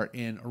sweetheart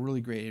and a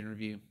really great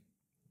interview.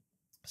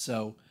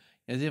 So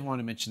I did want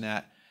to mention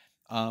that.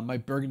 My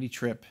Burgundy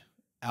trip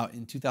out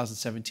in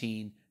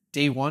 2017,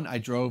 day one, I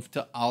drove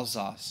to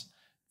Alsace,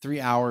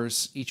 3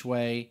 hours each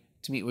way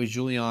to meet with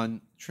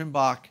Julian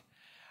Trimbach.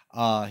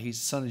 He's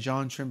the son of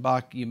John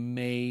Trimbach. You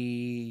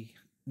may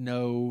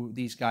know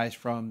these guys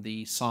from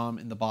the Somm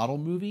in the Bottle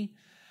movie,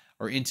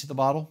 or Into the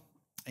Bottle.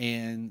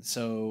 And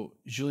so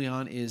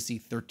Julian is the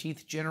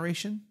 13th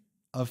generation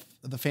of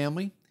the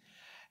family.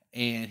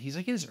 And he's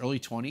like in his early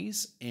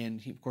 20s.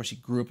 And he, of course, he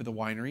grew up at the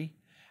winery.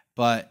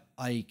 But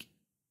like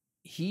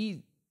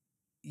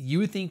you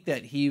would think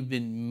that he'd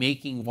been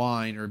making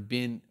wine, or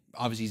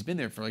obviously he's been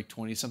there for like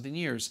 20 something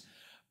years.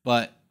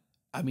 But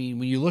I mean,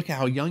 when you look at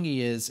how young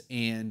he is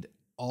and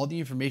all the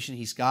information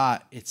he's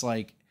got, it's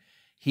like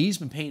he's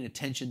been paying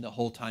attention the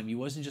whole time. He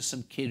wasn't just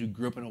some kid who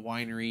grew up in a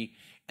winery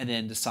and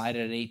then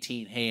decided at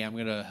 18, hey, I'm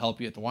going to help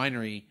you at the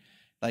winery.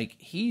 Like,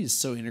 he's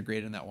so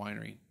integrated in that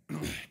winery.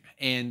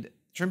 And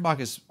Trimbach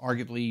is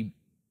arguably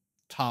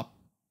top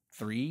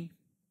 3,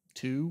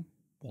 2,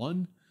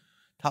 1,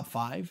 top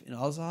 5 in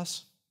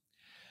Alsace.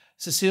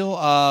 Cecile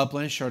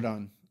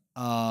Blanchardon.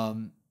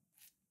 I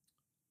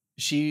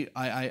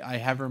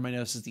have her in my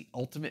notes as the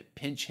ultimate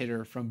pinch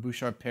hitter from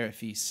Bouchard Père et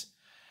Fils.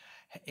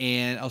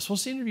 And I was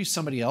supposed to interview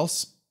somebody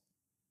else,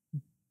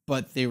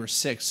 but they were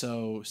sick.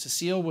 So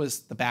Cecile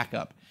was the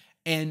backup.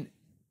 And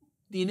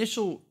the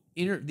initial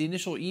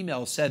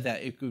email said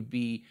that it could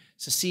be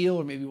Cecile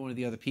or maybe one of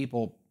the other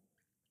people.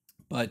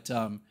 But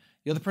the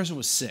other person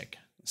was sick,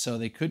 so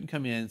they couldn't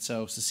come in.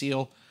 So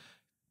Cecile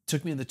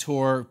took me on the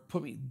tour,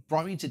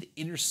 brought me into the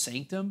inner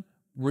sanctum.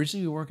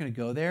 Originally, we weren't going to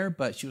go there,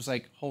 but she was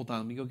like, hold on,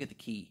 let me go get the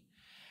key.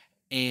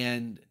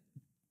 And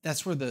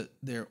that's where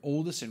their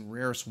oldest and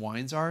rarest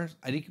wines are.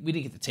 We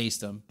didn't get to taste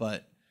them,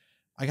 but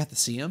I got to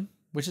see them,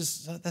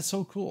 that's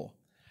so cool.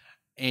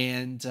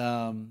 And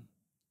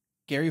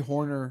Gary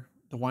Horner,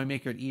 the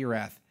winemaker at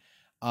Erath.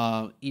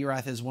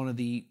 Erath is one of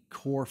the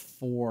core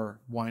 4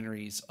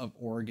 wineries of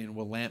Oregon,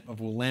 of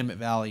Willamette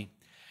Valley.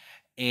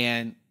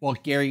 And while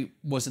Gary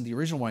wasn't the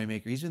original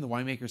winemaker, he's been the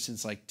winemaker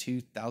since like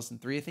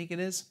 2003, I think it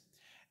is.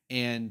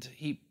 And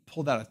he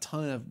pulled out a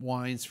ton of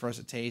wines for us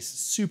to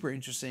taste. Super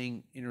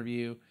interesting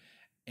interview.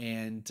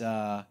 And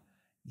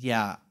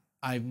yeah,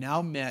 I've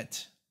now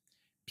met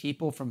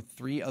people from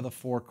 3 of the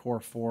 4 core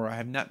 4. I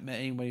have not met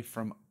anybody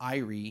from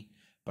Irie,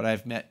 but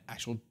I've met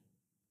actual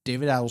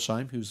David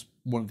Adelsheim, who's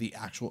one of the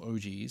actual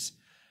OGs.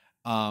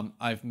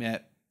 I've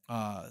met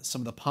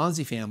some of the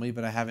Ponzi family,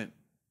 but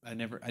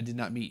I did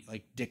not meet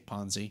like Dick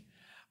Ponzi.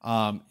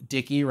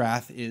 Dick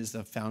Erath is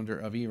the founder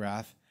of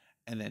Erath,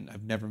 and then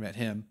I've never met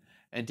him.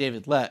 And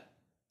David Lett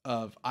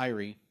of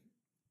Irie.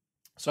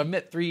 So I've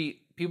met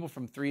 3 people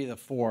from 3 of the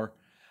 4,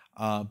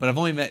 but I've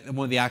only met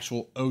one of the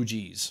actual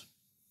OGs,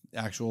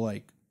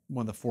 like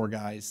one of the 4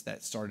 guys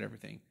that started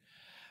everything.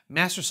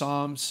 Master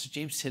Somms,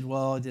 James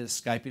Tidwell, I did a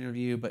Skype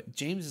interview, but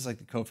James is like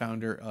the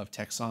co-founder of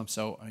Tech Somm,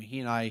 so he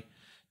and I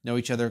know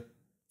each other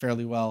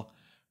fairly well.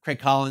 Craig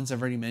Collins,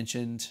 I've already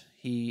mentioned.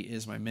 He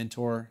is my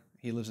mentor.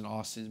 He lives in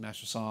Austin,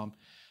 Master Somm.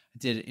 I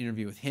did an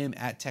interview with him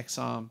at Tech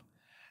Somm,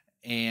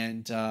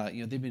 and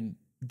they've been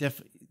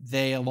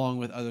they, along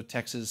with other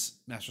Texas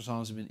Master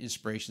Somms, have been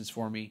inspirations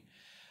for me.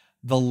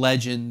 The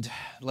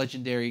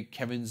legendary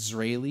Kevin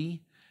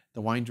Zraly,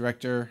 the wine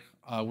director,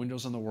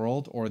 Windows on the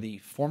World, or the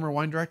former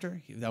wine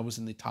director that was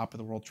in the top of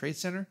the World Trade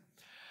Center.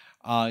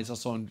 He's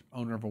also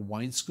owner of a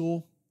wine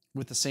school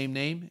with the same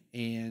name.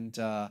 And,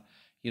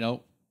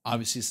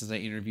 obviously since I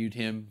interviewed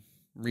him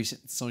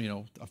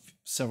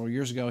several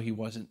years ago, he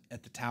wasn't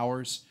at the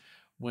towers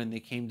when they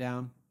came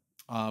down.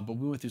 But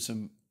we went through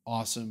some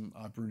awesome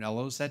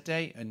Brunellos that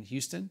day in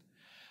Houston.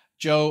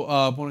 Joe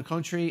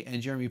Bonacontri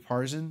and Jeremy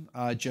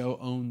Parzan. Joe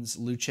owns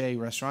Luce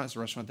Restaurant. It's a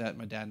restaurant that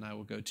my dad and I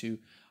will go to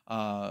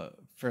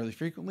fairly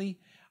frequently.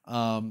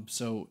 And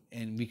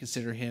we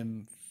consider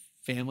him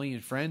family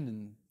and friend,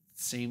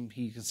 and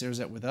he considers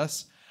that with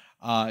us.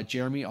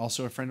 Jeremy,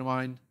 also a friend of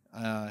mine,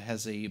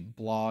 has a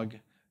blog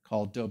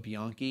called Do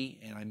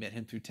Bianchi, and I met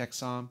him through Tech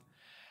Somm.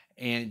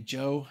 And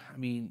Joe,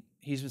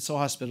 he's been so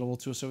hospitable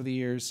to us over the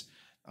years.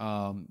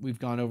 We've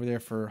gone over there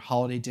for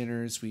holiday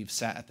dinners. We've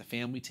sat at the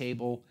family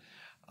table.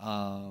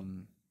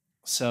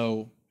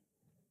 So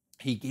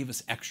he gave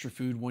us extra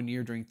food one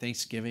year during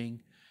Thanksgiving,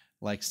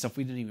 like stuff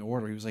we didn't even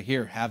order. He was like,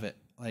 here, have it.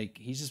 Like,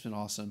 he's just been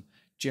awesome.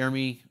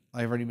 Jeremy,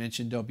 I've already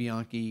mentioned Do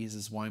Bianchi. He's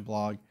his wine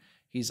blog.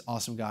 He's an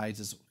awesome guy. He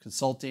does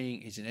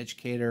consulting. He's an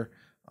educator,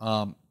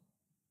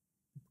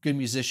 good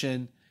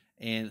musician,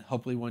 and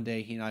hopefully one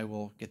day he and I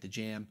will get the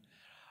jam.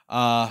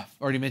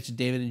 Already mentioned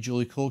David and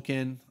Julie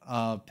Kulkin,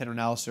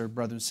 Pedernales, they're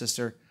brother and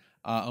sister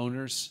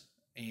owners,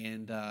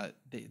 and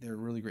they're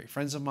really great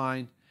friends of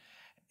mine.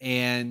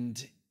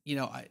 And,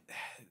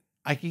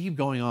 I can keep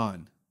going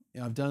on.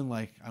 I've done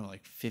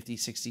 50,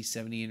 60,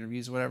 70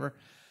 interviews, whatever.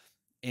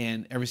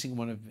 and every single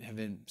one have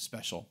been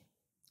special.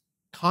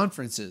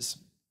 Conferences.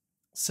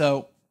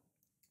 So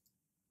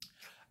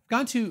I've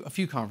gone to a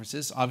few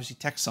conferences. Obviously,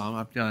 TechSomm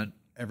I've done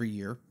every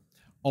year,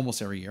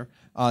 almost every year.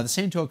 The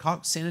San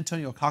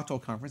Antonio Cocktail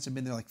Conference, I've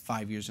been there like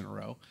 5 years in a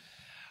row.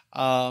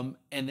 And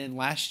then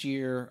last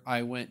year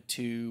I went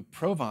to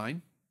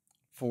Provine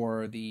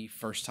for the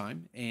first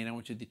time, and I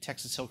went to the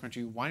Texas Hill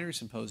Country Winery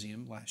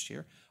Symposium last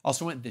year.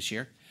 Also went this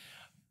year.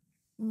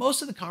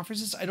 Most of the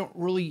conferences, I don't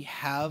really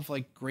have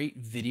like great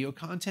video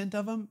content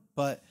of them,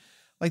 but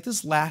like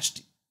this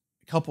last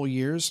couple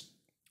years,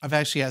 I've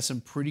actually had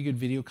some pretty good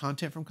video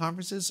content from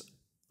conferences.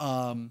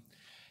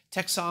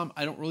 TechSomm,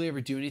 I don't really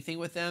ever do anything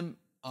with them.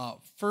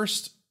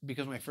 First,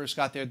 because when I first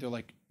got there, they're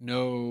like,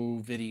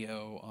 no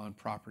video on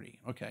property.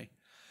 Okay.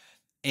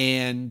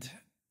 And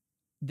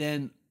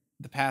then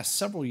the past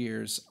several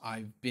years,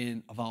 I've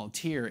been a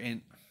volunteer.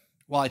 And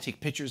while I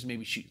take pictures and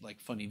maybe shoot like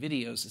funny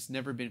videos, it's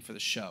never been for the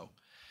show,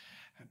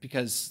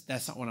 because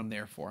that's not what I'm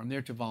there for. I'm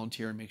there to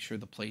volunteer and make sure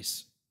the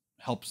place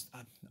helps.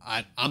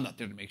 I'm not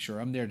there to make sure.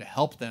 I'm there to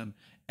help them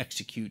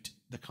execute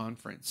the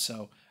conference.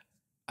 So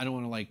I don't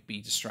want to like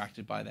be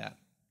distracted by that.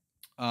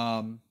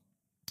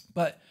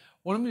 But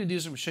what I'm going to do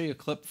is I'm going to show you a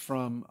clip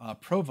from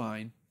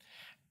Provine,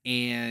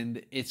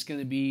 and it's going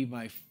to be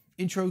my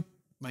intro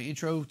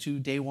to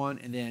day one,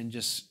 and then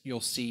just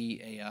you'll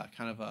see a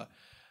kind of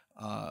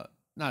a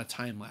not a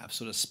time lapse,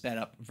 sort of sped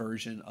up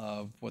version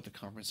of what the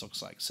conference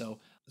looks like. So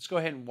let's go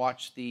ahead and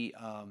watch the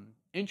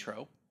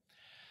intro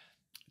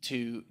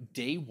to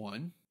day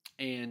one.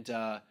 And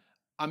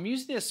I'm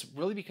using this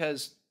really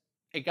because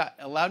it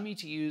allowed me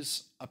to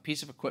use a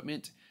piece of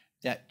equipment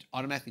that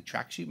automatically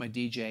tracks you, my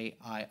DJI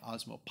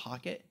Osmo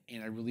Pocket,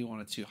 and I really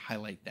wanted to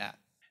highlight that.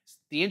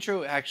 The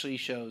intro actually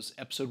shows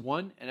episode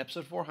 1 and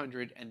episode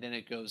 400, and then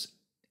it goes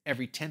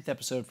every 10th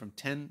episode from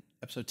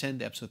episode 10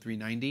 to episode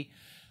 390.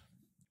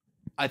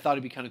 I thought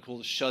it'd be kind of cool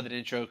to show that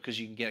intro because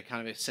you can get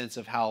kind of a sense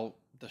of how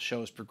the show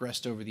has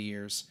progressed over the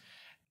years.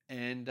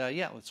 And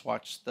yeah, let's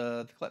watch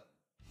the clip.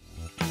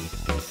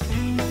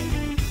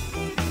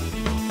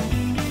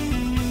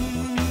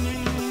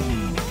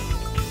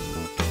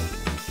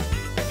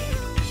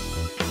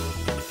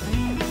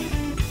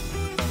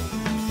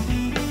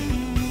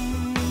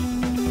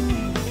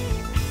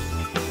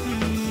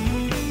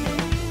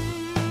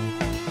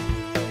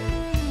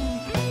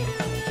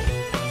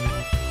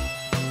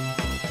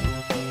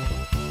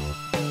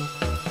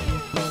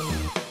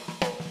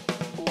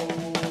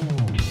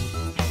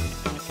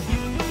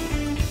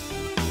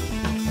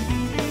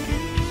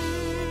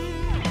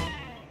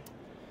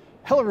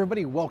 Hello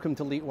everybody, welcome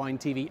to Elite Wine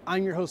TV.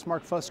 I'm your host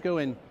Mark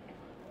Fusco, and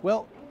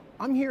well,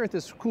 I'm here at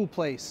this cool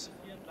place.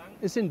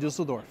 It's in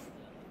Dusseldorf.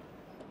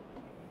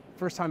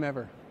 First time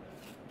ever.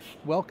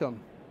 Welcome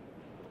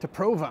to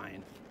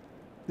Provine.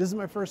 This is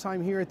my first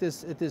time here at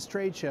this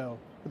trade show,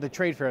 the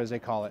trade fair as they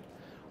call it.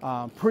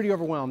 Pretty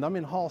overwhelmed. I'm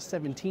in hall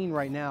 17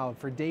 right now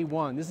for day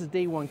one. This is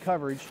day one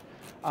coverage,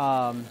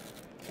 and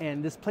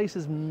this place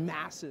is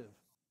massive.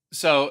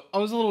 So I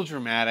was a little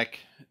dramatic,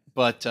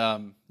 but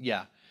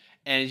yeah.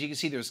 And as you can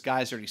see, there's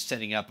guys already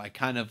setting up. I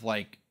kind of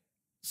like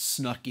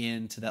snuck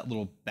into that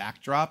little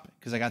backdrop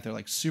because I got there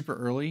like super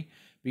early.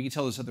 But you can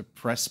tell there's other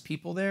press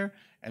people there,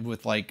 and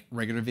with like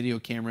regular video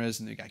cameras,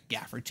 and they got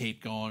gaffer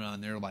tape going on.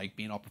 They're like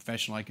being all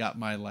professional. I got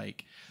my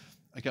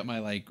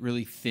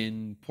really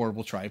thin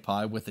portable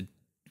tripod with the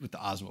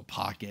Osmo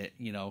Pocket.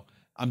 You know,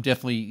 I'm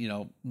definitely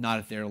not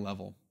at their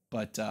level,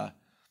 but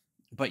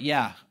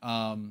yeah.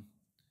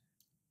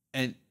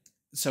 And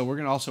so we're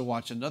gonna also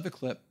watch another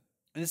clip.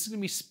 And this is going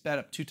to be sped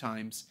up 2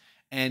 times,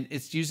 and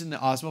it's using the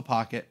Osmo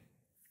Pocket,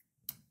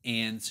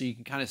 and so you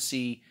can kind of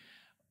see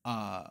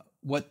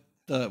what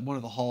one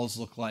of the halls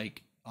look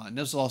like. And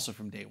this is also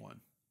from day one.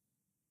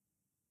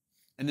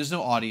 And there's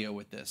no audio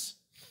with this,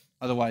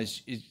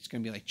 otherwise it's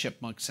going to be like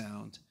chipmunk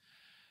sound.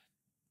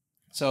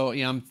 So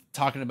I'm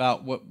talking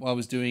about what I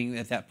was doing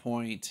at that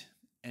point,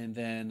 and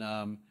then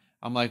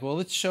I'm like, well,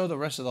 let's show the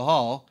rest of the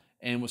hall.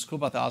 And what's cool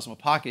about the Osmo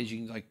Pocket is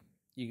you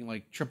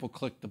can triple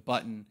click the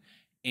button,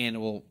 and it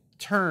will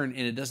turn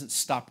and it doesn't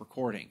stop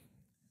recording,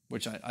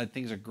 which I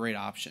think is a great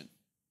option.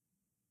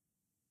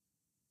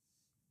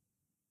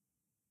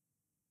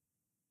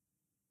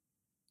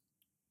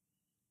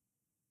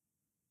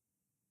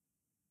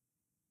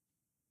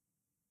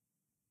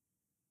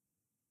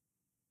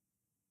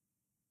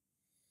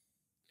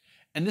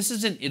 And this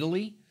is in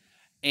Italy,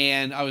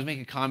 and I was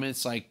making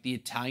comments like the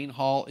Italian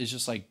hall is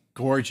just like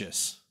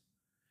gorgeous.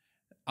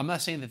 I'm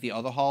not saying that the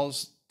other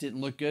halls didn't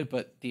look good,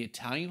 but the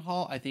Italian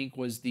hall I think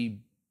was the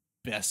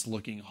best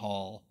looking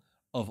hall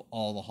of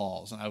all the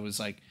halls. And I was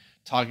like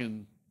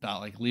talking about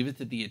like leave it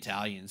to the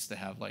Italians to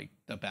have like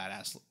the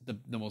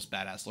most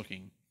badass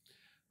looking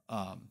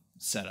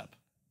setup.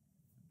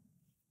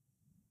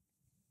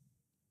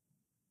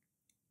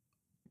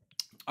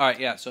 All right,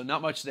 yeah, so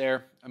not much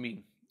there. I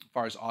mean, as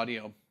far as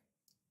audio.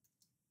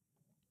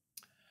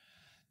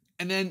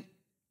 And then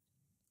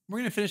we're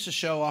gonna finish the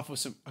show off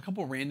with a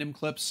couple random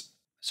clips.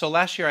 So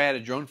last year I had a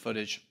drone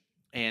footage,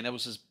 and that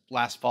was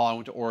last fall. I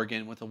went to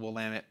Oregon with a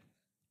Willamette.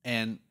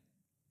 And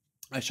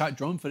I shot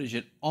drone footage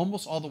at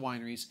almost all the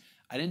wineries.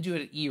 I didn't do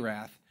it at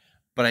Erath,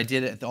 but I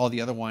did it at all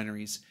the other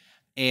wineries.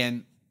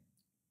 And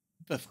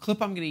the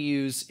clip I'm going to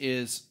use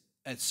is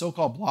at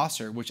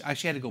Cinsault-based, which I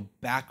actually had to go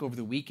back over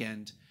the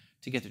weekend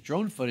to get the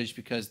drone footage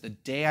because the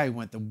day I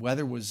went, the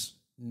weather was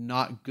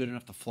not good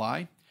enough to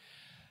fly.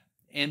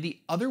 And the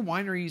other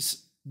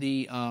wineries,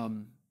 the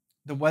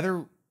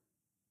weather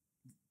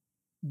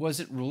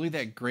wasn't really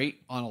that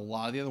great on a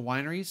lot of the other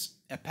wineries.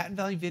 At Patton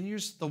Valley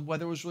Vineyards, the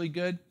weather was really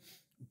good,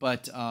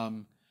 but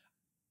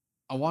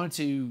I wanted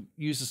to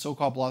use the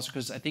Cinsault-based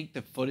because I think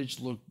the footage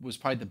was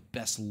probably the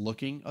best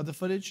looking of the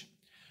footage.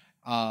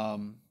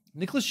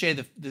 Nicolas Shea,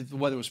 the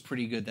weather was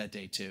pretty good that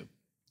day too,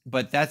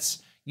 but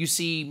you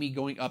see me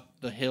going up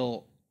the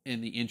hill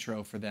in the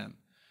intro for them.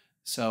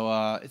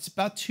 So it's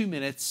about 2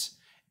 minutes,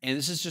 and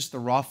this is just the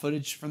raw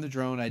footage from the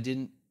drone. I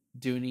didn't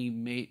do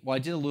any, I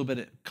did a little bit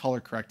of color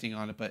correcting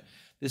on it, but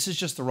this is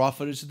just the raw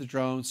footage of the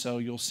drone. So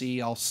you'll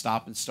see I'll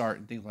stop and start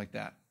and things like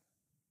that.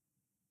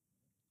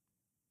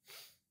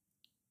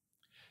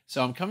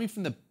 So I'm coming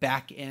from the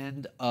back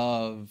end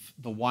of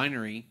the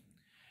winery,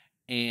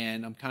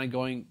 and I'm kind of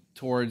going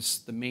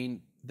towards the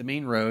main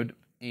road.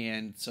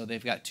 And so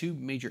they've got two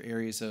major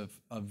areas of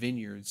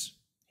vineyards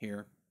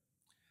here.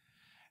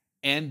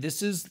 And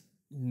this is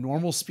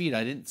normal speed.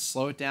 I didn't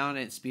slow it down,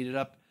 I didn't speed it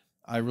up.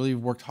 I really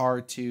worked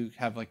hard to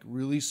have like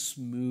really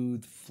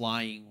smooth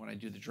flying when I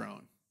do the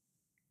drone.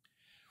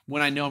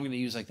 When I know I'm going to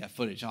use like that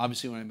footage.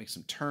 Obviously when I make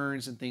some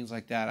turns and things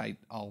like that,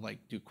 I'll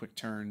like do quick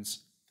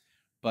turns.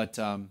 But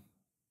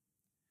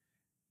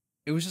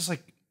it was just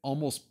like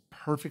almost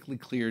perfectly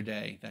clear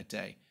day that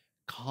day.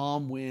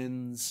 Calm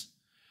winds.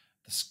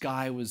 The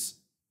sky was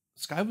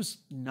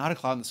not a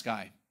cloud in the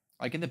sky.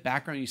 Like in the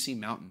background you see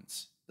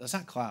mountains. That's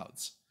not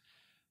clouds.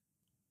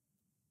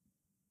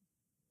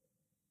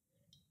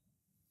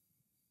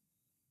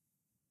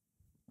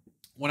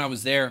 When I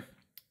was there,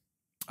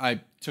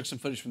 I took some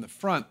footage from the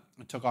front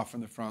and took off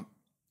from the front,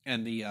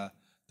 and the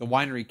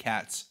winery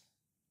cats,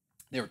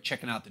 they were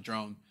checking out the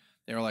drone.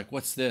 They were like,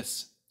 "What's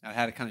this?" I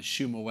had to kind of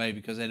shoo them away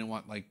because I didn't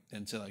want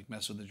them to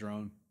mess with the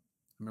drone.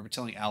 I remember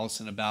telling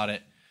Allison about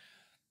it.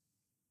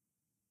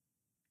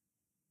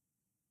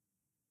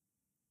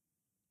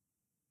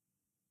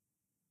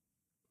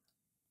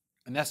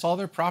 And that's all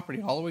their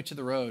property, all the way to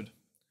the road.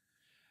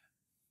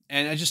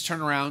 And I just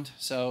turn around,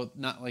 so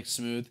not like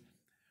smooth.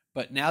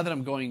 But now that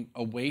I'm going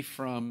away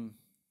from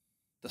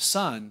the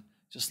sun,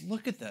 just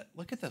look at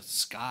the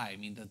sky. I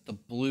mean, the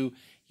blue,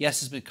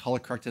 yes, has been color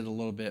corrected a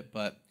little bit,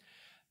 but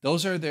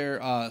those are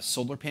their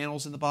solar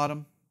panels in the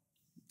bottom.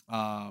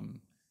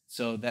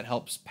 So that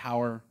helps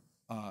power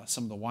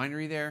some of the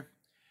winery there.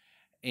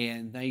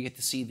 And now you get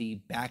to see the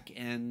back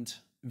end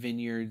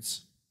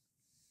vineyards.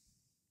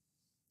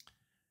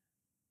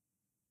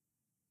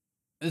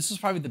 This is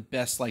probably the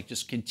best,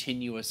 just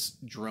continuous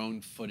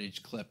drone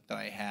footage clip that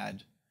I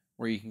had,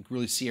 where you can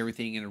really see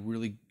everything in a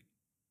really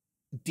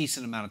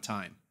decent amount of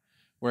time.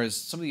 Whereas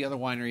some of the other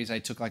wineries, I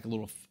took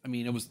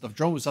the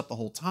drone was up the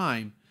whole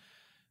time,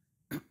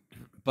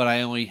 but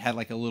I only had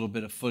a little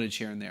bit of footage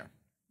here and there.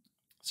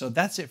 So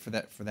that's it for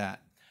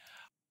that.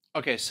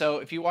 Okay, so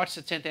if you watched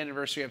the 10th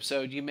anniversary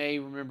episode, you may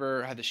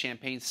remember I had the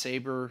champagne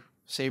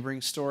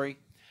sabering story.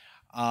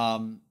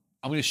 I'm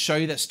going to show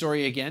you that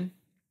story again,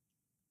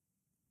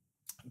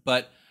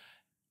 but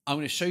I'm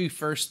going to show you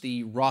first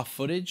the raw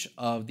footage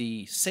of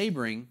the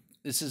sabering.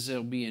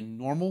 It'll be in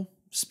normal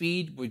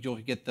speed, where you'll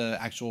get the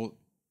actual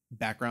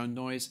background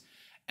noise.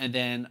 And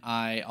then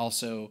I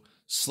also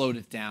slowed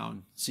it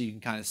down so you can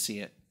kind of see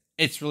it.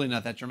 It's really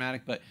not that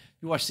dramatic, but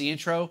if you watch the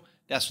intro,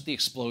 that's what the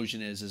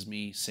explosion is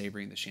me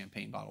sabering the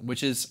champagne bottle,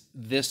 which is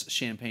this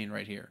champagne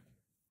right here.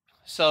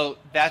 So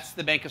that's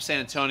the Bank of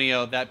San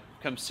Antonio. That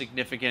becomes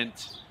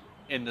significant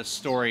in the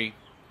story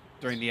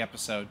during the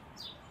episode.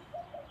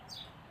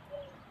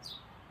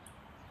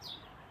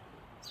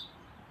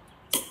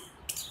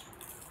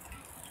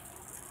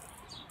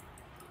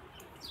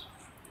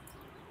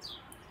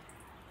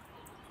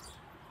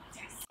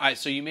 All right,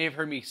 so you may have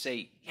heard me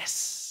say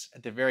yes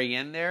at the very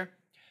end there.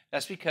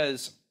 That's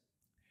because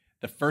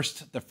the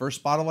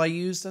first bottle I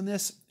used on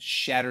this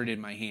shattered in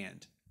my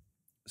hand.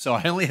 So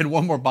I only had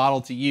one more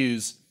bottle to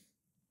use,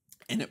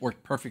 and it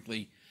worked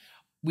perfectly.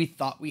 We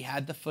thought we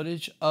had the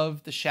footage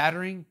of the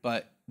shattering,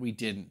 but we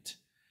didn't.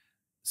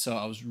 So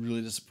I was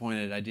really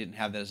disappointed I didn't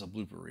have that as a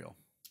blooper reel.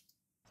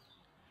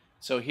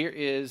 So here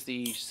is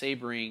the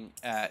sabering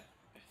at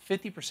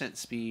 50%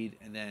 speed,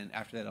 and then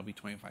after that, it'll be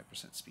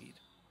 25% speed.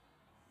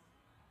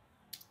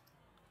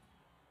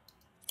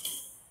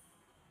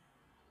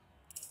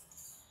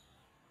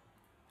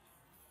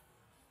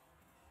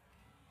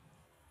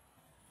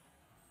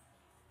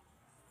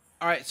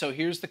 All right, so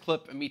here's the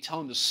clip of me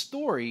telling the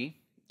story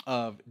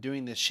of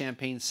doing this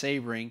champagne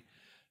sabering.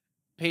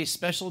 Pay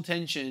special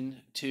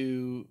attention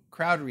to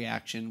crowd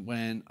reaction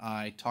when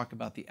I talk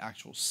about the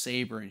actual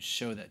saber and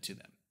show that to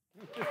them.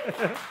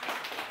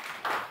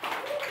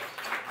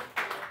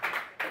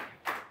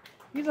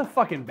 He's a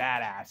fucking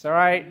badass, all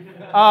right?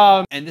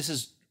 And this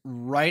is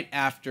right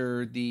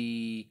after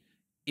the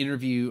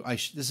interview.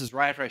 This is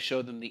right after I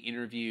showed them the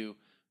interview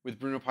with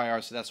Bruno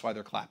Paillard, so that's why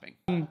they're clapping.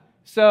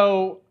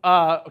 So,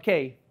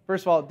 okay,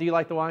 first of all, do you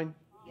like the wine?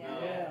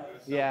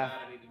 Yeah.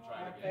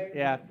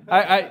 Yeah.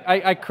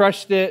 I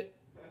crushed it,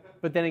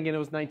 but then again, it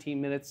was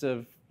 19 minutes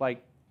of,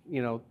 like,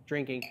 you know,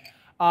 drinking.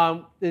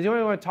 Does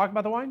anyone want to talk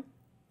about the wine?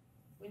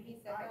 When he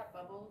said that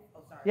bubbles,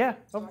 oh sorry. Yeah.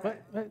 Oh,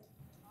 but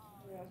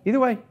either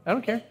way, I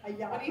don't care.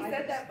 When he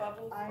said that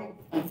bubbles,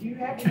 Do you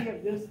have any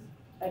of this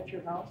at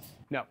your house?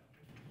 No.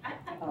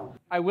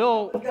 I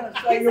will. I was going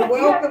to say, you're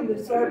welcome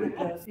to serve it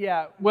to us.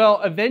 Yeah,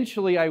 well,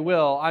 eventually I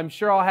will. I'm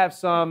sure I'll have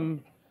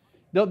some.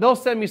 They'll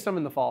send me some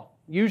in the fall.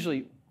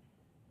 Usually,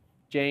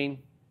 Jane,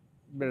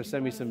 you better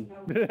send me some.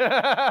 Let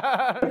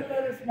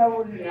us know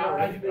when you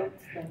arrive.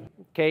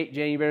 Kate,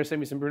 Jane, you better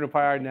send me some Bruno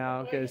Paillard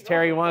now, because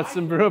Terry wants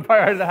some Bruno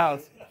Paillard in the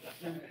house.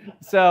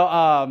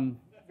 So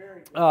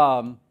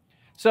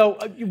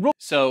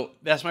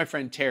that's my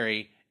friend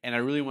Terry, and I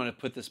really want to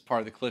put this part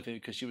of the clip in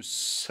because she was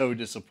so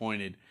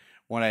disappointed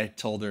when I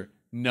told her,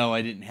 no,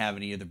 I didn't have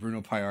any of the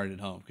Bruno Paillard at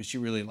home, because she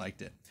really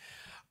liked it.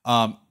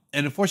 And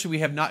unfortunately,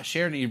 we have not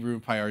shared any Bruno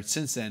Paillard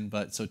since then,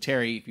 but so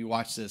Terry, if you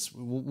watch this,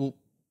 we'll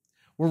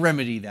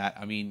remedy that.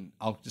 I mean,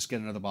 I'll just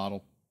get another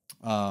bottle.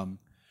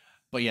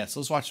 But yeah, so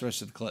let's watch the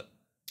rest of the clip.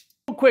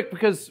 Real quick,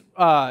 because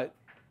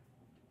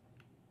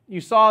you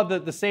saw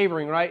the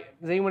savoring, right?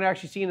 Has anyone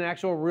actually seen an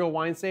actual real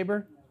wine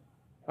saber?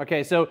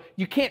 Okay, so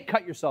you can't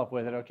cut yourself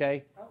with it,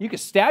 okay? You can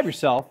stab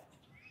yourself.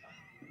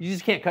 You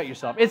just can't cut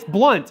yourself. It's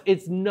blunt.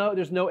 There's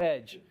no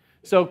edge.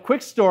 So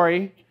quick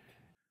story.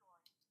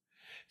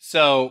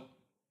 So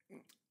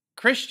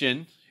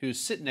Christian, who's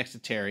sitting next to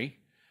Terry,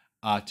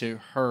 to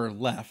her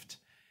left,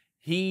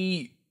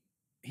 he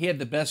had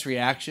the best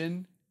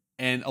reaction,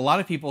 and a lot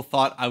of people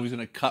thought I was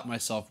going to cut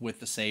myself with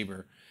the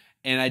saber.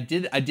 And I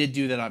did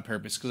do that on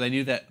purpose, because I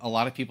knew that a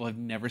lot of people have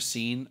never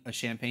seen a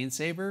champagne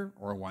saber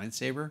or a wine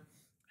saber.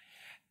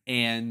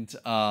 And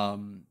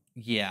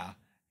yeah,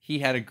 he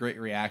had a great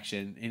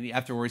reaction. And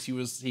afterwards,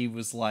 he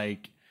was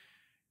like,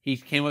 he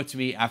came up to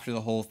me after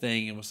the whole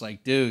thing and was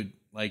like, dude,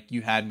 like,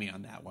 you had me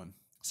on that one.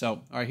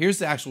 So, all right, here's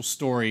the actual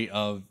story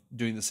of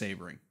doing the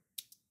savoring.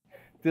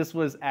 This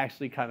was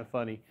actually kind of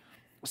funny.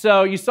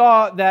 So you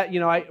saw that, you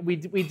know, we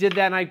did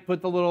that, and I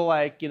put the little,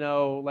 like, you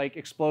know, like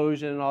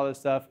explosion and all this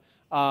stuff.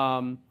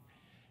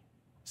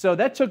 So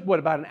that took, what,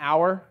 about an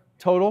hour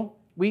total?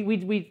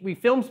 We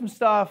filmed some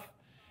stuff,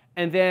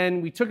 and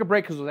then we took a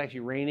break because it was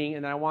actually raining,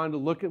 and then I wanted to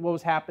look at what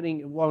was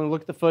happening. I wanted to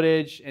look at the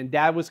footage, and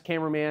Dad was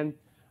cameraman.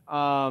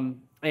 And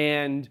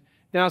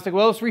then I was like,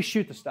 well, let's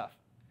reshoot the stuff.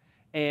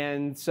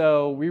 And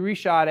so we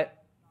reshot it,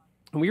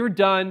 and we were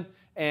done,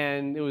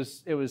 and it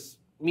was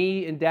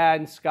me and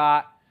Dad and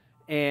Scott.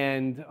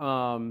 And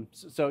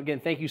so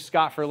again, thank you,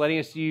 Scott, for letting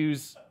us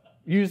use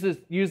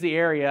the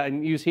area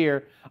and use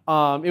here.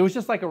 It was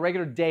just like a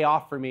regular day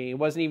off for me. It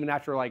wasn't even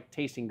after like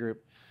tasting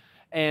group.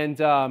 And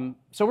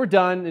so we're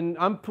done,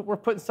 and we're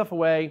putting stuff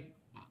away.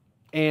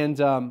 And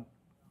the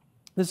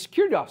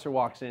security officer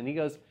walks in. He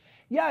goes,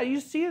 yeah, you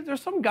see,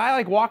 there's some guy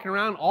like walking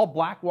around, all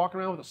black, walking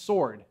around with a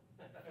sword.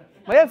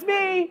 Like, that's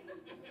me.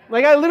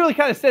 Like, I literally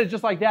kind of said it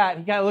just like that.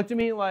 He kind of looked at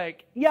me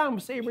like, yeah, I'm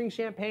savoring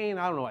champagne.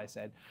 I don't know what I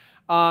said.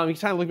 He kind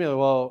of looked at me like,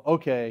 well,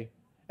 okay.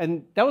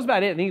 And that was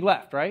about it. And he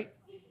left, right?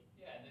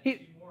 And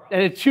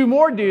then two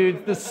more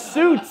dudes,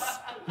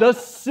 the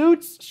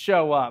suits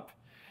show up.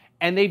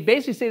 And they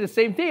basically say the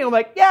same thing. I'm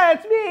like, yeah,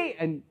 it's me.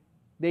 And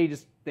they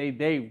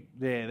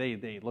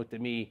looked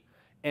at me,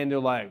 and they're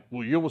like,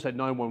 well, you almost had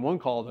 911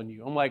 called on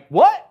you. I'm like,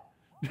 what?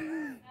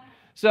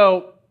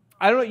 So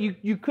I don't know,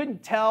 you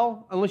couldn't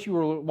tell unless you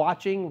were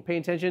watching or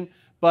paying attention.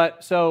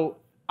 But so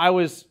I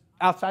was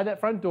outside that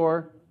front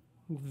door,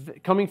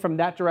 coming from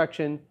that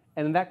direction,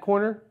 and in that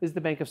corner is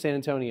the Bank of San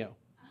Antonio.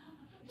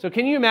 So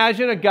can you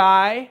imagine a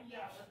guy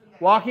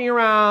walking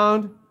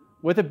around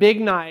with a big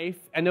knife?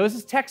 I know this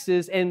is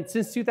Texas, and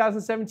since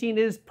 2017,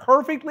 it is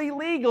perfectly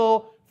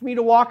legal for me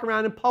to walk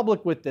around in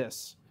public with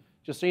this.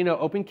 Just so you know,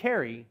 open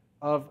carry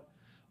of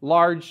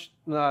large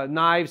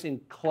knives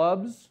in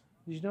clubs.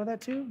 Did you know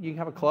that too? You can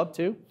have a club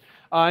too.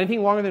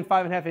 Anything longer than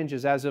 5.5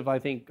 inches as of, I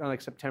think,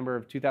 like September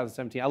of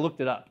 2017. I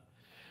looked it up.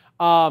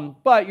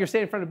 But you're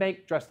standing in front of a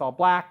bank dressed all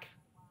black,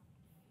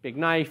 big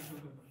knife.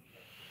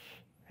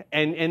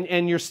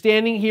 And you're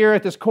standing here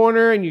at this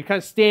corner, and you kind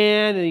of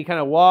stand, and you kind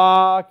of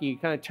walk, you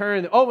kind of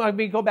turn. Oh, I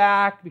mean, go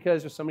back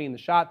because there's somebody in the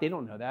shot. They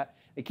don't know that.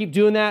 They keep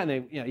doing that,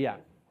 and yeah.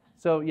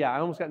 So yeah, I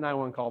almost got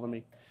 911 called on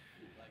me.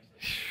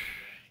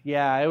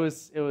 Yeah, it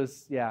was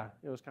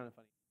kind of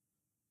funny.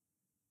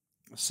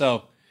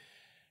 So,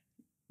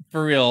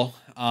 for real,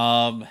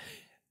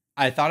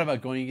 I thought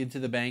about going into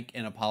the bank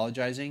and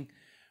apologizing,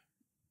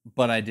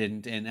 but I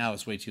didn't, and now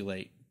it's way too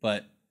late.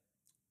 But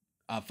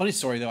funny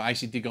story, though, I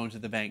actually did go into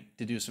the bank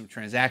to do some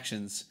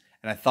transactions,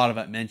 and I thought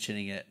about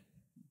mentioning it,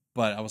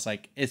 but I was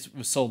like, it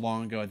was so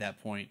long ago at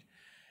that point,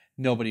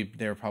 nobody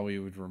there probably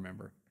would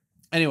remember.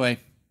 Anyway,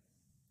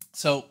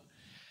 so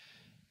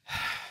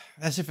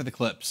that's it for the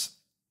clips.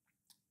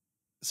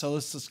 So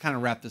let's just kind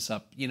of wrap this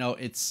up. You know,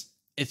 it's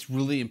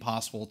really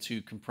impossible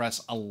to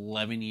compress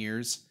 11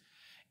 years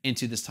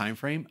into this time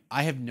frame.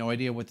 I have no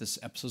idea what this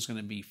episode is going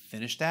to be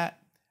finished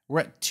at.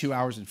 We're at 2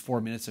 hours and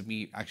 4 minutes of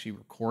me actually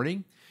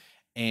recording,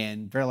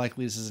 and very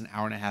likely this is an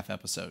hour and a half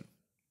episode.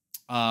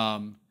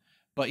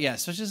 But yeah,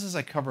 especially since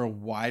I cover a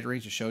wide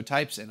range of show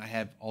types and I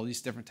have all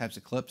these different types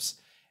of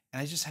clips,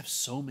 and I just have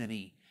so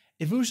many.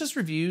 If it was just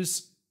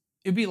reviews,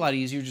 it'd be a lot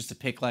easier just to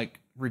pick like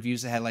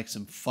reviews that had like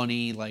some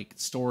funny like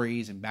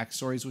stories and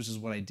backstories, which is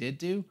what I did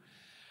do.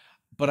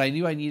 But I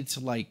knew I needed to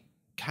like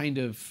kind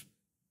of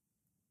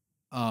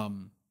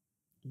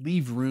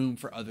leave room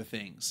for other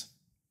things.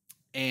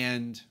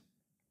 And,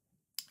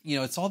 you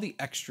know, it's all the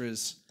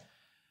extras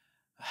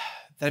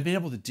that I've been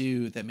able to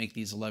do that make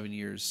these 11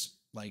 years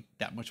like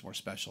that much more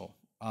special.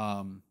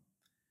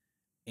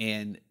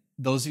 And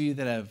those of you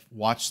that have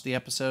watched the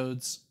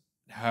episodes,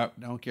 I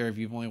don't care if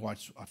you've only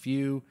watched a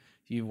few,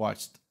 if you've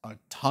watched a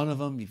ton of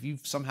them, if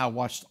you've somehow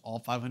watched all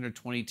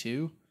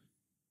 522,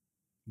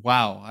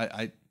 wow,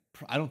 I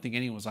don't think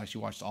anyone's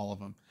actually watched all of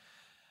them.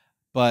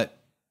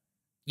 But,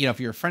 you know, if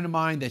you're a friend of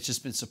mine that's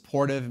just been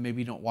supportive and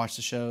maybe you don't watch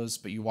the shows,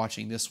 but you're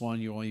watching this one,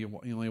 you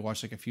only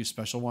watch like a few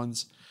special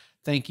ones,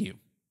 thank you.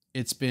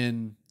 It's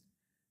been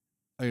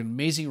an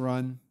amazing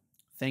run.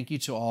 Thank you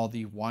to all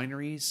the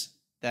wineries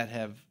that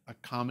have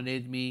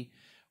accommodated me,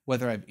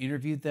 whether I've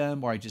interviewed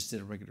them or I just did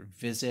a regular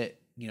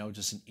visit, you know,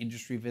 just an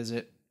industry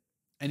visit.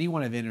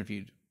 Anyone I've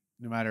interviewed,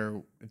 no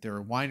matter if they're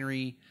a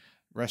winery,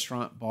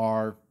 restaurant,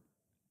 bar,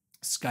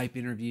 Skype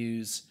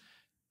interviews,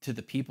 to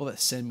the people that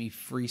send me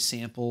free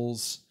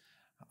samples,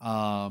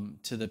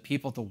 to the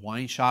people at the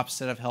wine shops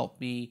that have helped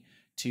me,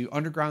 to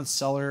Underground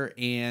Cellar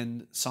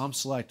and Somm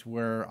Select,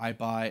 where I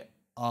buy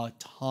a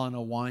ton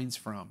of wines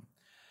from.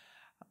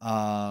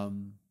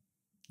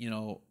 You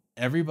know,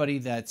 everybody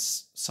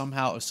that's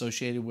somehow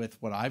associated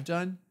with what I've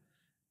done,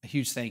 a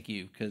huge thank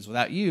you, because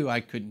without you, I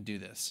couldn't do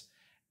this.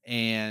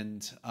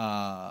 And,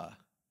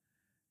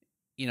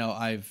 you know,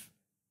 I've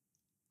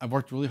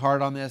worked really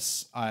hard on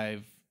this.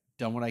 I've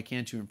done what I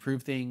can to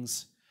improve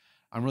things.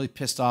 I'm really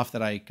pissed off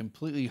that I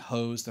completely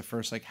hosed the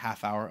first like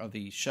half hour of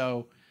the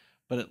show,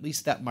 but at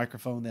least that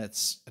microphone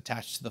that's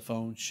attached to the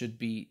phone should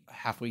be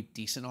halfway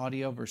decent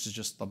audio versus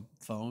just the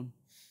phone.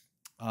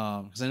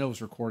 Because I know it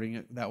was recording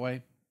it that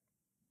way.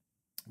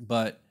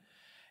 But,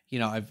 you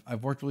know,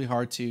 I've worked really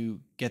hard to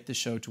get the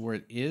show to where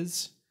it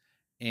is.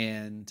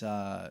 And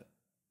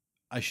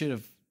I should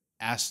have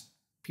asked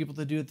people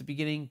to do it at the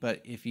beginning.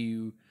 But if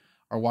you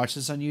are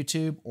watching this on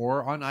YouTube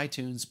or on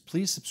iTunes,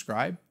 please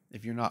subscribe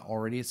if you're not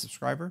already a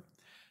subscriber.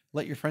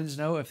 Let your friends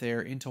know if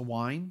they're into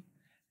wine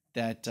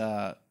that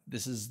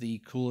this is the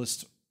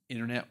coolest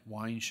internet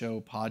wine show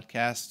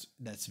podcast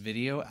that's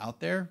video out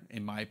there,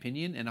 in my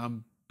opinion. And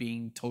I'm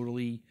being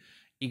totally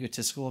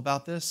egotistical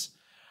about this.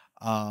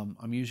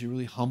 I'm usually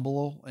really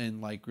humble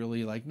and like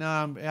really like,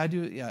 nah, I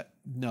do. Yeah,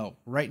 no,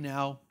 right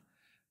now,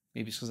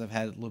 maybe it's because I've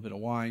had a little bit of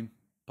wine,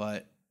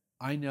 but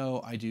I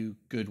know I do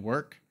good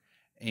work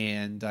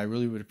and I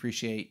really would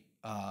appreciate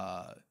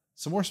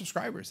some more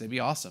subscribers. They'd be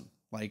awesome.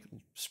 Like,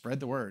 spread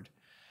the word.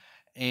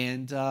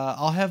 And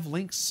I'll have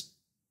links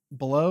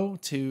below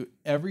to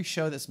every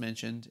show that's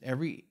mentioned,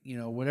 every, you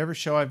know, whatever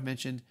show I've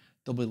mentioned,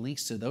 there'll be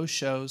links to those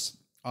shows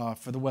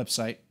for the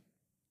website.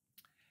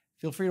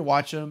 Feel free to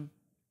watch them.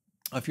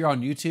 If you're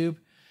on YouTube,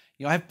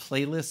 you know, I have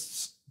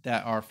playlists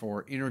that are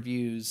for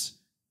interviews,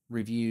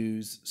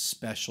 reviews,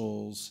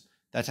 specials,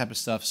 that type of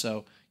stuff.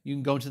 So you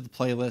can go into the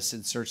playlist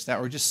and search that,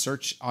 or just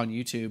search on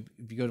YouTube.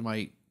 If you go to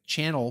my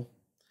channel,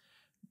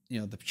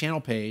 you know, the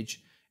channel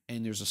page,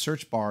 and there's a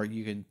search bar,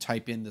 you can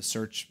type in the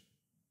search.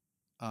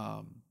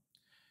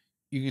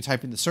 You can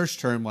type in the search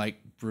term like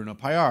Bruno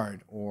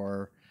Paillard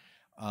or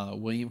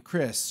William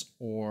Chris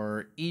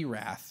or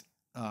Erath.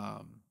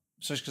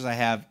 Especially because I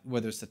have,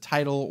 whether it's the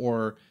title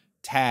or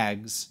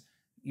tags,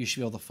 you should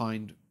be able to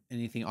find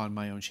anything on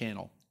my own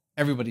channel.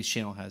 Everybody's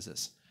channel has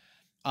this.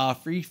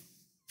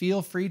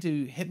 Feel free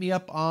to hit me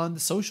up on the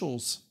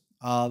socials.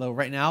 Though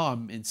right now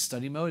I'm in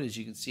study mode. As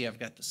you can see, I've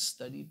got the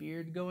study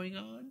beard going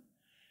on.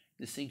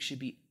 This thing should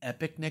be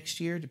epic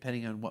next year,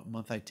 depending on what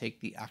month I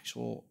take the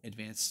actual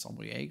advanced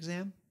sommelier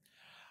exam.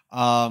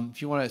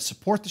 If you want to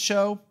support the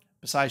show,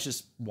 besides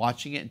just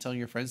watching it and telling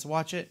your friends to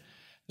watch it,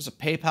 there's a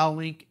PayPal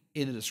link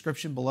in the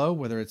description below,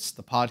 whether it's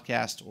the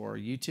podcast or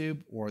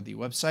YouTube or the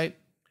website.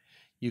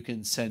 You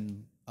can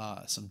send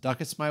some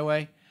ducats my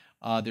way.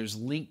 There's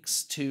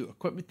links to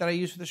equipment that I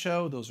use for the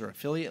show. Those are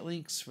affiliate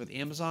links for the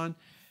Amazon.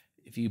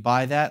 If you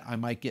buy that, I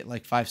might get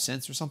like 5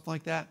 cents or something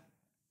like that.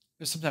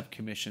 There's some type of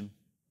commission.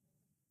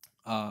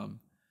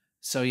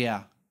 So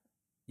yeah,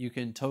 you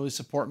can totally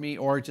support me,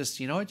 or just,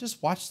 you know,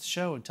 just watch the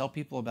show and tell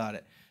people about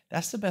it.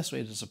 That's the best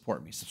way to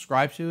support me.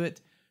 Subscribe to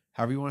it,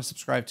 however you want to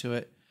subscribe to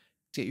it.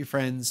 Get your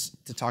friends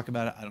to talk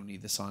about it. I don't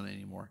need this on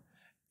anymore.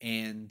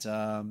 And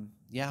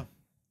yeah,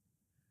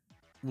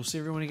 we'll see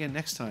everyone again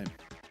next time,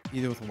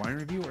 either with a wine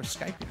review or a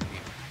Skype interview.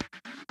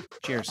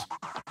 Cheers.